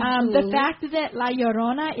 the fact that La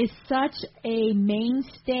Llorona is such a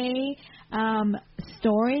mainstay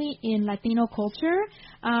story in Latino culture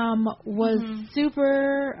was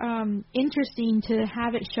super interesting to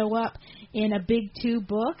have it show up in a Big Two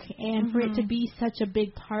book and for it to be such a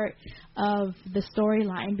big part of the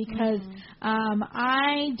storyline, because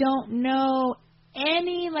I don't know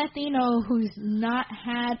any Latino who's not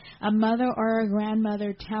had a mother or a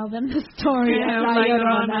grandmother tell them the story of La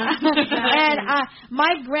Llorona. And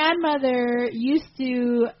my grandmother used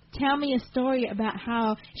to tell me a story about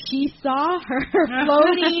how she saw her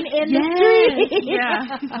floating in the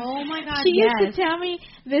street. Oh my God! She used to tell me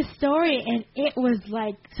this story, and it was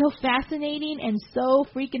like so fascinating and so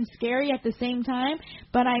freaking scary at the same time.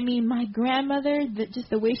 But I mean, my grandmother, just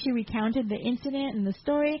the way she recounted the incident and the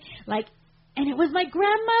story, like. And it was my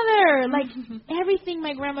grandmother. Like, everything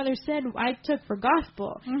my grandmother said, I took for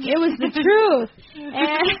gospel. It was the truth.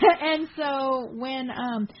 And so when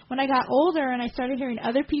I got older and I started hearing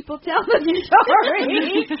other people tell the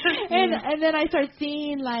story, and then I started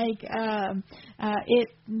seeing, like,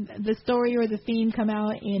 the story or the theme come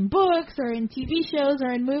out in books or in TV shows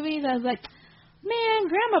or in movies, I was like, man,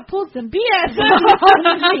 Grandma pulled some BS on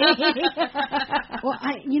me. Well,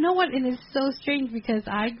 you know what? And it's so strange because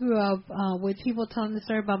I grew up with people telling the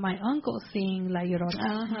story about my uncle seeing La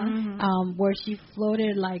Llorona, where she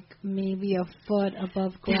floated like maybe a foot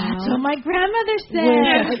above ground. That's what my grandmother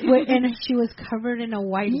said. And she was covered in a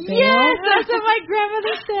white veil. Yes, that's what my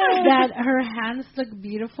grandmother said. That her hands look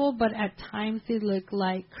beautiful, but at times they look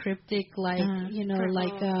like cryptic, like,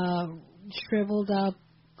 like shriveled up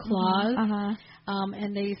claws.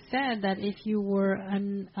 And they said that if you were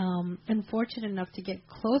unfortunate enough to get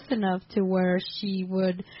close enough to where she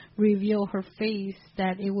would reveal her face,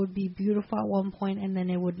 that it would be beautiful at one point, and then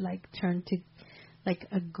it would like turn to like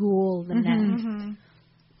a ghoul the next.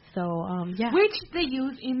 So which they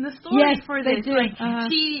use in the story for this. Do. Like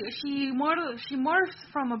she morphs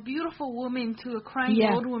from a beautiful woman to a crying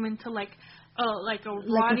old woman to like a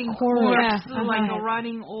rotting corpse, like a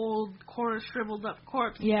rotting old corpse, shriveled up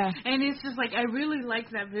corpse. Yeah. And it's just like I really like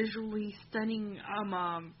that visually stunning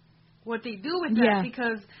what they do with that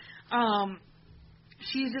because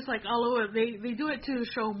she's just like all over. They do it to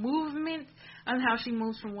show movement and how she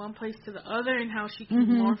moves from one place to the other and how she can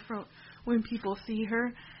morph from when people see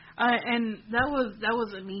her. And that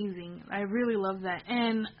was amazing. I really love that.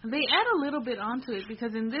 And they add a little bit onto it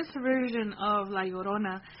because in this version of La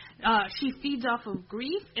Llorona, she feeds off of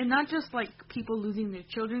grief, and not just like people losing their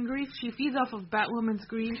children grief. She feeds off of Batwoman's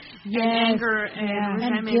grief and anger and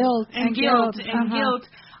resentment and guilt guilt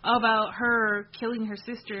about her killing her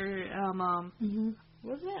sister.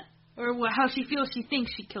 What was that? Or how she feels she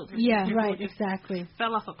thinks she killed her sister. Yeah, right, exactly.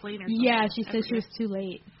 Fell off a plane or something. Yeah, she said she was too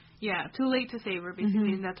late. Yeah, too late to save her,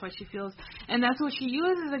 basically, and that's what she feels. And that's what she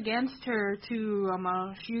uses against her to,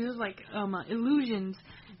 she uses, like, illusions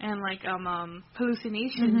and like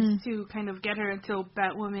hallucinations to kind of get her until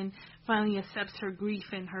Batwoman finally accepts her grief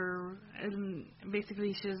and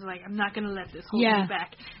basically she's like, I'm not gonna let this hold me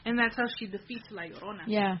back, and that's how she defeats La Llorona.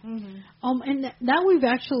 Yeah. And that we've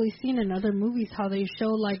actually seen in other movies how they show,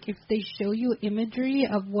 like, if they show you imagery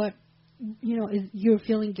of what, you know, is you're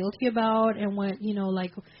feeling guilty about, and what, you know,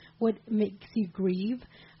 like what makes you grieve,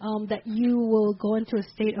 that you will go into a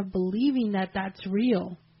state of believing that that's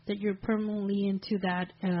real, that you're permanently into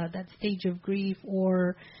that that stage of grief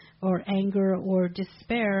or anger or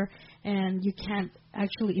despair, and you can't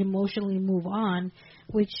actually emotionally move on,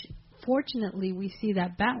 which fortunately we see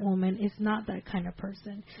that Batwoman is not that kind of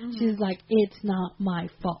person. She's like, it's not my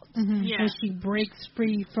fault. And she breaks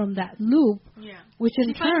free from that loop, which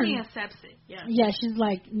in turn finally accepts it. She's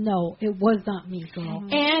like, no, it was not me, girl.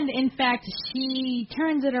 And in fact, she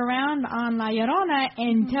turns it around on La Llorona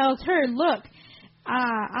and tells her, look,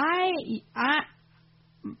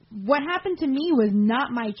 what happened to me was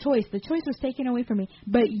not my choice. The choice was taken away from me.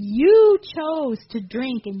 But you chose to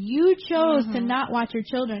drink, and you chose to not watch your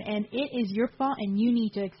children, and it is your fault, and you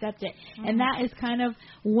need to accept it. And that is kind of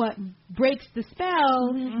what breaks the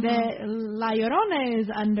spell that La Llorona is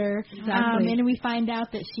under. And we find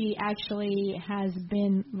out that she actually has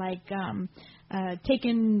been, like,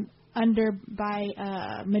 taken under by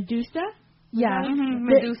Medusa.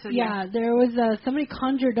 Medusa. There was somebody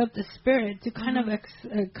conjured up the spirit to kind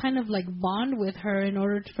of like bond with her in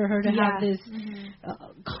order for her to have this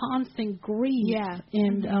constant grief,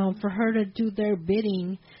 and for her to do their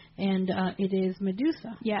bidding. And it is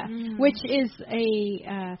Medusa. Which is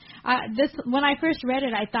this. When I first read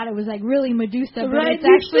it, I thought it was like really Medusa, but it's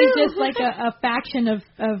actually just like a faction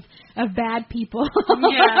of bad people.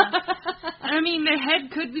 I mean, their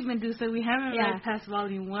head could be Medusa. We haven't read past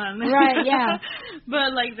volume 1.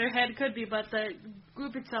 But like their head could be, but the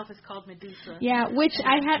group itself is called Medusa. Which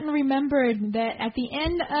I hadn't remembered that at the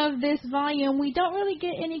end of this volume, we don't really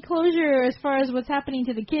get any closure as far as what's happening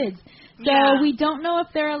to the kids. So we don't know if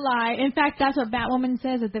they're alive. In fact, that's what Batwoman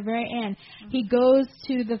says at the very end. He goes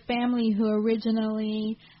to the family who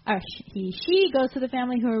originally, she goes to the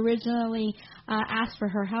family who originally asked for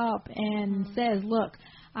her help and says, look,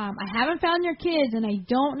 I haven't found your kids, and I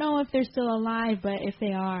don't know if they're still alive, but if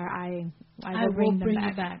they are, I will bring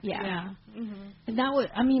them back. And that would,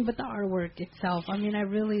 I mean, but the artwork itself, I mean, I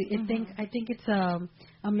really, I think it's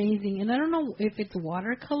amazing. And I don't know if it's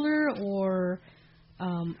watercolor or,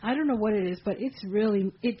 I don't know what it is, but it's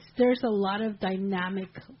really, there's a lot of dynamic,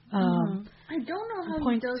 I don't know how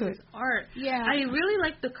he does his art. I really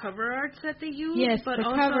like the cover arts that they use. Yes, but the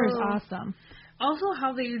cover is awesome. Also,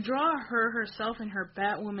 how they draw herself in her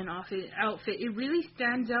Batwoman outfit, it really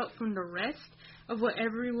stands out from the rest of what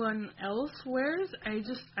everyone else wears. I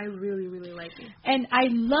really, really like it. And I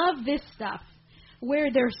love this stuff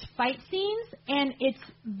where there's fight scenes, and it's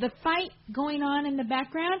the fight going on in the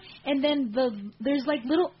background, and then there's like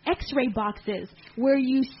little X-ray boxes where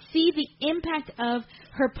you see the impact of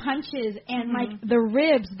her punches, and like the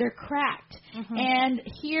ribs, they're cracked. And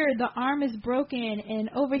here the arm is broken,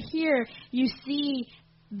 and over here you see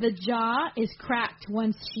the jaw is cracked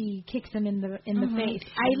once she kicks him in the face.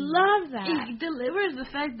 I love that. It delivers the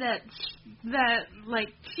fact that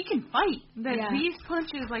like she can fight. That these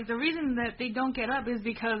punches, like the reason that they don't get up is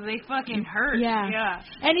because they fucking hurt.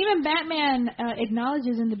 And even Batman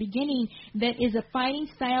acknowledges in the beginning that is a fighting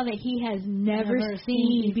style that he has never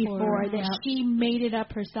seen before. That she made it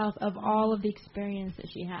up herself of all of the experience that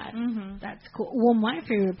she had. That's cool. Well, my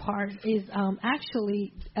favorite part is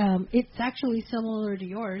actually it's actually similar to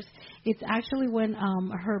yours. It's actually when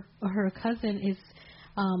her cousin is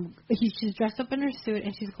she's dressed up in her suit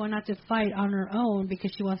and she's going out to fight on her own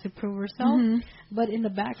because she wants to prove herself. But in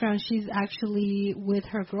the background, she's actually with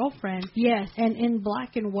her girlfriend. And in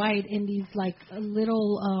black and white, in these like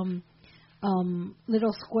little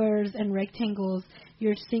little squares and rectangles,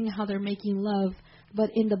 you're seeing how they're making love.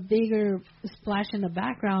 But in the bigger splash in the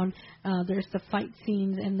background, there's the fight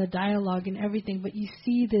scenes and the dialogue and everything. But you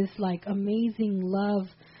see this like amazing love.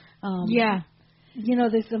 You know,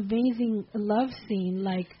 this amazing love scene.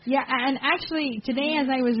 Like and actually today as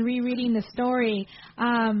I was rereading the story,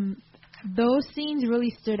 those scenes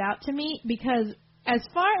really stood out to me because as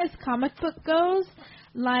far as comic book goes,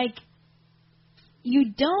 like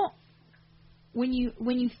you don't when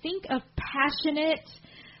you think of passionate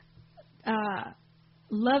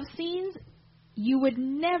love scenes, you would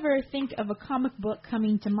never think of a comic book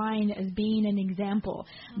coming to mind as being an example.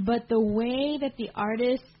 But the way that the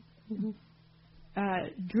artist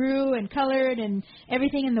drew and colored and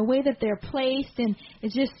everything, and the way that they're placed, and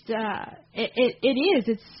it's just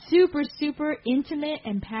it's super, super intimate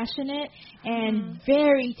and passionate and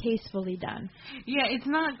very tastefully done. Yeah, it's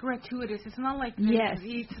not gratuitous. It's not like yes.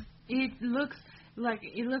 It looks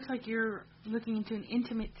like you're looking into an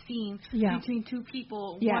intimate scene between two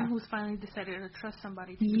people, one who's finally decided to trust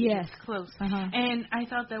somebody to be this close. And I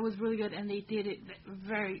thought that was really good, and they did it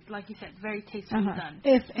very, like you said, very tastefully done.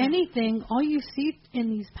 If anything, all you see in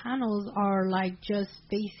these panels are like just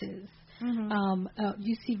faces.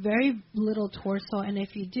 You see very little torso, and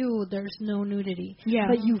if you do, there's no nudity. Yeah.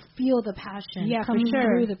 But you feel the passion coming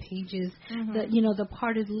through the pages. The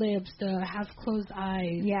parted lips, the half-closed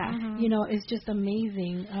eyes. Yeah. It's just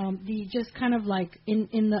amazing. The just kind of like in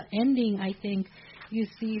the ending, I think you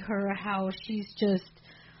see her how she's just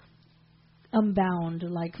unbound,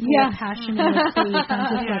 like full of passion in her face.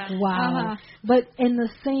 I'm just like, wow. But in the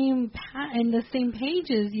same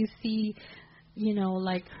pages, you see,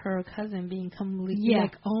 like her cousin being completely,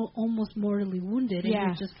 like almost mortally wounded, and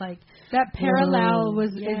you're just like, that parallel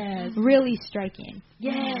was really striking.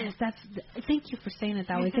 Yes, thank you for saying it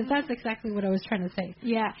that way, because that's exactly what I was trying to say.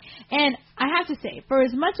 Yeah, and I have to say, for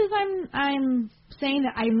as much as I'm saying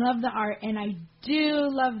that I love the art, and I do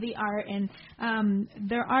love the art, and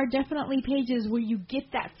there are definitely pages where you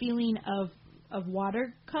get that feeling of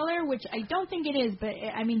watercolor, which I don't think it is, but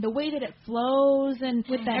I mean the way that it flows and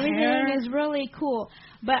with everything hair is really cool.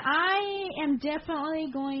 But I am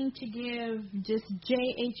definitely going to give just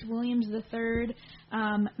J.H. Williams III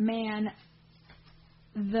man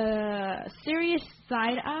the serious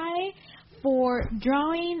side eye for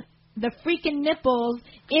drawing the freaking nipples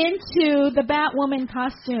into the Batwoman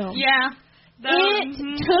costume. Yeah.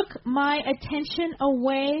 It took my attention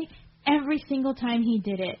away every single time he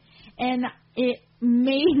did it. And it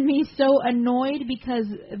made me so annoyed because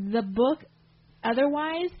the book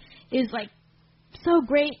otherwise is like so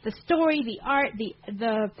great. The story, the art,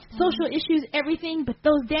 the social issues, everything, but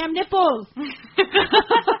those damn nipples. And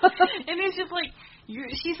it's just like,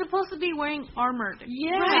 she's supposed to be wearing armored.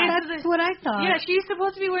 Yeah, right? That's what I thought. Yeah, she's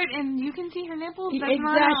supposed to be wearing, and you can see her nipples. That's exactly.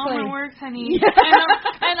 not how armor works, honey. Yeah.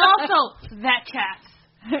 And also, that chaps.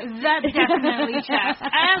 That definitely chaps.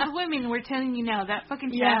 As women, we're telling you now, that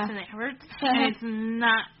fucking chaps and it hurts, and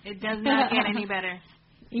it does not get any better.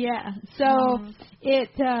 Yeah, so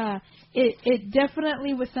it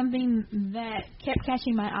definitely was something that kept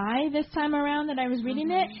catching my eye this time around that I was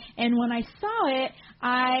reading it, and when I saw it,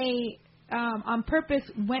 I on purpose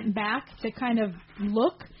went back to kind of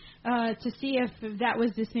look to see if that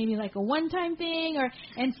was just maybe like a one-time thing,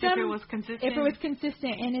 if it was consistent. If it was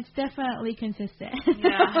consistent, and it's definitely consistent.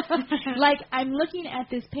 Yeah. Like I'm looking at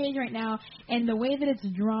this page right now, and the way that it's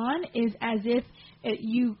drawn is as if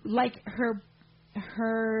you like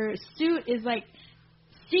her suit is like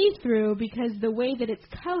see-through, because the way that it's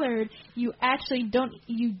colored, you actually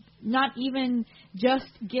you not even just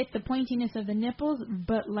get the pointiness of the nipples,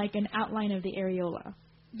 but like an outline of the areola.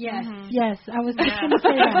 Yes, yes, I was just going to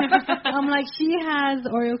say that. I'm like, she has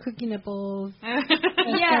Oreo cookie nipples, as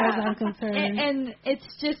far as I'm concerned. And it's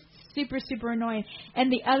just super, super annoying. And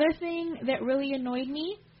the other thing that really annoyed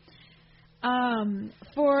me,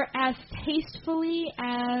 for as tastefully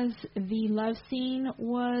as the love scene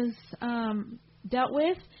was dealt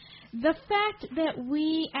with, the fact that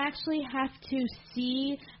we actually have to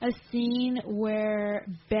see a scene where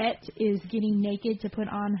Bet is getting naked to put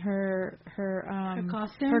on her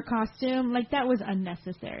costume, like that was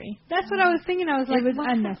unnecessary. That's what I was thinking. I was like, it was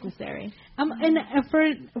unnecessary. And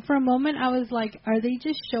for a moment, I was like, are they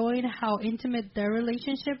just showing how intimate their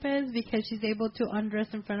relationship is because she's able to undress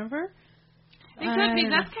in front of her? It could be.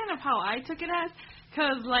 That's kind of how I took it as,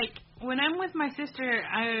 because like when I'm with my sister,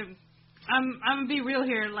 I'm gonna be real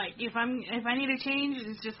here. Like if I need to change,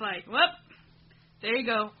 it's just like, whoop, there you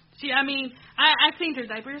go. I cleaned her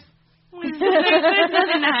diapers. There's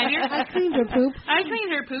nothing to hide here. I cleaned her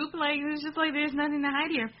poop. Like it's just like there's nothing to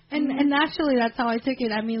hide here. And naturally, that's how I took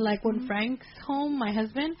it. I mean, like when Frank's home, my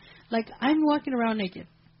husband, like I'm walking around naked.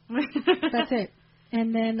 That's it.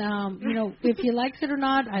 And then, if he likes it or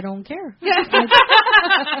not, I don't care.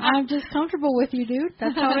 I'm just comfortable with you, dude.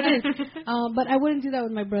 That's how it is. But I wouldn't do that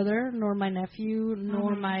with my brother, nor my nephew,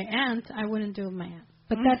 nor my aunt. I wouldn't do it with my aunt.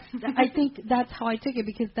 But I think that's how I took it,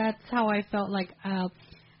 because that's how I felt like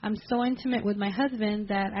I'm so intimate with my husband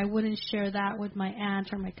that I wouldn't share that with my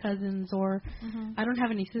aunt or my cousins, or I don't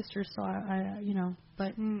have any sisters, so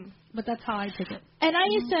but that's how I took it. And I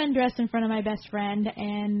used to undress in front of my best friend,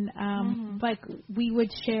 and like we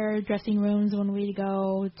would share dressing rooms when we'd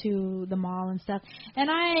go to the mall and stuff. And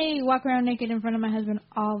I walk around naked in front of my husband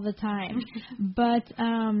all the time. But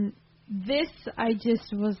this I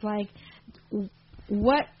just was like,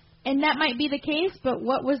 what? And that might be the case, but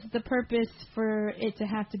what was the purpose for it to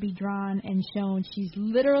have to be drawn and shown? She's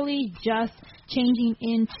literally just changing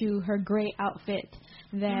into her gray outfit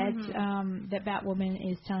that that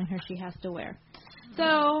Batwoman is telling her she has to wear.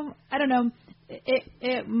 So I don't know. It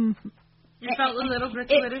felt a little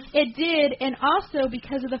gratuitous. It did, and also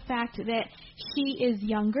because of the fact that she is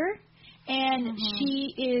younger and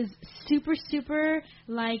she is super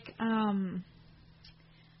like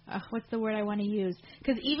what's the word I want to use?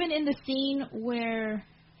 Because even in the scene where,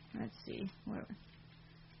 let's see,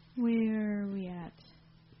 where are we at?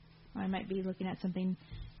 I might be looking at something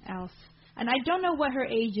else. And I don't know what her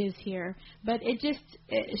age is here, but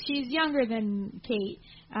she's younger than Kate.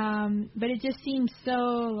 But it just seems so,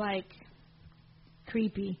 like,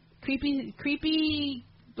 creepy,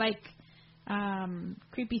 like,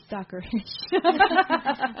 creepy stalker-ish.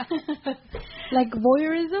 Like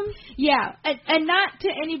voyeurism? Yeah, and not to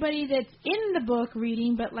anybody that's in the book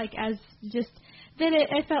reading, but like as just that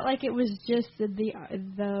I felt like it was just the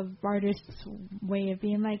artist's way of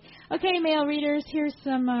being like, okay, male readers, here's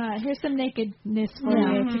some nakedness for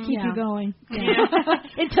you to keep you going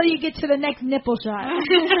until you get to the next nipple shot.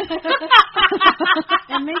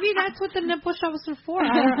 And maybe that's what the nipple shot was for.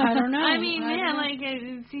 I don't know. I mean, like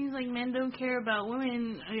it seems like men don't care about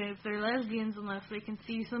women if they're lesbians unless they can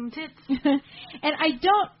see some tits. And I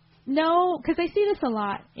don't know, because I see this a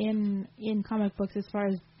lot in comic books as far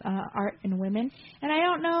as art and women, and I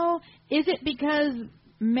don't know, is it because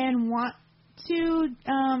men want to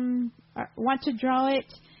draw it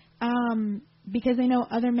because they know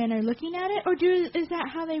other men are looking at it, or is that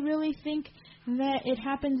how they really think that it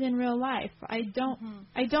happens in real life? I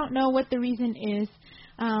don't know what the reason is.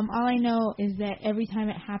 All I know is that every time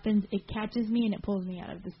it happens, it catches me and it pulls me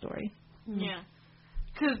out of the story. Yeah,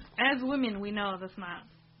 because as women, we know that's not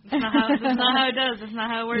how it does. That's not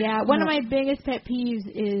how it works. Yeah, one of my biggest pet peeves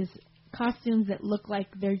is costumes that look like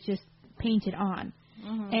they're just painted on.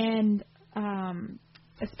 And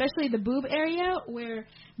especially the boob area where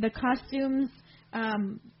the costumes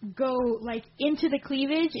go like into the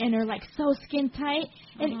cleavage and are like so skin tight.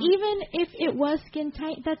 And even if it was skin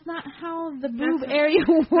tight, that's not how the boob area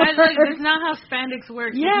works. That's not how spandex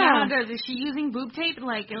works. Yeah. That's not how it does. Is she using boob tape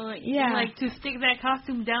like to stick that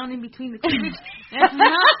costume down in between the cleavage? That's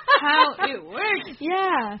not how it works.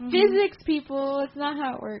 Yeah. Physics, people, it's not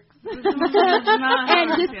how it works. And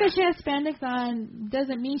just because she has spandex on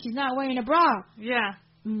doesn't mean she's not wearing a bra. Yeah.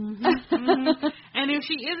 And if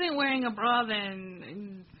she isn't wearing a bra,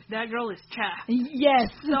 then that girl is chaff.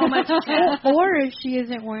 Yes. So much chaff. Or if she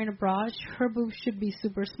isn't wearing a bra, her boobs should be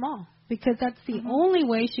super small. Because that's the only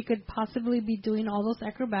way she could possibly be doing all those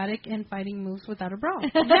acrobatic and fighting moves without a bra.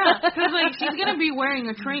 Yeah, because like she's gonna be wearing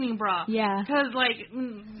a training bra. Yeah. Because like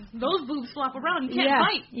those boobs flop around. You can't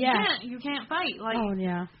fight. Yeah. You can't fight. Like. Oh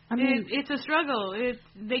yeah. I mean, it's a struggle.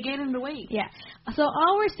 They get in the way. Yeah. So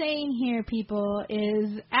all we're saying here, people,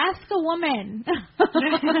 is ask a woman.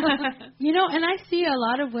 You know, and I see a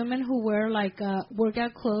lot of women who wear like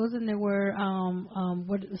workout clothes and they wear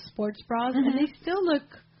sports bras and they still look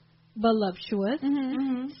voluptuous.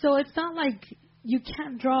 So it's not like you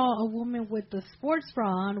can't draw a woman with the sports bra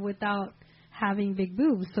on without having big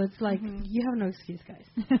boobs. So it's like you have no excuse, guys.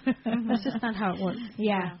 That's just not how it works.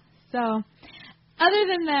 Yeah. So other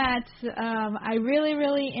than that, I really,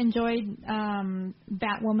 really enjoyed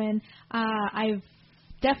Batwoman. I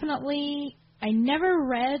never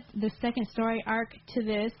read the second story arc to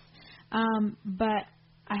this, but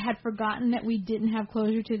I had forgotten that we didn't have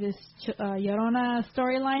closure to this Llorona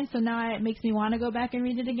storyline, so now it makes me want to go back and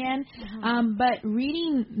read it again. But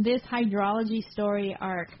reading this hydrology story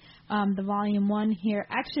arc, the volume 1 here,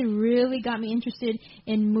 actually really got me interested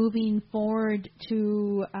in moving forward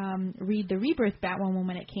to read the Rebirth Batwoman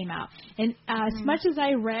when it came out. And as much as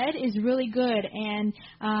I read is really good, and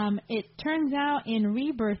it turns out in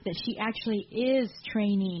Rebirth that she actually is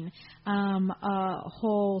training a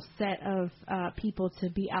whole set of people to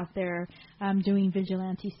be out there doing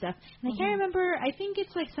vigilante stuff. And I can't remember, I think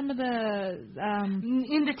it's like some of the...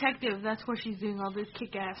 in Detective, that's where she's doing all this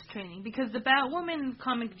kick-ass training. Because the Batwoman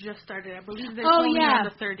comic just started. I believe they're only on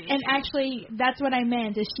the third issue. And actually, that's what I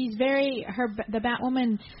meant, is she's the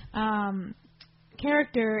Batwoman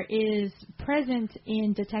character is present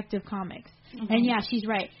in Detective Comics. And yeah, she's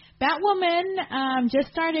right. Batwoman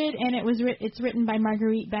just started, and it's written by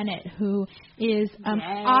Marguerite Bennett, who is an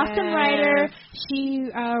awesome writer. She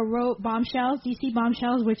wrote Bombshells, DC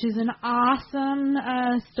Bombshells, which is an awesome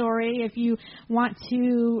story. If you want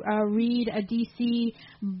to read a DC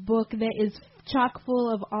book that is chock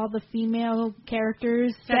full of all the female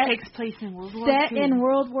characters that takes place in World War set II. in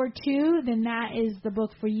World War II, then that is the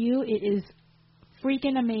book for you. It is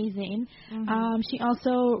freaking amazing. She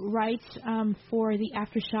also writes for the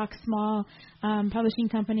Aftershock small publishing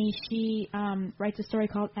company. She writes a story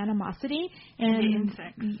called Animosity, and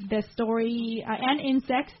the story and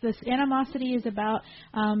Insects. This Animosity is about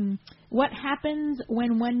what happens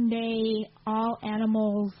when one day all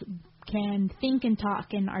animals can think and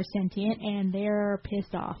talk and are sentient, and they're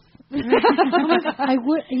pissed off. I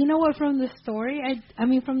would, you know what? From the story, I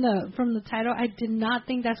mean, from the title, I did not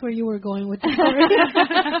think that's where you were going with the story.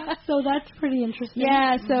 So that's pretty interesting.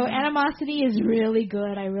 Yeah. So Animosity is really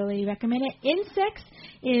good. I really recommend it. Insects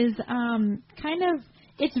is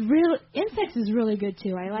Insects is really good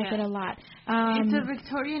too. I like it a lot. It's a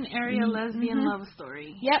Victorian area lesbian love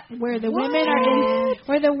story. Yep, where the women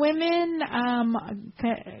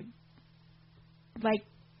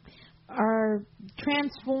are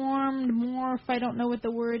transformed, morph. I don't know what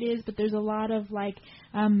the word is, but there's a lot of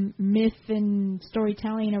myth and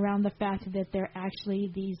storytelling around the fact that they're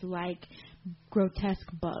actually these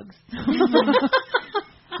grotesque bugs.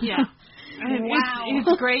 Yeah.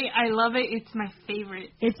 It's great. I love it. It's my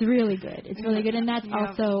favorite. It's really good. It's really good, and that's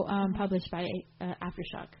also published by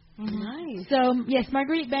Aftershock. Nice. So yes,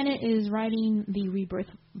 Marguerite Bennett is writing the Rebirth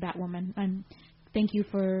Batwoman. Thank you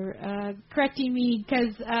for correcting me,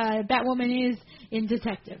 because Batwoman is in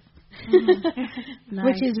Detective, Nice.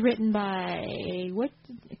 which is written by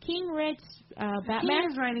King writes Batman. King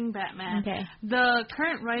is writing Batman. Okay. The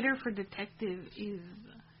current writer for Detective is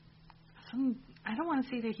I don't want to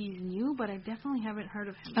say that he's new, but I definitely haven't heard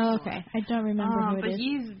of him. Oh, okay. I don't remember who it but is.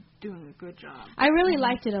 he's doing a good job. I really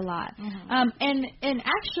liked it a lot. And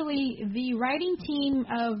actually, the writing team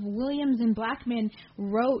of Williams and Blackman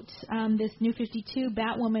wrote this New 52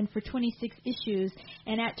 Batwoman for 26 issues,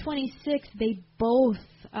 and at 26, they both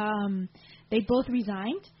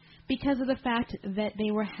resigned because of the fact that they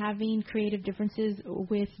were having creative differences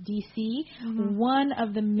with DC. One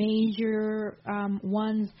of the major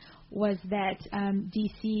ones was that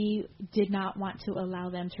DC did not want to allow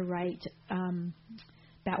them to write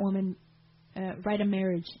Batwoman, write a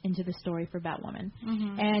marriage into the story for Batwoman.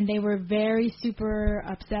 And they were very super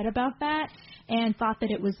upset about that and thought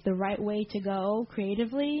that it was the right way to go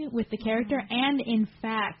creatively with the character, and in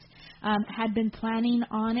fact had been planning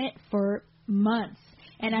on it for months.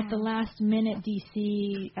 And at the last minute,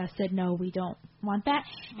 DC said, no, we don't want that.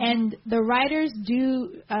 And the writers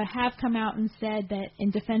have come out and said that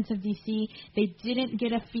in defense of DC, they didn't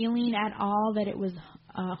get a feeling at all that it was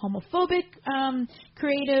homophobic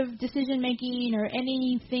creative decision-making or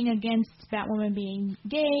anything against Batwoman being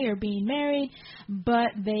gay or being married,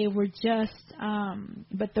 but they were just,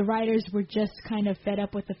 but the writers were just kind of fed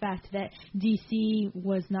up with the fact that DC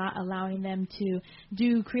was not allowing them to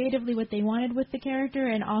do creatively what they wanted with the character,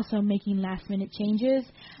 and also making last-minute changes,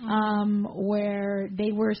 where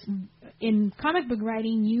they were, in comic book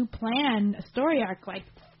writing, you plan a story arc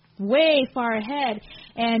way far ahead,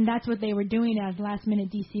 and that's what they were doing. As last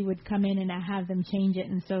minute, DC would come in and have them change it,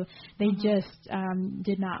 and so they just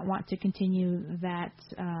did not want to continue that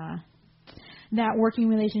working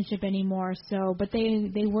relationship anymore. So, but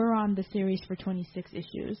they were on the series for 26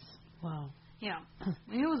 issues. Wow. Yeah,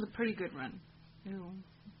 it was a pretty good run.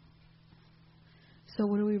 So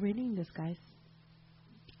what are we rating this, guys?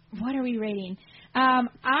 What are we rating? I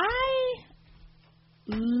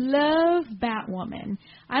love Batwoman.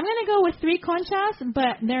 I'm going to go with 3 conchas,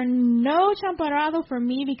 but they're no champorado for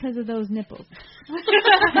me because of those nipples.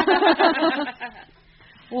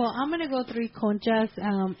 Well, I'm going to go 3 conchas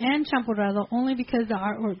and champorado only because the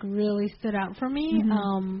artwork really stood out for me.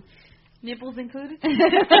 Nipples included?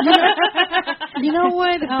 You know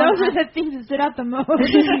what? Those are the things that stood out the most.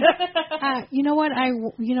 You know what? I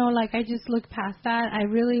just looked past that. I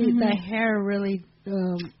really, the hair really,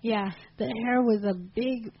 the hair was a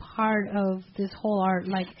big part of this whole art.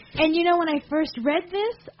 And you know, when I first read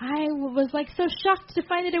this, I was so shocked to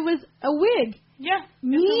find that it was a wig. Yeah.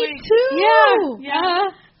 Me too.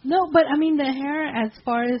 Yeah. No, but I mean the hair, as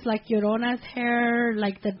far as Llorona's hair,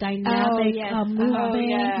 the dynamic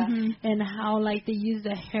movement, and how they use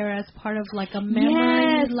the hair as part of a memory.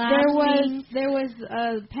 Yes, there was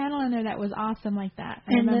a panel in there that was awesome like that.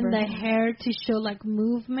 I remember. Then the hair to show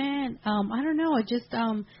movement. I don't know.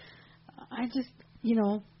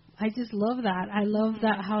 I I just love that. I love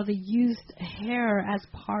that how they used hair as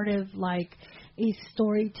part of like a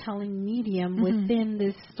storytelling medium within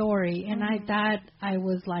this story, and I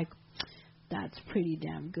was like, that's pretty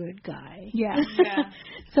damn good, guy. Yeah.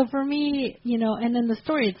 So for me, you know, and then the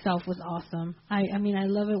story itself was awesome. I mean, I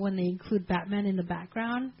love it when they include Batman in the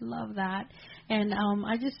background. Love that. And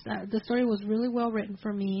I just, the story was really well written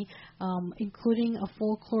for me, including a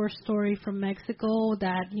folklore story from Mexico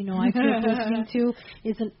that, you know, I grew up listening to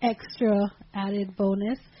is an extra added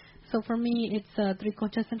bonus. So for me, it's Three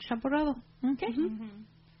Conchas and Champurrado. Okay.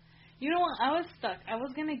 You know what? I was stuck. I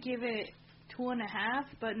was going to give it 2.5,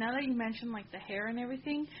 but now that you mentioned like the hair and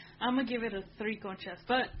everything, I'm gonna give it a 3 conchas,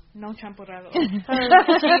 but no champurrado.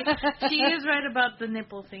 she is right about the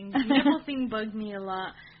nipple thing. The nipple thing bugged me a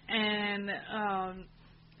lot, and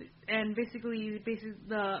basically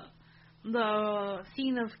the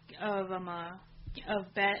scene of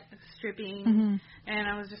Bet stripping, and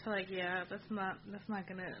I was just like, yeah, that's not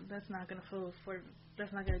gonna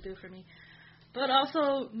do it for me. But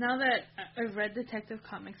also, now that I've read Detective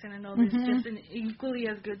Comics and I know there's just an equally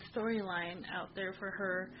as good storyline out there for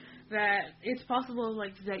her, that it's possible,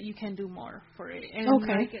 like, that you can do more for it. And,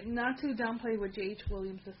 like, not to downplay what J.H.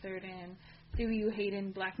 Williams III and W.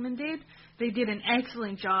 Hayden Blackman did, they did an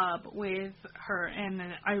excellent job with her, and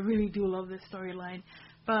I really do love this storyline.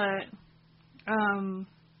 But, and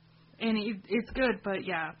it's good, but,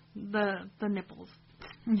 yeah, the nipples.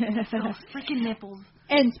 Those freaking nipples.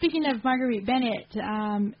 And speaking of Marguerite Bennett,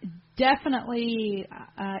 definitely,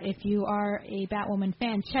 if you are a Batwoman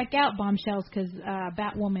fan, check out Bombshells, because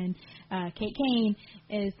Batwoman, Kate Kane,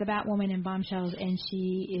 is the Batwoman in Bombshells, and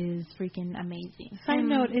she is freaking amazing. Side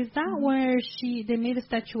note, is that where they made a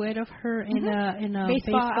statuette of her in a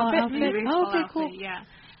baseball outfit? Okay, cool. Yeah,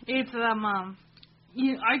 it's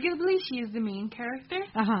arguably she is the main character.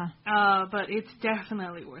 But it's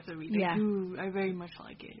definitely worth a read. Yeah. Ooh, I very much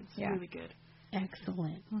like it. It's really good.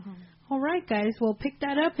 Excellent. All right, guys. Well, pick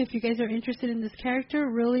that up if you guys are interested in this character.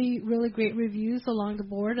 Really, really great reviews along the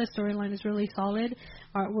board. The storyline is really solid.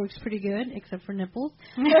 Artwork's pretty good, except for nipples.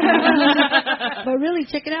 But really,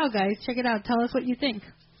 check it out, guys. Check it out. Tell us what you think.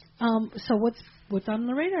 So what's on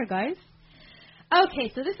the radar, guys? Okay,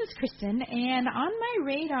 so this is Kristen, and on my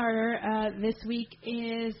radar this week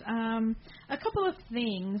is a couple of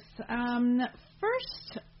things.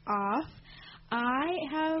 First off, I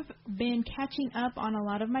have been catching up on a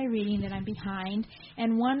lot of my reading that I'm behind,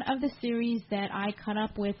 and one of the series that I caught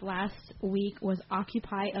up with last week was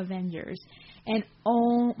Occupy Avengers. And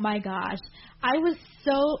oh my gosh, I was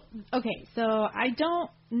so I don't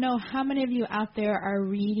know how many of you out there are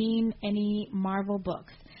reading any Marvel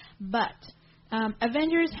books, but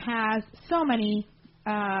Avengers has so many.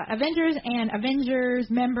 Avengers and Avengers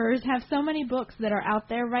members have so many books that are out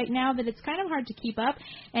there right now that it's kind of hard to keep up.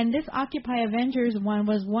 And this Occupy Avengers one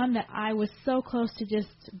was one that I was so close to just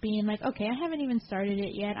being like, okay, I haven't even started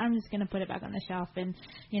it yet. I'm just going to put it back on the shelf and,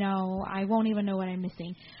 I won't even know what I'm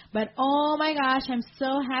missing. But oh my gosh, I'm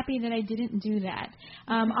so happy that I didn't do that.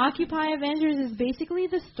 Occupy Avengers is basically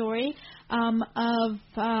the story of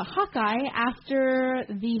Hawkeye after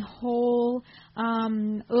the whole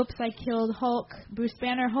oops, I killed Hulk, Bruce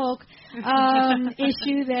Banner Hulk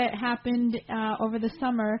issue that happened over the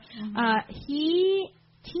summer. He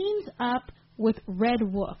teams up with Red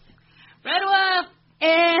Wolf. Red Wolf!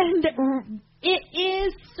 And it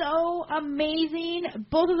is so amazing.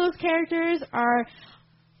 Both of those characters are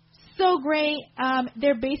so great.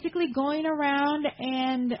 They're basically going around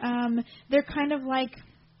and they're kind of like,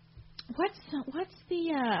 what's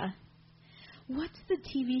the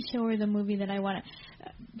TV show or the movie that I want to...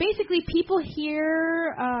 Basically, people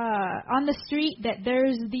hear on the street that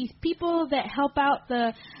there's these people that help out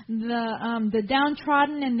the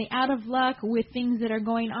downtrodden and the out of luck with things that are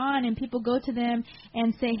going on, and people go to them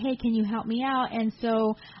and say, hey, can you help me out? And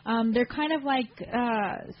so they're kind of like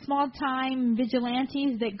small-time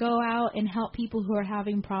vigilantes that go out and help people who are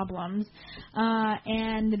having problems.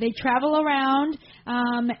 And they travel around,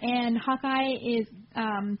 and Hawkeye is...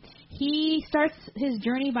 he starts his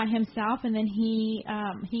journey by himself, and then he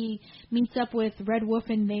meets up with Red Wolf,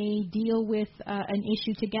 and they deal with an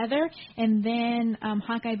issue together. And then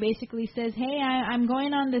Hawkeye basically says, "Hey, I'm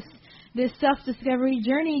going on this self-discovery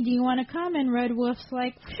journey. Do you want to come?" And Red Wolf's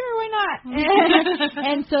like, "Sure, why not?"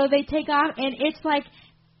 And so they take off, and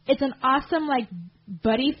it's an awesome like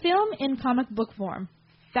buddy film in comic book form.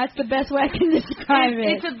 That's the best way I can describe it.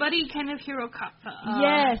 It's a buddy kind of hero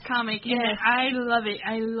comic. Yes. And I love it.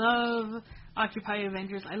 I love Occupy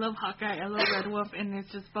Avengers. I love Hawkeye. I love Red Wolf. And it's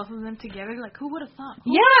just both of them together. Like, who would have thought?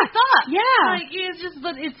 Who would have thought? Yeah. Like, it's just,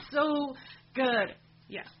 but it's so good.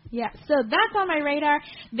 Yeah, so that's on my radar.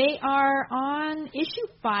 They are on issue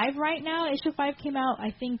 5 right now. Issue 5 came out,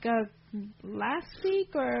 I think, last week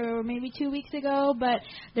or maybe 2 weeks ago, but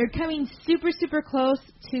they're coming super, super close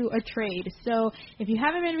to a trade. So if you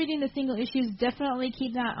haven't been reading the single issues, definitely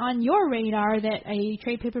keep that on your radar that a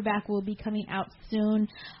trade paperback will be coming out soon.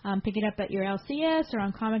 Pick it up at your LCS or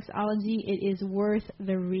on Comixology. It is worth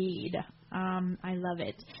the read. I love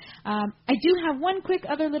it. I do have one quick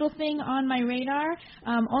other little thing on my radar,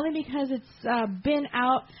 only because it's been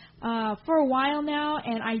out for a while now,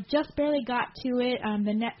 and I just barely got to it,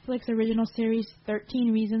 the Netflix original series,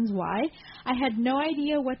 13 Reasons Why. I had no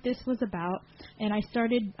idea what this was about, and I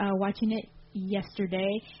started watching it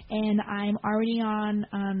yesterday, and I'm already on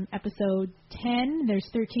episode 10. There's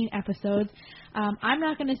 13 episodes. I'm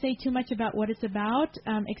not going to say too much about what it's about,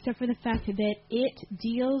 except for the fact that it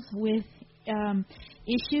deals with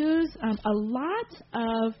issues, a lot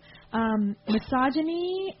of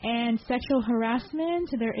misogyny and sexual harassment.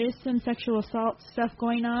 There is some sexual assault stuff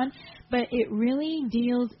going on, but it really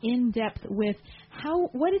deals in depth with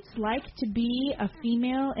what it's like to be a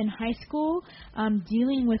female in high school,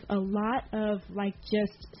 dealing with a lot of like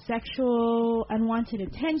just sexual unwanted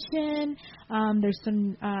attention. There's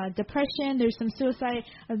some depression. There's some suicide.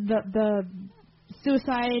 The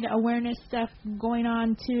suicide awareness stuff going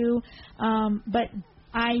on too, but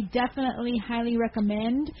I definitely highly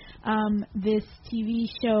recommend this TV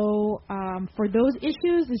show for those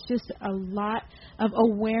issues. It's just a lot of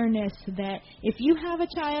awareness that if you have a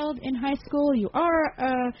child in high school, you are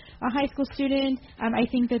a high school student, I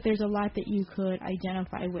think that there's a lot that you could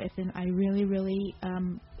identify with, and I really, really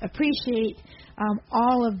appreciate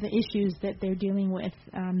all of the issues that they're dealing with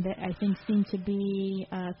that I think seem to be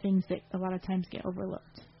things that a lot of times get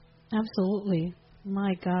overlooked. Absolutely.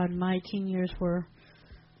 My God, my teen years were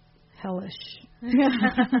hellish.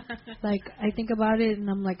 Like, I think about it and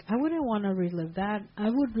I'm like, I wouldn't want to relive that. I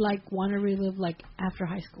would want to relive after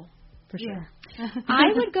high school, for sure.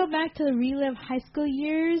 I would go back to relive high school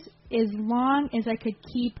years as long as I could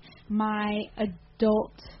keep my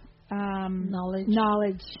adult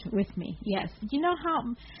knowledge with me. Yes. You know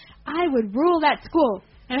how I would rule that school.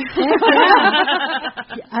 I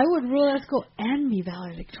would rule that school and be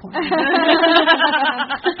valedictorian.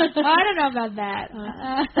 I don't know about that.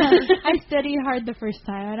 I studied hard the first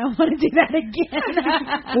time. I don't want to do that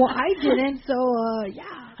again. Well, I didn't, so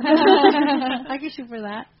yeah. I can shoot for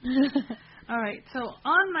that. All right, so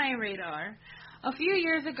on my radar, a few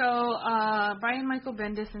years ago, Brian Michael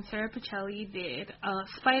Bendis and Sarah Pichelli did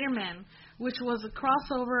Spider-Man, which was a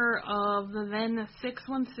crossover of the then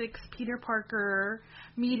 616 Peter Parker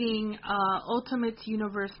meeting Ultimate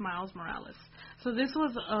Universe Miles Morales. So this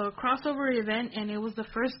was a crossover event, and it was the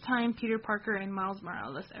first time Peter Parker and Miles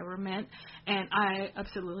Morales ever met, and I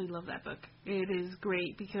absolutely love that book. It is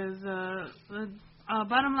great because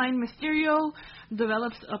bottom line, Mysterio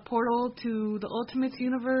develops a portal to the Ultimate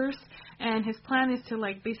Universe, and his plan is to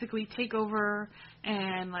basically take over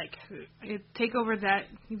and take over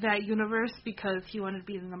that universe because he wanted to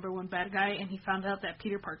be the number one bad guy, and he found out that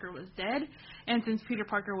Peter Parker was dead. And since Peter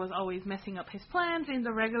Parker was always messing up his plans in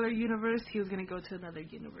the regular universe, he was going to go to another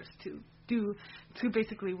universe to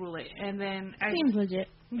basically rule it. And then seems legit.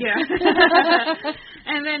 Yeah.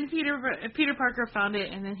 And then Peter Parker found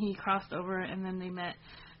it, and then he crossed over, and then they met.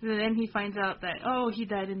 And then he finds out that, he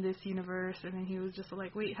died in this universe, and then he was just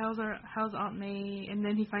like, wait, how's Aunt May? And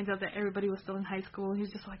then he finds out that everybody was still in high school, and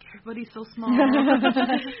he's just like, everybody's so small.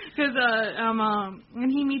 Because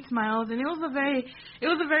and he meets Miles, and it was a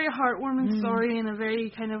very heartwarming story, and a very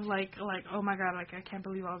kind of like oh my God, I can't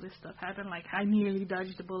believe all this stuff happened, I nearly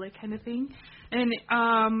dodged a bullet kind of thing. And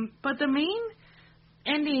but the main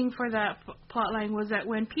ending for that plot line was that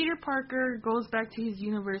when Peter Parker goes back to his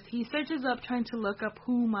universe, he searches up trying to look up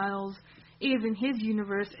who Miles is in his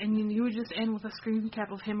universe, and you would just end with a screen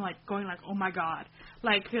cap of him going oh my God,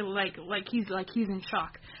 he's in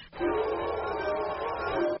shock.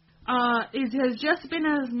 It has just been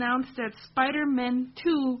announced that Spider-Man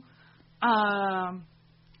 2,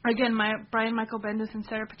 again, Brian Michael Bendis and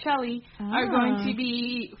Sarah Pichelli are going to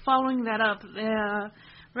be following that up.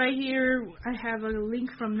 Right here, I have a link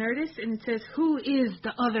from Nerdist, and it says, who is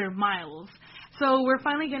the other Miles? So we're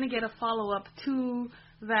finally going to get a follow-up to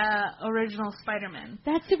the original Spider-Man.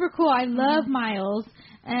 That's super cool. I love Miles,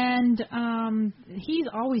 and he's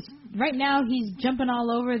always, right now, he's jumping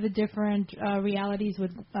all over the different realities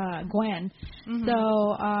with Gwen. Mm-hmm.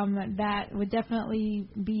 So that would definitely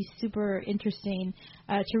be super interesting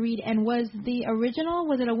to read. And was the original,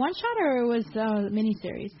 was it a one-shot or was it a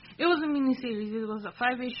miniseries? It was a miniseries. It was a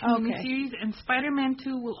 5-issue miniseries, and Spider-Man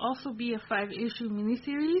 2 will also be a 5-issue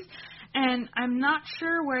miniseries. And I'm not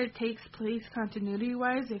sure where it takes place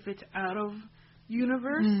continuity-wise, if it's out of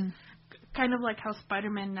universe. Kind of like how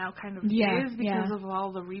Spider-Man now kind of is because of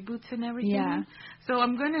all the reboots and everything. Yeah. So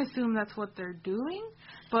I'm going to assume that's what they're doing,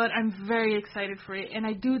 but I'm very excited for it. And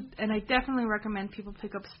I definitely recommend people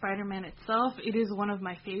pick up Spider-Man itself. It is one of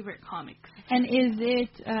my favorite comics. And is it,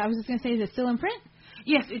 I was just going to say, is it still in print?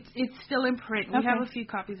 Yes, it's still in print. We have a few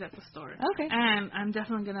copies at the store. Okay. And I'm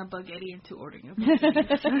definitely going to bug Eddie into ordering a bunch.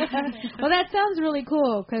 Well, that sounds really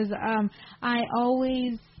cool because I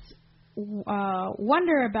always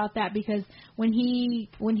wonder about that because when he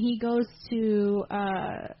goes to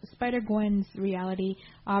Spider-Gwen's reality,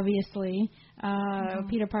 obviously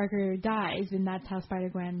Peter Parker dies, and that's how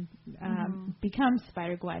Spider-Gwen becomes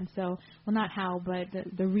Spider-Gwen. So, well, not how, but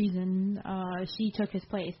the reason she took his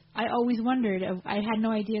place. I always wondered. I had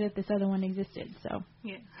no idea that this other one existed. So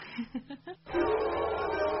yeah.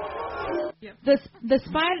 Yep.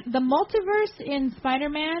 The multiverse in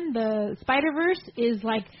Spider-Man, the Spider-Verse, is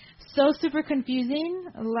like so super confusing.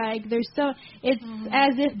 Like it's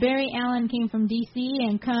as if Barry Allen came from DC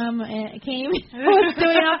and came was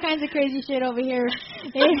doing all kinds of crazy shit over here.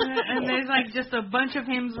 And there's like just a bunch of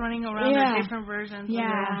hymns running around in different versions.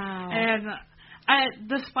 Yeah. And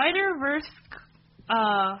the Spider-Verse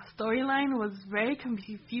storyline was very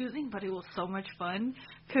confusing, but it was so much fun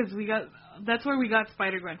because that's where we got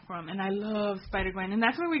Spider-Gwen from, and I love Spider-Gwen, and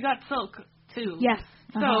that's where we got Silk too. Yes.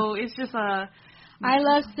 So it's just I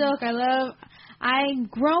love Silk. I'm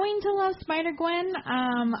growing to love Spider-Gwen.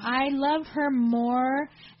 I love her more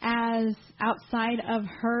as outside of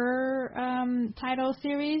her title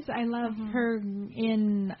series. I love her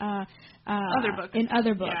in other books. In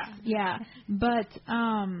other books, yeah. But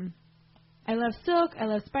I love Silk. I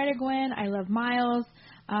love Spider-Gwen. I love Miles.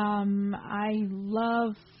 I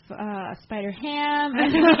love Spider-Ham.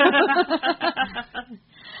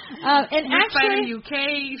 And actually, UK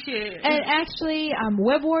shit. And actually,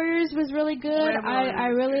 Web Warriors was really good. I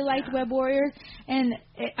really liked Web Warriors, and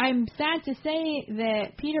I'm sad to say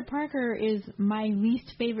that Peter Parker is my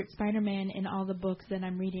least favorite Spider-Man in all the books that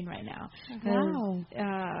I'm reading right now. Wow.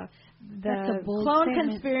 The clone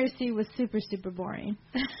conspiracy was super, super boring.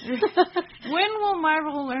 When will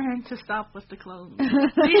Marvel learn to stop with the clones?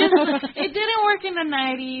 It didn't work in the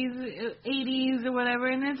 90s, 80s, or whatever,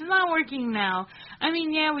 and it's not working now. I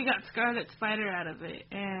mean, yeah, we got Scarlet Spider out of it,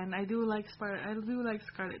 and I do like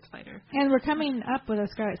Scarlet Spider. And we're coming up with a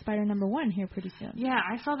Scarlet Spider #1 here pretty soon. Yeah,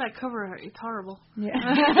 I saw that cover. It's horrible. Yeah.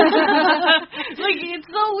 Like, it's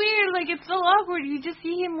so weird. Like, it's so awkward. You just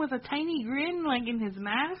see him with a tiny grin, like, in his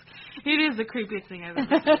mask. It is the creepiest thing I've ever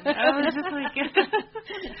seen. I was just like,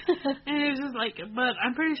 and it was just like, but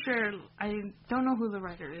I'm pretty sure, I don't know who the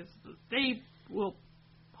writer is. They will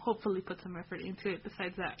hopefully put some effort into it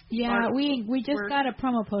besides that. Yeah, we just got a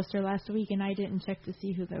promo poster last week, and I didn't check to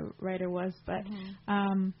see who the writer was, but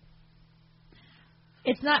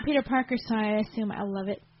it's not Peter Parker, so I assume I'll love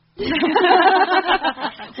it.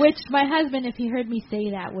 Which my husband, if he heard me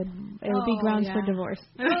say that, would be grounds for divorce.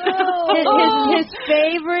 His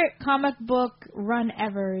favorite comic book run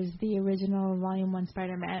ever is the original Volume 1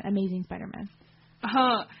 Spider-Man, Amazing Spider-Man.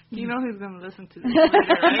 You know who's going to listen to this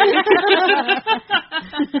later, right?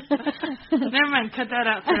 Never mind, cut that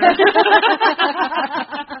out, Sarah.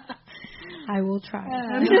 I will try.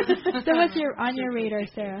 So what's on your radar,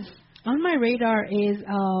 Sarah? On my radar is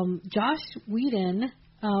Joss Whedon.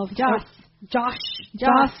 Joss.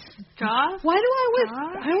 Why do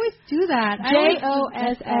I always do that?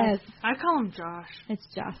 Joss. I call him Josh. It's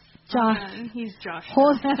Joss. He's Josh.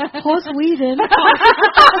 Horse Whedon. That's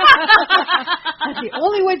the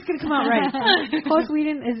only way it's gonna come out right. Horse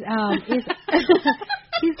Whedon is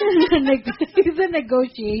he's in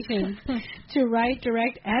negotiations to write,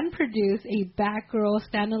 direct, and produce a Batgirl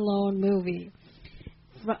standalone movie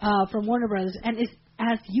from Warner Brothers, and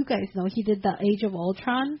as you guys know, he did the Age of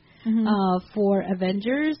Ultron for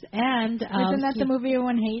Avengers, and isn't that the movie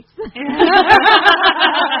everyone hates?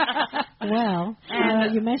 Well,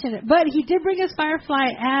 you mentioned it, but he did bring us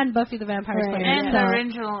Firefly and Buffy the Vampire Slayer, and the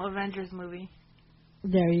original Avengers movie.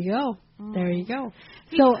 There you go. There you go.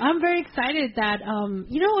 So I'm very excited that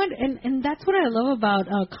you know what, and that's what I love about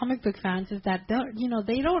comic book fans is that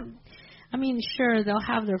they don't. I mean, sure, they'll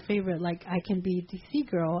have their favorite, like I can be DC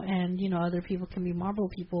girl, and other people can be Marvel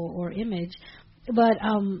people or Image, but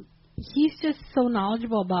he's just so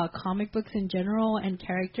knowledgeable about comic books in general and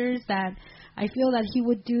characters that I feel that he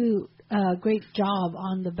would do a great job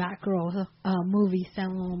on the Batgirl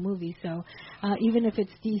standalone movie. So even if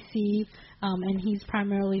it's DC and he's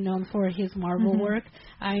primarily known for his Marvel work,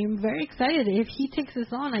 I'm very excited. If he takes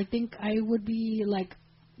this on, I think I would be like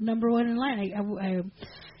 #1 in line.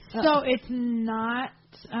 So it's not,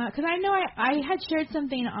 because I know I had shared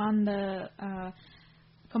something on the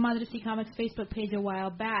Comadre C Comics Facebook page a while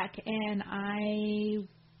back, and I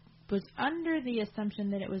was under the assumption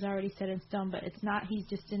that it was already set in stone, but it's not. He's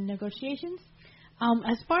just in negotiations.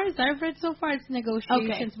 As far as I've read so far, it's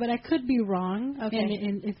negotiations, Okay. but I could be wrong. Okay.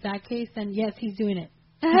 And if that case, then yes, he's doing it.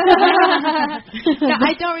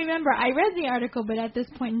 I don't remember. I read the article, but at this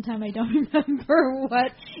point in time, I don't remember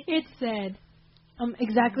what it said.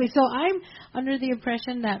 Exactly. So I'm under the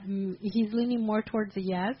impression that he's leaning more towards a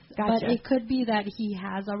yes, Gotcha. but it could be that he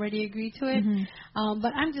has already agreed to it. Mm-hmm.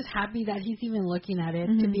 But I'm just happy that he's even looking at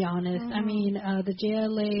it, to be honest. Mm-hmm. I mean, the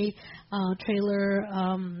JLA trailer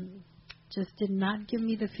just did not give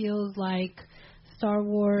me the feels like Star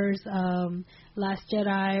Wars, Last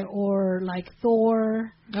Jedi, or like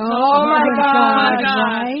Thor. Oh my God!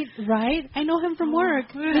 Right. I know him from work.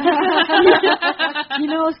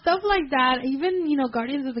 Stuff like that. Even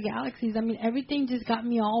Guardians of the Galaxies. I mean, everything just got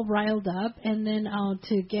me all riled up. And then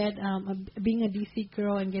to get being a DC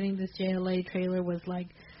girl and getting this JLA trailer was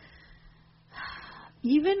like,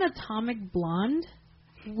 even Atomic Blonde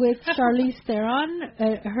with Charlize Theron,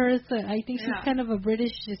 I think she's kind of a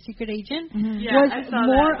British secret agent, was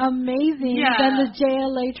more amazing than the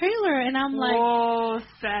JLA trailer. And I'm like, whoa,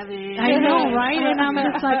 savage. I know, right? And I'm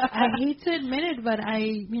just like, I hate to admit it, but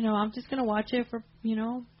I'm just going to watch it for,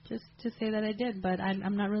 just to say that I did, but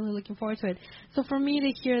I'm not really looking forward to it. So for me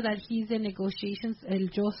to hear that he's in negotiations, El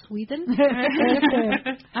Joss Sweden,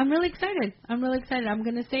 I'm really excited. I'm going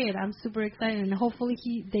to say it. I'm super excited, and hopefully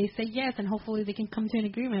they say yes, and hopefully they can come to an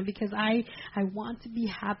agreement, because I want to be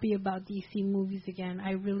happy about DC movies again.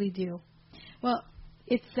 I really do. Well,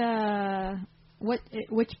 it's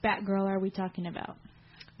which Batgirl are we talking about?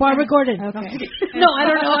 Barbara Gordon. Okay. No, I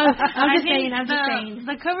don't know. I'm just think saying.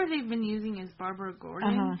 The cover they've been using is Barbara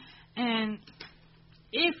Gordon, and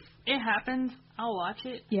if it happens, I'll watch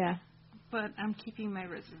it. Yeah. But I'm keeping my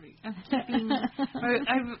reservation.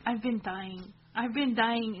 I've been dying. I've been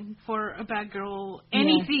dying for a Batgirl,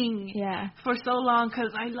 anything, for so long,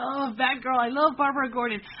 because I love Batgirl. I love Barbara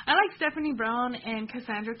Gordon. I like Stephanie Brown and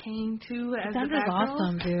Cassandra Cain too as Cassandra's the Batgirl.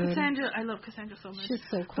 awesome, dude. I love Cassandra so much. She's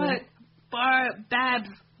so cool. But Babs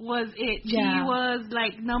was it. She was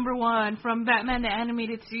like number one from Batman the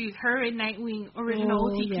Animated Series. Her and Nightwing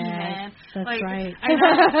original OTT, man. That's like, right.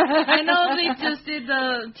 I know they just did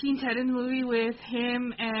the Teen Titans movie with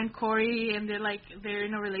him and Corey, and they're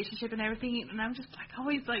in a relationship and everything. And I'm just like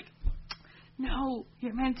always like, no,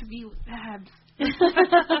 you're meant to be with Babs.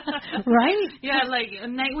 Right? Yeah, like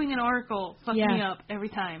Nightwing and Oracle fuck me up every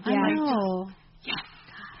time. Yeah. I know. Yes.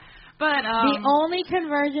 But the only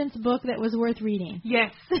Convergence book that was worth reading.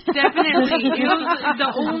 Yes, definitely. It was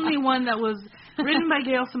the only one that was written by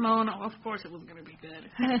Gail Simone. Of course, it was going to be good.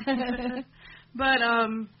 But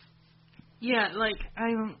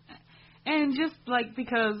and just like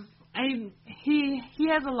because he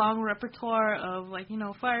has a long repertoire of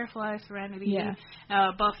Firefly, Serenity,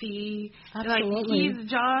 Buffy. Absolutely. Like he's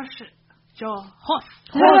Joss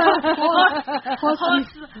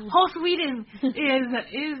Whedon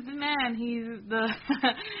is the man. He's the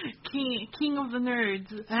king of the nerds.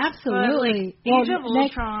 Absolutely. Age of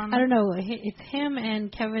Ultron. I don't know. It's him and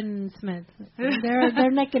Kevin Smith.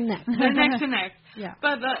 They're neck and neck. They're neck to neck. Yeah.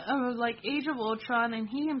 But Age of Ultron, and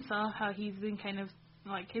he himself, how he's been kind of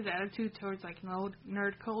like his attitude towards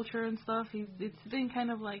nerd culture and stuff. It's been kind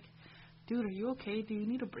of like, dude, are you okay? Do you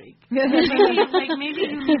need a break? maybe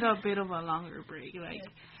you need a bit of a longer break. And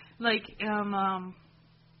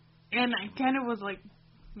I kind of was like,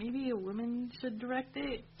 maybe a woman should direct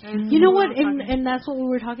it. You know what? And that's what we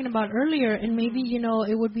were talking about earlier. And maybe,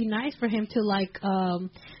 it would be nice for him to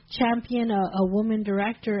champion a woman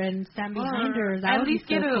director and stand behind her. That at would least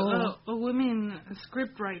be so get cool. a woman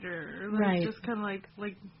script writer. Right. Just kind of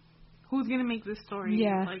like who's gonna make this story?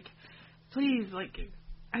 Yeah. Please,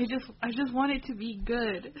 I just want it to be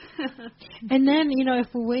good. And then,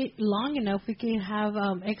 if we wait long enough, we can have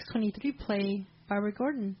X-23 play Barbara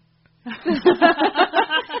Gordon.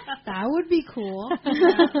 That would be cool.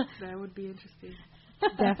 That would be interesting.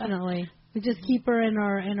 Definitely. We just keep her in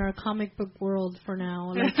our comic book world for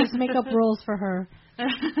now. Let's just make up roles for her.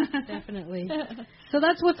 Definitely. So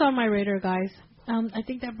that's what's on my radar, guys. I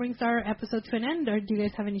think that brings our episode to an end. Or do you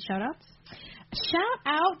guys have any shout-outs? Shout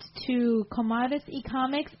out to Comadres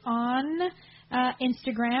eComics on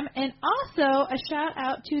Instagram, and also a shout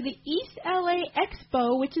out to the East LA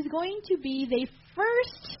Expo, which is going to be the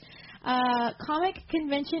first comic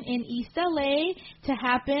convention in East LA to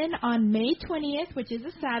happen on May 20th, which is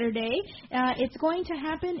a Saturday. It's going to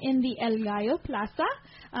happen in the El Gallo Plaza,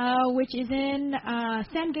 which is in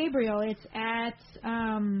San Gabriel. It's at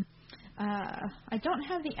I don't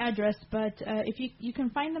have the address, but if you can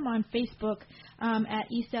find them on Facebook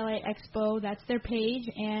at East LA Expo. That's their page,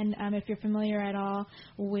 and if you're familiar at all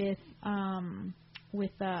with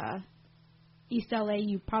East LA,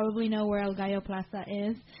 you probably know where El Gallo Plaza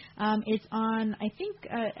is. It's on, I think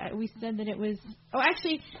we said that it was,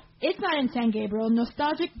 actually, it's not in San Gabriel.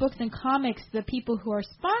 Nostalgic Books and Comics, the people who are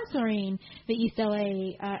sponsoring the East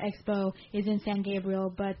LA Expo, is in San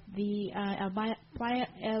Gabriel, but the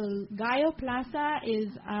El Gallo Plaza is,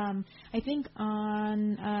 I think,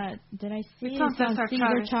 on, did I see it? It's on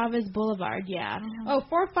Cesar Chavez Boulevard, yeah. Mm-hmm.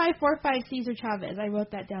 4545 Cesar Chavez. I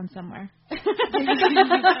wrote that down somewhere.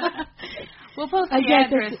 We'll post the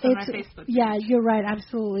address on our Facebook page. Yeah, you're right.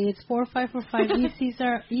 Absolutely. It's 4545 East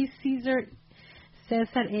Cesar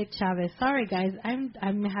Cesar A. Chavez. Sorry, guys. I'm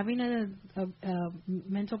having a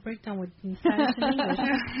mental breakdown with Spanish and English.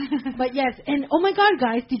 But yes, and oh my God,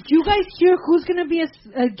 guys, did you guys hear who's going to be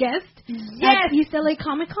a guest at East LA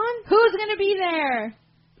Comic Con? Who's going to be there?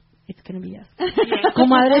 It's going to be us. Yes.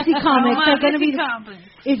 Comadres y Comics are going to be. Comics.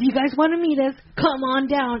 If you guys want to meet us, come on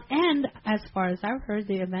down. And as far as I've heard,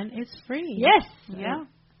 the event is free. Yes. Yeah.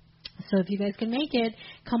 So if you guys can make it,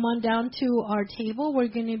 come on down to our table. We're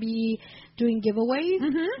going to be doing giveaways.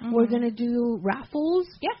 Mm-hmm. We're going to do raffles.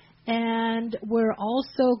 Yeah. And we're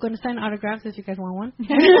also going to sign autographs if you guys want one.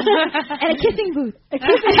 And a kissing booth.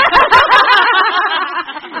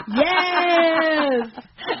 Yes.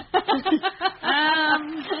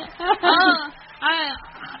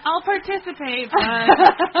 I'll participate, but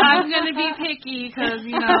I'm going to be picky because,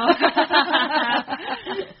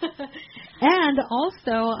 And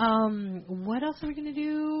also, what else are we going to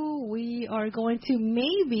do? We are going to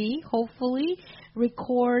maybe, hopefully,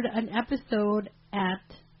 record an episode at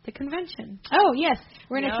the convention. Oh, yes.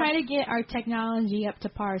 We're going to try to get our technology up to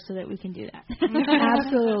par so that we can do that.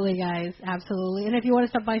 Absolutely, guys. Absolutely. And if you want to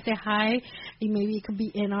stop by, say hi. Maybe it could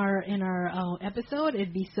be in our episode.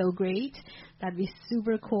 It'd be so great. That'd be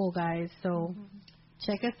super cool, guys. So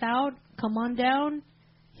check us out. Come on down.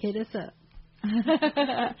 Hit us up.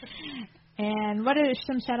 And what are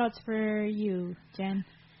some shout-outs for you, Jen?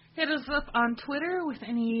 Hit us up on Twitter with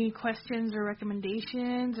any questions or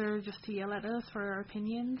recommendations or just to yell at us for our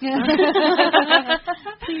opinions.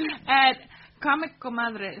 At Comic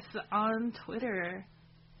Comadres on Twitter.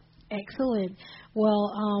 Excellent.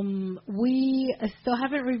 Well, we still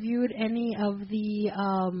haven't reviewed any of the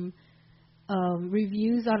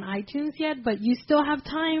reviews on iTunes yet, but you still have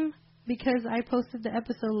time because I posted the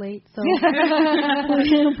episode late. So please,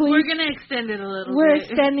 we're going to extend it a little We're bit.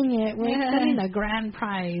 extending it. We're extending the grand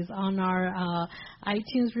prize on our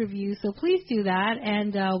iTunes review. So please do that,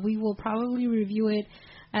 and we will probably review it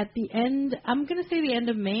at the end. I'm going to say the end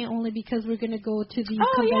of May, only because we're going to go to the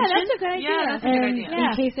convention. Yeah, that's a good idea. Yeah, that's a good idea.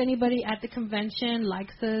 In case anybody at the convention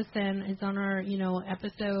likes us and is on our,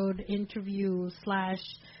 episode interview /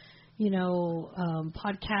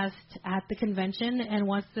 podcast at the convention and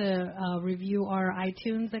wants to review our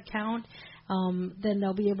iTunes account, then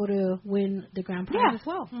they'll be able to win the grand prize as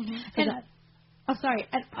well. Mm-hmm. So sorry.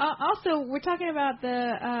 And also, we're talking about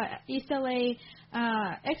the East LA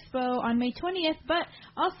Expo on May 20th, but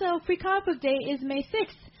also Free Comic Book Day is May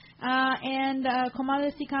 6th. And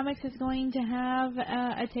Comadres y Comics is going to have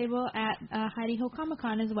a table at Heidi Ho Comic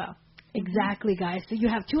Con as well. Exactly, guys. So you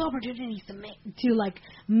have two opportunities to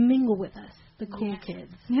mingle with us, the cool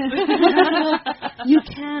kids. You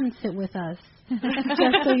can sit with us,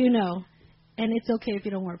 just so you know. And it's okay if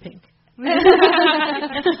you don't wear pink.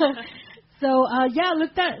 So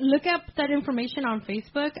look up that information on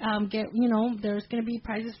Facebook. There's going to be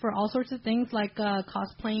prizes for all sorts of things like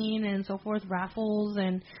cosplaying and so forth, raffles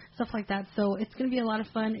and stuff like that. So it's going to be a lot of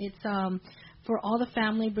fun. It's for all the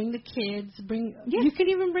family. Bring the kids. You can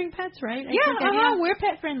even bring pets, right? We're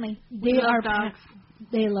pet friendly. They are dogs.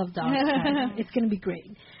 They love dogs. It's going to be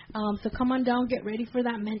great. So come on down, get ready for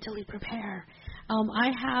that. Mentally prepare.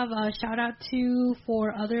 I have a shout out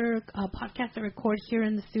for other podcasts that record here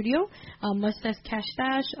in the studio. Mustache Cash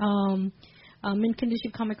Stash, Mint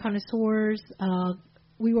Condition Comic Connoisseurs,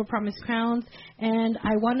 We Were Promised Crowns, and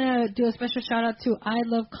I want to do a special shout out to I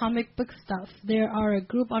Love Comic Book Stuff. There are a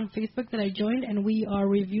group on Facebook that I joined, and we are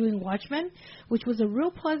reviewing Watchmen, which was a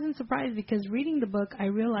real pleasant surprise because reading the book, I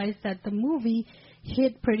realized that the movie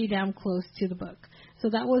hit pretty damn close to the book. So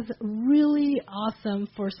that was really awesome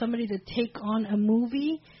for somebody to take on a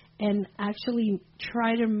movie and actually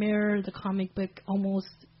try to mirror the comic book almost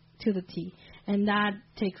to the T. and that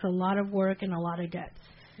takes a lot of work and a lot of guts.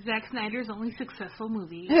 Zack Snyder's only successful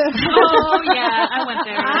movie. Oh, yeah, I went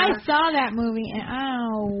there. I saw that movie,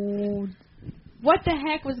 and what the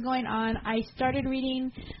heck was going on? I started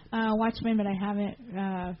reading Watchmen, but I haven't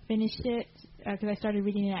finished it because I started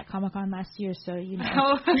reading it at Comic-Con last year, so, you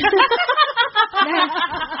know.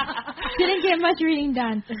 Didn't get much reading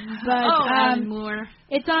done, but more.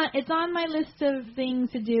 It's on my list of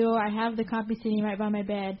things to do. I have the copy sitting right by my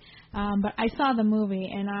bed, but I saw the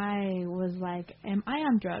movie and I was like, "Am I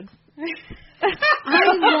on drugs?" You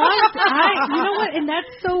know what? And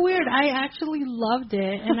that's so weird. I actually loved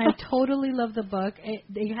it, and I totally love the book.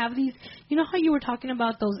 They have these, you know how you were talking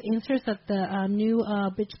about those inserts that the new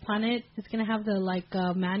Bitch Planet is going to have the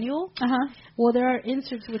manual? Uh-huh. Well, there are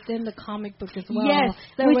inserts within the comic book as well. Yes,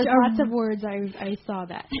 there was are lots of words. I saw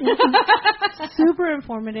that. super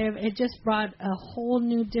informative. It just brought a whole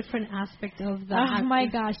new different aspect of the Oh my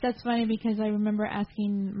gosh, that's funny because I remember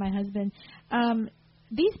asking my husband,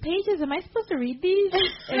 these pages, am I supposed to read these?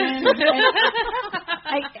 And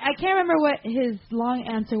I can't remember what his long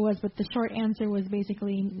answer was, but the short answer was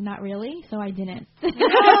basically not really, so I didn't.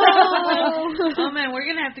 Oh man, we're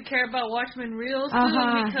gonna have to care about Watchmen real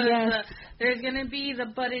soon because there's gonna be the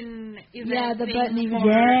button event the button event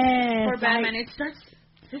for Batman. It starts.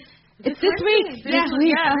 It's this week. This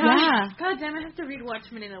week. Yeah. God damn, I have to read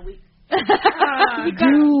Watchmen in a week. You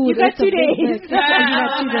got 2 days. I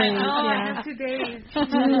have 2 days.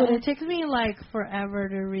 Dude, it takes me forever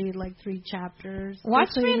to read 3 chapters.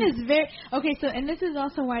 Watchmen is very okay. So, and this is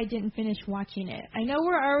also why I didn't finish watching it. I know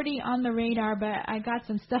we're already on the radar, but I got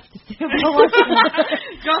some stuff to say about Watchmen.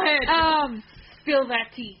 Go ahead. Spill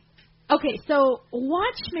that tea. Okay, so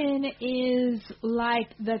Watchmen is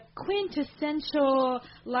like the quintessential,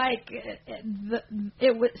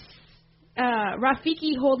 it was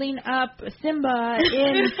Rafiki holding up Simba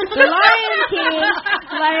in The Lion King.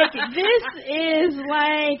 This is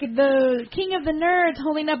like the King of the Nerds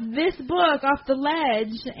holding up this book off the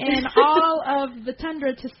ledge and all of the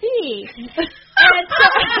tundra to see. And so,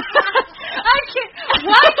 I can't.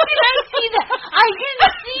 Why can I see that? I can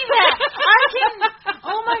see that. I can.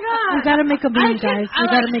 Oh my God. We gotta make a meme, guys. We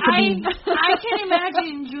gotta make a meme. I can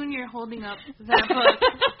imagine Junior holding up that book.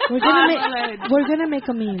 We're gonna make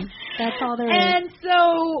a meme. That's all there is. And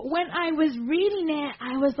so when I was reading it,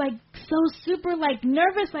 I was so super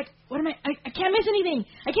nervous. What am I can't miss anything.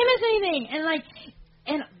 I can't miss anything.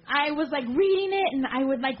 And I was reading it, and I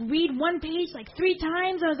would read one page 3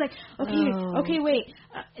 times. I was like, okay, wait,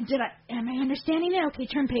 am I understanding it? Okay,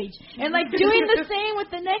 turn page, and doing the same with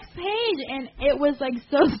the next page, and it was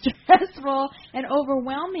so stressful and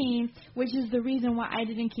overwhelming, which is the reason why I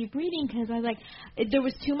didn't keep reading because I was there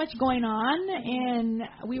was too much going on, and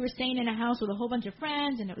we were staying in a house with a whole bunch of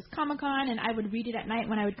friends, and it was Comic-Con, and I would read it at night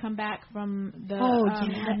when I would come back from the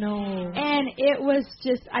and it was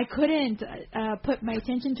just I couldn't put my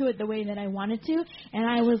attention to it the way that I wanted to, and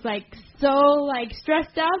I was so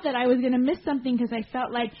stressed out that I was gonna miss something because I felt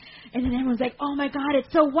and then everyone's oh my God,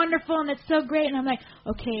 it's so wonderful and it's so great, and I'm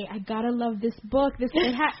okay, I gotta love this book.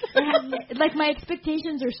 It has my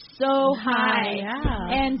expectations are so high,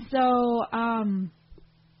 and so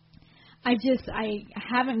I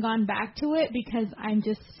haven't gone back to it because I'm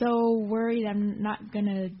just so worried I'm not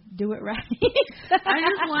gonna do it right. I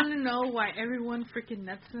just want to know why everyone freaking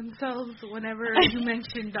nuts themselves whenever you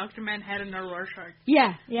mention Dr. Manhattan or Rorschach.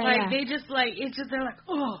 Yeah. They just they're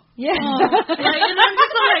oh. Yeah. And I'm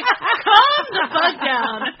just calm the fuck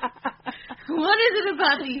down. What is it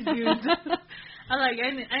about these dudes?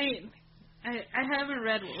 I haven't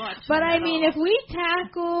read Watchmen. But I mean, if we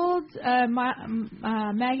tackled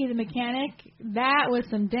Maggie the Mechanic, that was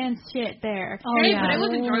some dense shit there. Oh, yeah. But it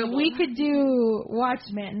was enjoyable. We could do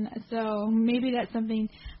Watchmen, so maybe that's something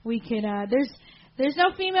we could. There's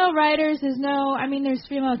no female writers. There's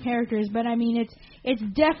female characters, but I mean, it's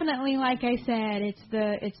definitely, like I said,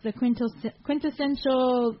 it's the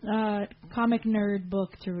quintessential comic nerd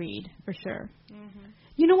book to read for sure. Mm-hmm.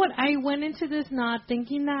 You know what? I went into this not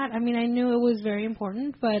thinking that. I mean, I knew it was very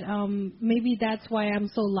important, but maybe that's why I'm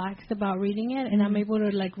so lax about reading it, and I'm able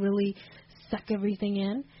to really suck everything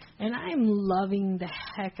in. And I'm loving the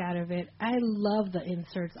heck out of it. I love the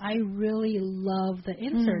inserts. I really love the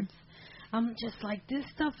inserts. I'm just this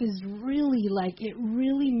stuff is really it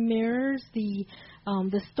really mirrors the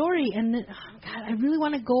story. And then, God, I really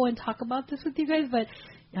want to go and talk about this with you guys, but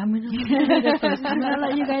I'm going to read it first. I'm going to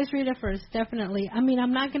let you guys read it first, definitely. I mean,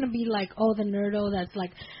 I'm not going to be the nerdo that's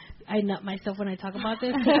I nut myself when I talk about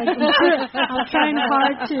this. I'm trying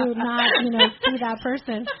hard to not, be that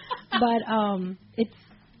person. But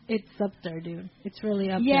it's up there, dude. It's really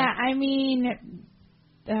up there. Yeah, I mean,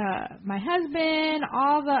 my husband,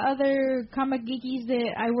 all the other comic geekies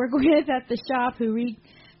that I work with at the shop who read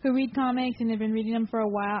comics and have been reading them for a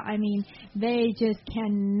while. I mean, they just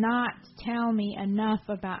cannot tell me enough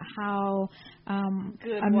about how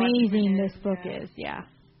amazing this book is. Yeah.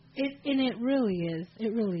 It really is.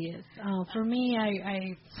 It really is. For me,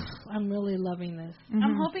 I'm really loving this. Mm-hmm.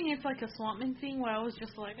 I'm hoping it's like a Swampman thing where I was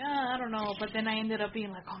just like, I don't know, but then I ended up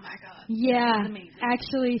being like, oh my god, yeah, this is amazing.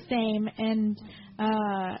 Actually, same. And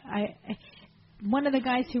I one of the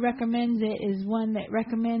guys who recommends it is one that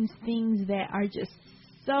recommends things that are just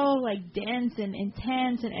so like dense and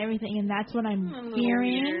intense and everything, and that's what I'm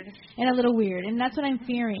fearing. And a little weird, and that's what I'm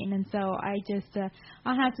fearing. And so I just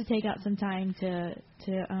I'll have to take out some time to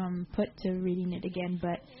put to reading it again,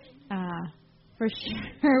 but for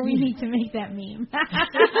sure we need to make that meme.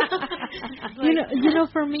 you know,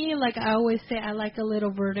 for me, like I always say, I like a little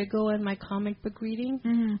vertigo in my comic book reading.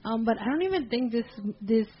 Mm-hmm. But I don't even think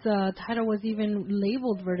this title was even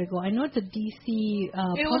labeled Vertigo. I know it's a DC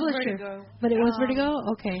publisher, was Vertigo. But it was Vertigo.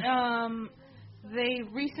 Okay.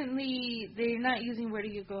 They're not using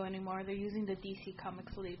Vertigo anymore. They're using the DC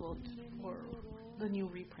Comics label for the new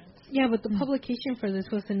reprints. Yeah, but the publication for this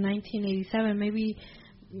was in 1987. Maybe.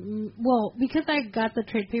 Well, because I got the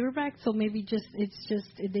trade paperback, so maybe it's just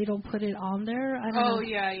they don't put it on there. I don't know.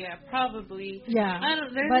 Yeah, probably. Yeah,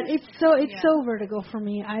 but it's so Vertigo for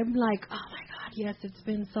me. I'm like, oh my god, yes, it's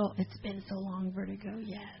been so long, Vertigo.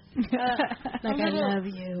 Yes, like I love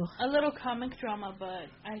you. A little comic drama, but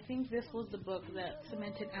I think this was the book that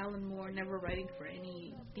cemented Alan Moore never writing for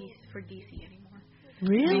DC anymore.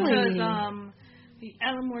 Really? Because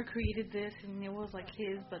Alan Moore created this and it was like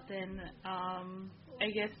his, but then I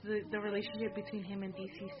guess the relationship between him and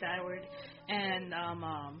DC soured, and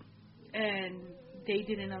they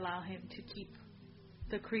didn't allow him to keep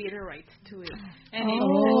the creator rights to it. And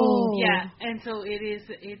and so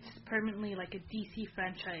it's permanently like a DC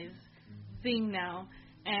franchise thing now,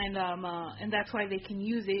 and that's why they can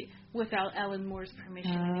use it without Alan Moore's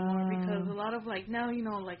permission anymore, because a lot of like now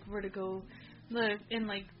like Vertigo, and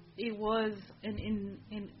like it was an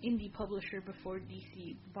indie publisher before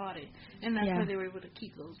DC bought it, and that's why they were able to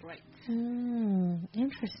keep those rights.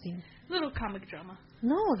 Interesting. Little comic drama.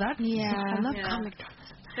 No, that's I love comic drama.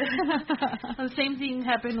 The same thing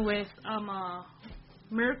happened with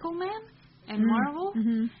Miracle Man and Marvel,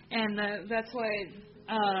 and that's why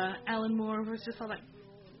Alan Moore was just all like,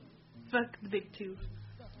 "Fuck the big two."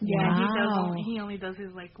 Yeah, wow. he only does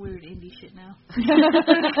his like weird indie shit now.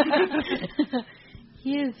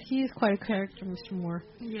 He is quite a character, Mr. Moore.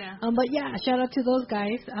 Yeah. But yeah, shout out to those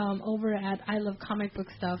guys over at I Love Comic Book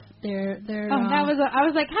Stuff. They're I was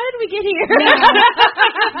like, how did we get here?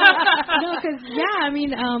 No, because I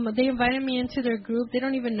mean, they invited me into their group. They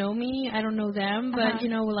don't even know me. I don't know them, but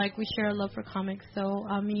like we share a love for comics. So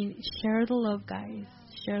I mean, share the love, guys.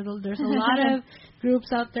 There's a lot of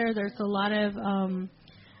groups out there. There's a lot of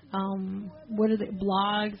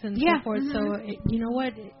blogs and so forth. So you know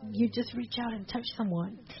what? You just reach out and touch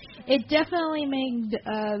someone. It definitely made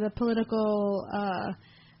the political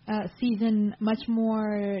season much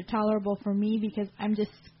more tolerable for me, because I'm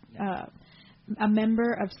just a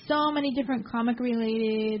member of so many different comic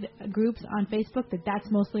related groups on Facebook that's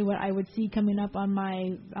mostly what I would see coming up on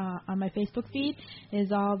my Facebook feed,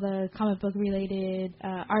 is all the comic book related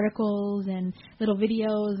articles and little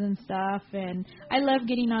videos and stuff, and I love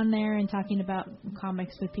getting on there and talking about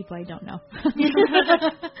comics with people I don't know.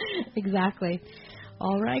 Exactly.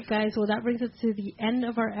 All right, guys. Well, that brings us to the end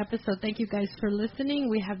of our episode. Thank you guys for listening.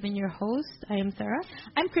 We have been your host. I am Sarah.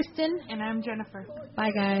 I'm Kristen. And I'm Jennifer. Bye,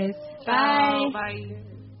 guys. Bye. Bye.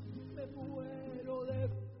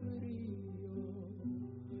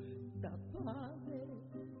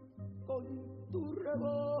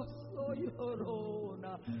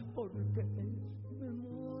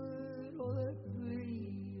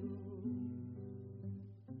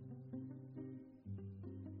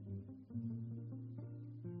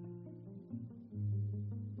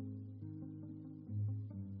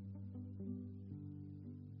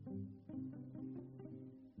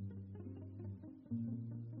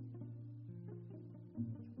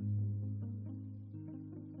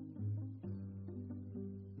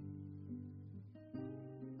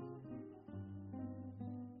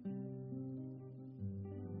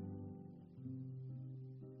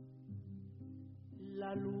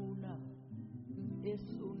 La luna es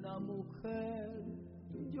una mujer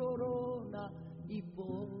llorona y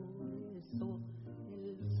por eso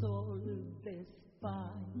el sol de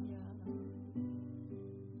España.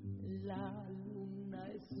 La luna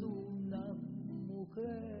es una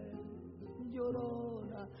mujer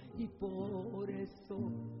llorona y por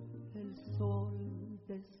eso el sol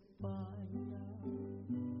de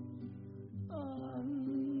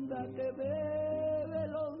que bebe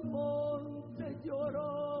los montes,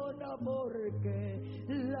 llorona, porque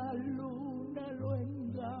la luna lo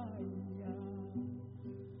engaña.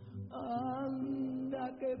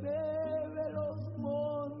 Anda que bebe los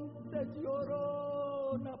montes,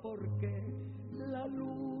 llorona, porque la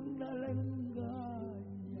luna le engaña.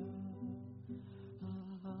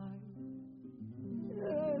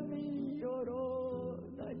 Ay, mi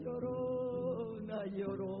llorona, llorona,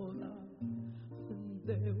 llorona,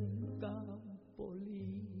 de un campo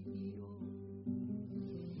lirio.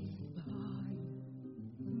 Ay,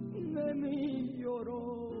 de mi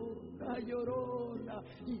llorona, llorona,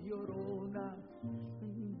 llorona,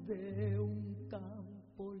 de un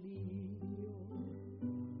campo lirio.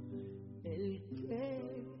 El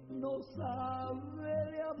que no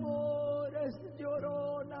sabe de amores,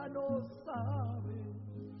 llorona, no sabe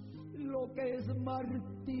lo que es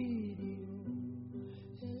martirio.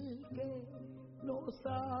 El que no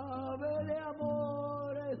sabe de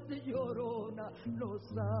amores, llorona, no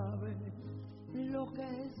sabe lo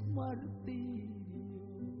que es martirio.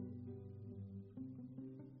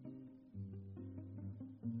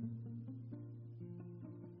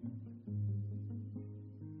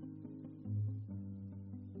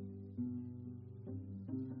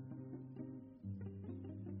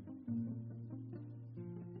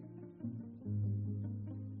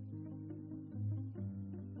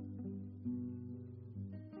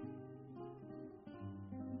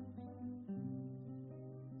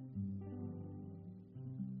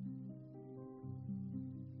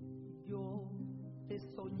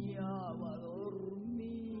 Soñaba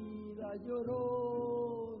dormida,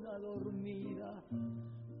 llorona, dormida,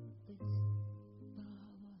 estabas quieta.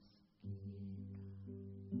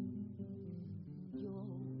 Yo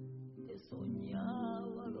te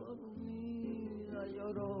soñaba dormida,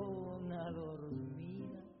 llorona,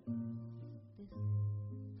 dormida,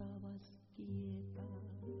 estabas quieta.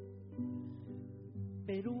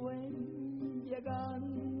 Pero en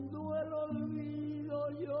llegando el olvido,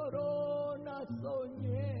 llorona,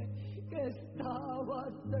 soñé que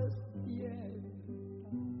estabas despierta.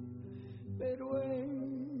 Pero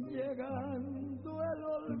en llegando el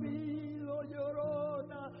olvido,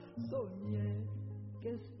 llorona, soñé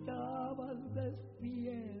que estabas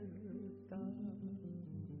despierta.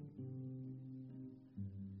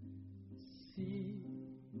 Sí,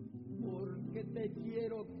 porque te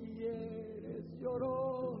quiero, quieres,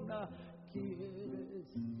 llorona, quieres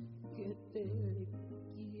que te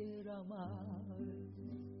quiera más.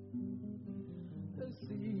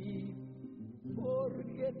 Sí,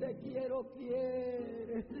 porque te quiero,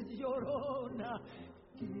 quieres, llorona,